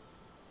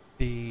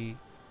the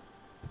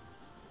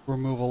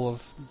removal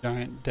of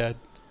giant dead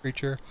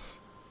creature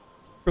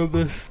from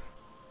this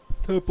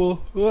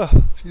temple.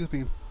 Ugh, excuse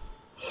me.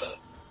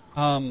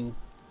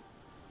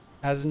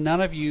 As none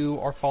of you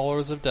are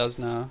followers of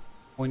Desna,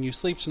 when you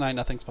sleep tonight,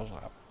 nothing special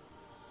happens.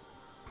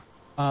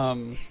 Wah,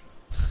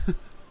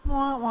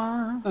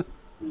 wah.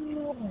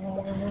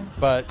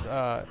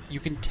 But you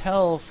can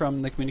tell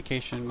from the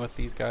communication with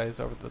these guys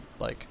over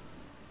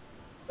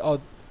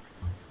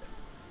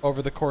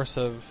over the course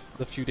of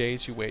the few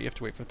days you have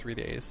to wait for 3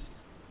 days.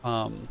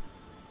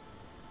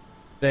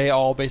 They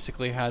all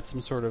basically had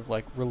some sort of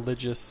like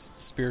religious,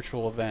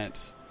 spiritual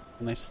event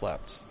when they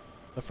slept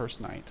the first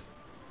night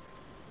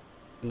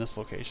in this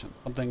location.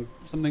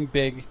 Something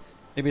big.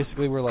 They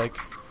basically were like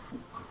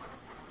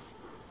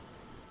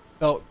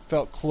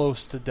felt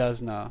close to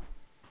Desna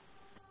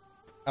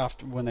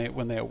after when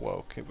they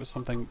awoke. It was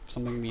something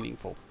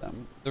meaningful to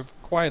them. They're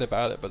quiet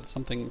about it, but it's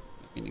something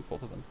meaningful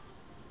to them.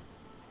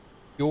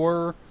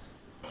 Your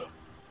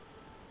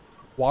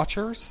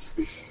watchers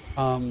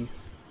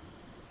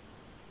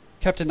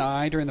kept an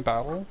eye during the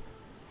battle,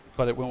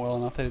 but it went well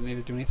enough they didn't need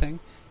to do anything.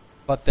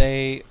 But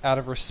they, out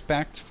of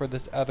respect for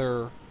this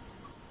other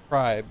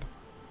tribe,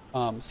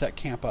 set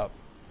camp up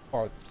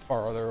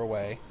farther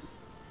away,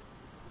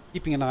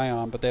 keeping an eye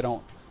on. But they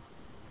don't.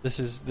 This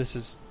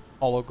is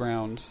hollow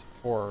ground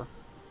for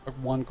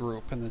one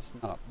group, and it's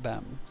not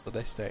them, so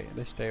they stay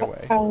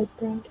away. Hallowed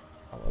ground.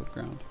 Hallowed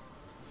ground.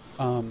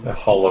 The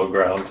hollow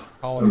ground.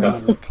 Hollow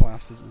ground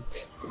collapses in.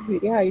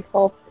 Yeah, you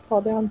fall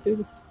down through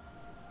the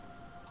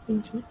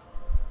ancient.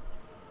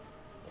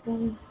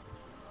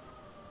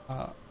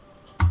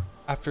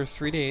 After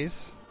 3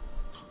 days,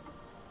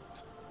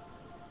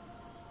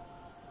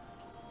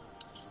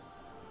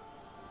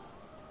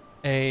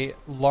 a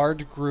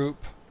large group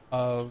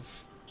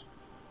of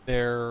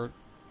their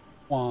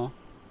show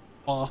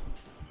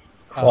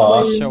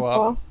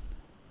up,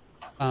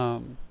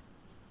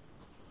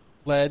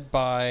 led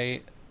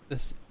by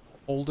this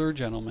older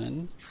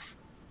gentleman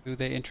who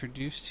they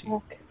introduced to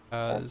you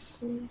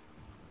as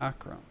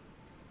Akram.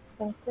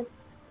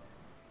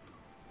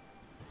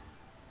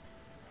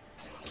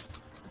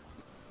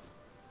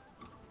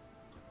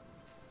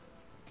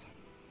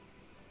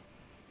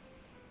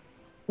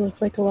 Looks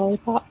like a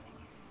lollipop.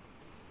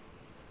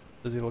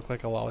 Does he look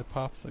like a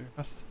lollipop? So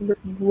yes.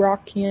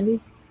 Rock candy.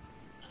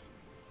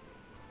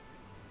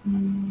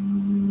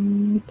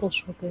 Maple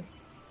sugar.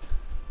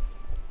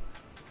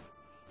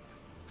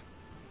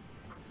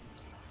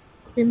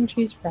 Cream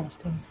cheese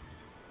frosting.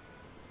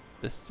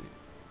 This dude.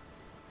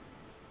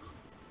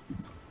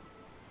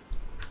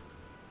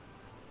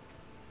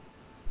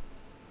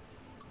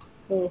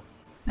 Oh.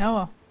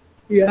 Oh.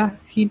 Yeah,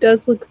 he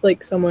does look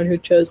like someone who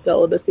chose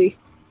celibacy.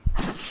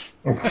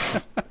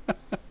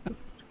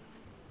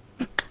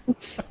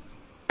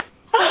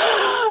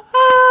 Oh,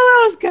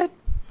 that was good.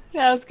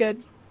 That was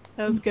good.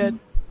 That was good.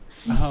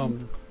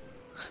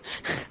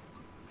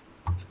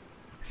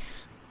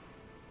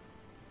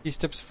 He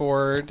steps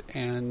forward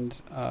and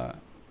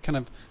kind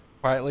of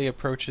quietly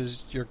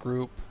approaches your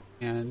group,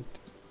 and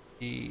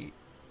he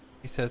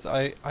says,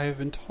 I have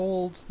been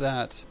told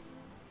that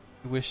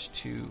you wish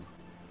to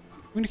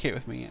communicate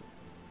with me and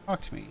talk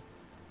to me.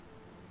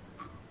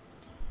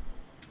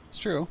 It's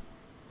true.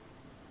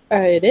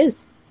 It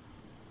is.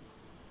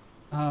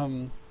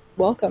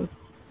 Welcome.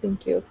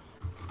 Thank you.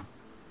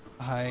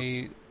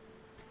 I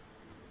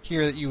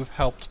hear that you have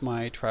helped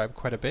my tribe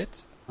quite a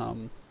bit.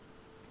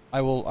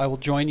 I will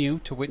join you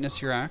to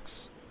witness your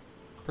acts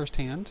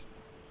firsthand.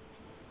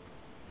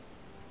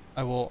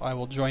 I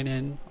will join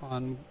in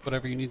on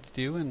whatever you need to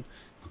do, and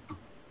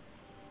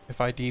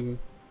if I deem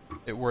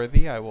it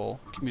worthy, I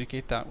will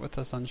communicate that with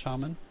the Sun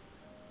Shaman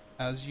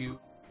as you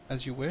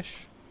wish.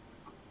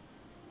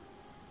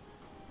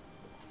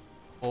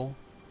 We'll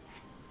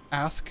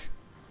ask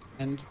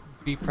and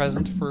be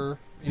present for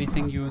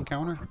anything you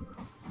encounter.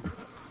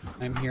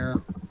 I'm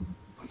here.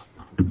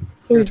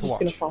 So here he's to just watch.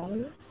 gonna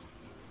follow us?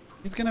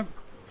 He's gonna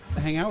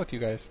hang out with you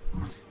guys.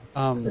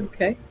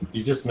 Okay.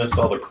 You just missed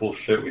all the cool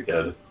shit we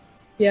did.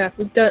 Yeah,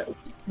 we've done.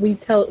 We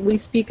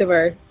speak of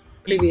our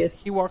previous.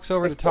 He walks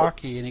over to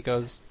Taki and he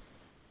goes,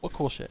 "What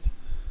cool shit?"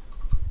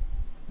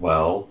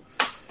 Well,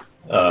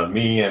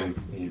 me and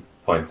he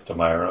points to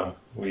Myra.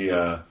 We,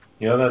 you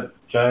know that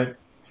giant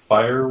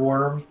fire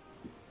worm?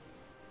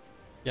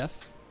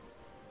 Yes.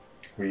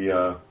 We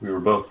were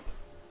both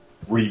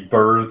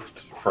rebirthed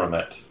from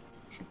it.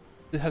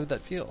 How did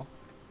that feel?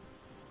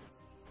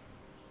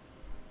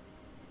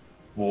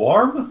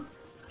 Warm?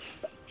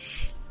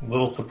 A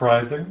little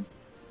surprising.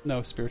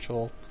 No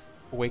spiritual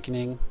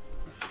awakening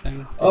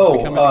thing. Oh,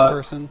 becoming a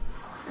person.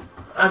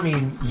 I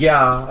mean,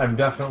 yeah, I'm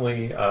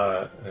definitely.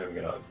 I'm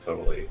gonna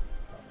totally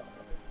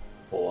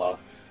pull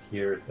off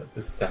here. Is that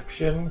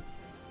deception?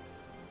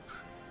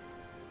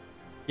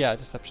 Yeah,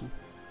 deception.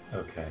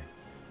 Okay.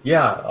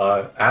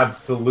 Yeah,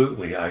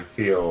 absolutely. I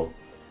feel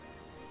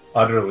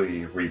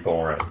utterly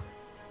reborn.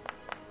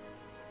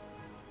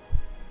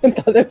 I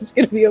thought that was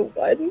going to be a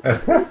one.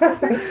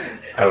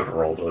 I would have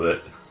rolled with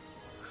it.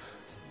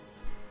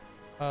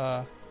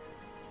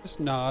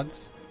 Just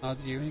nods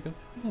you, and he goes,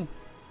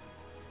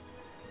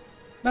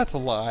 That's a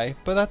lie,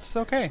 but that's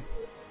okay. I'm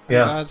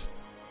Yeah.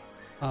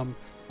 glad.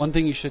 One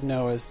thing you should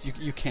know is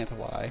you can't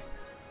lie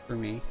for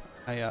me.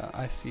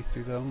 I see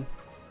through them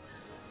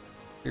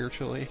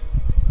spiritually.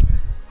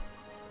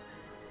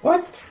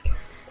 What?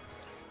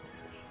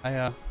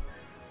 I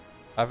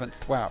haven't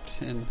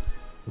thwapped in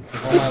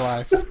all my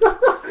life,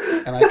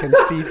 and I can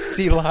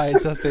see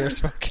lies as they are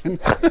spoken.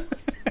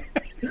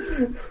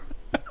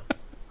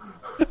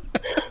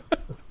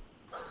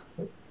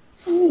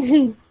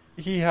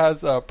 He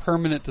has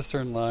permanent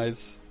discern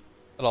lies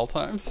at all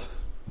times.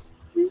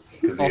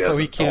 Also,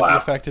 he can't be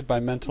affected by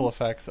mental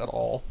effects at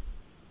all.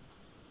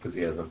 Because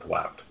he hasn't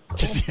thwapped.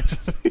 Because he has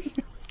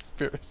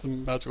spirit,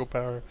 some magical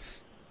power.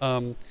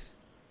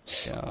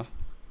 Yeah.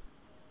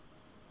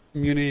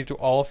 Immunity to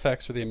all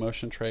effects with the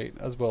emotion trait,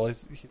 as well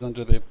as he's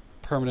under the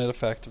permanent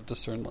effect of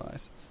discern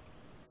lies.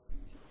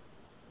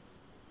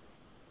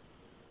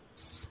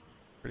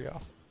 Pretty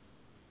off.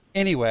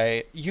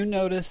 Anyway, you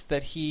notice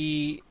that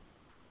he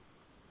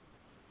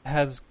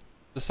has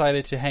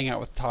decided to hang out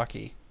with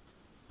Taki.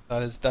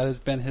 That has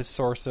been his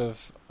source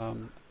of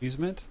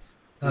amusement.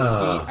 He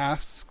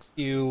asks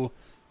you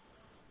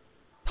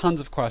tons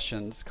of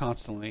questions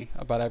constantly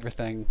about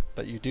everything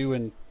that you do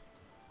and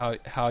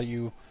how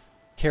you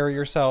carry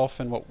yourself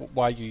and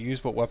why you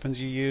use what weapons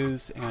you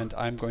use. And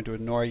I'm going to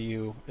annoy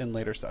you in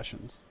later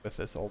sessions with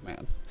this old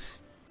man.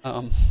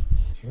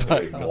 You're going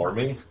to ignore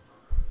me?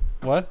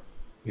 What?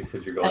 You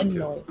said you're going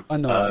to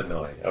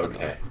annoy.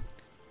 Okay.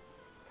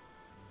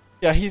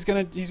 Yeah, he's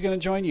gonna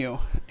join you,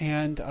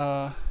 and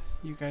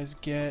you guys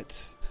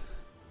get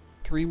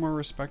 3 more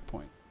respect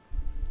points.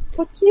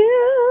 Fuck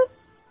yeah!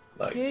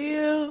 Nice.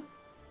 Yeah.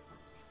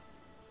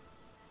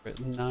 We're at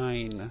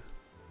 9.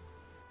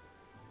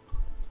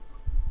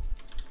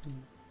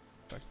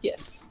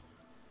 Yes.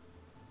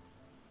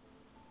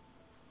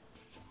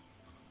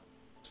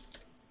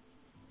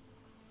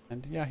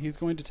 And yeah, he's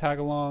going to tag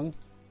along.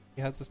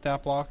 He has the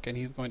stat block, and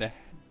he's going to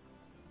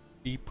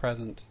be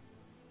present.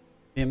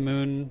 The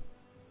Moon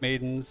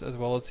Maidens, as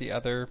well as the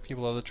other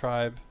people of the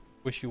tribe,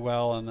 wish you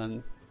well, and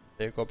then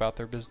they go about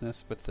their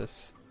business with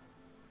this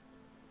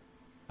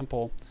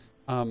temple.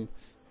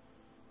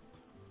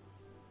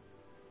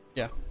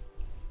 Yeah.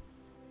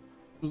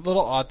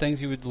 Little odd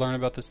things you would learn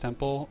about this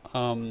temple.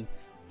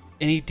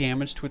 Any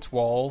damage to its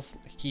walls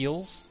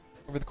heals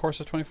over the course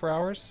of 24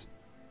 hours.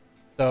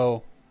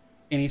 So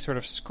any sort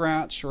of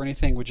scratch or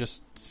anything would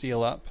just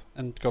seal up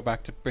and go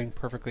back to being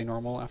perfectly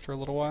normal after a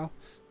little while.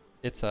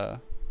 It's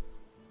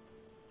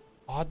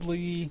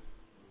oddly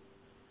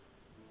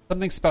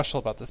something special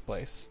about this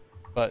place,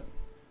 but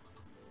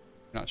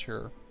I'm not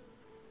sure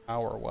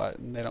how or what,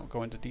 and they don't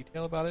go into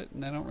detail about it,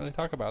 and they don't really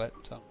talk about it,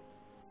 so.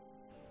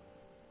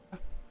 Yeah.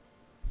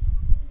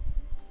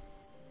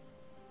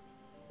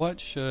 What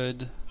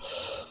should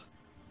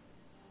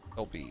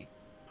it be?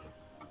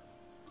 I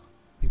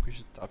think we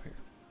should stop here.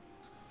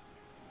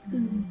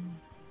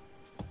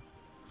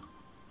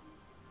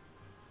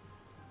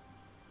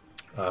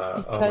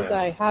 Because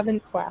I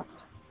haven't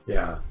clapped.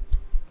 Yeah.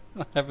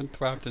 I haven't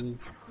thwapped in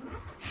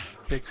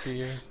 60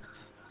 years.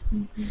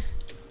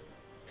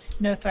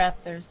 No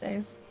Thrap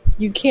Thursdays.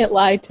 You can't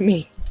lie to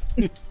me.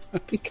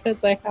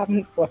 Because I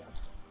haven't clapped.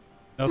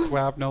 No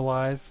thwap, no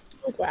lies.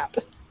 No clap.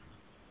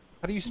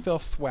 How do you spell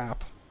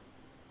thwap?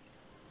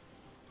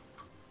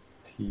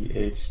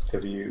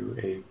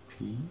 THWAP?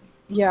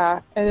 Yeah,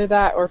 either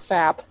that or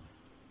FAP.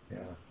 Yeah.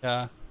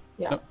 Yeah.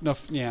 Yeah. No,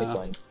 Pick yeah.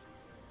 one.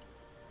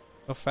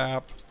 No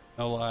fap,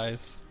 no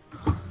lies.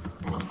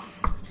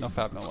 No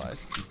fap, no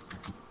lies.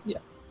 Yeah.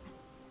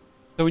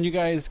 So when you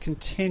guys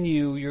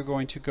continue, you're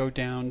going to go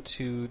down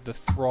to the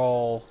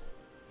thrall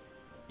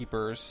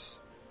keepers.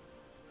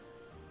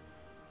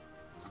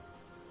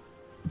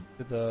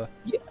 To the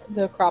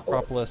The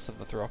Acropolis. Acropolis of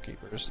the thrall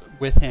keepers.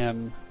 With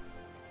him.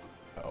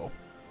 Oh.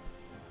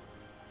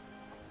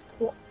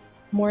 Cool.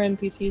 More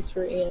NPCs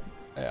for Ian.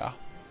 Yeah.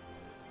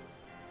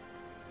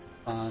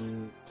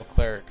 On the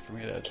cleric for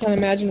me to. Can't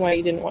imagine why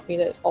you didn't want me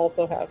to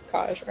also have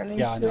Kaj running.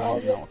 Yeah, through all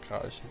no, of it.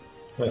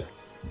 gosh.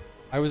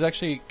 I was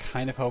actually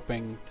kind of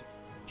hoping to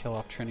kill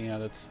off Trinia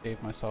to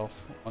save myself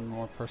one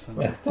more person.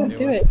 to Don't deal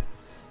do with. it.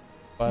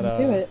 But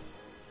Don't do it.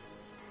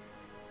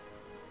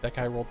 that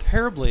guy rolled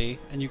terribly,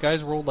 and you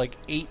guys rolled like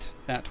 8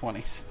 nat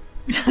 20s.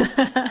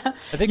 I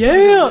think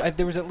Yeah!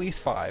 there was at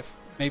least 5,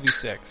 maybe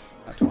 6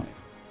 nat 20.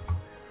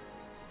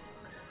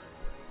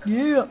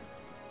 Yeah.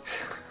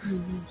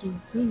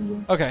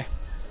 Okay.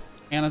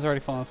 Anna's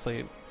already fallen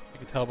asleep. You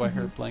can tell by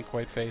her blank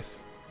white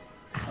face.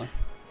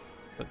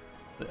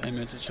 The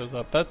image that shows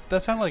up.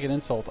 That sounded like an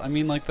insult. I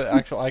mean like the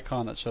actual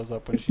icon that shows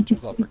up when she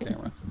turns off her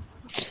camera.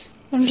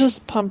 I'm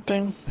just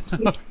pumping.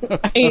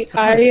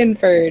 I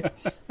inferred.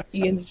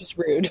 Ian's just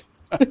rude.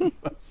 I'm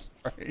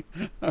sorry.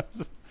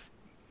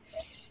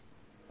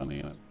 Funny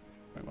and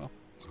quite well.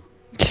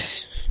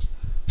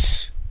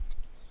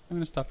 I'm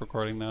gonna stop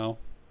recording now.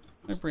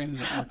 My brain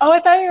isn't working. Oh, I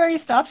thought you already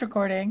stopped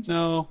recording.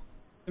 No.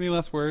 Any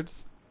less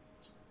words?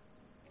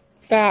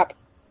 FAP.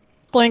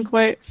 Blank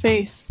white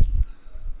face.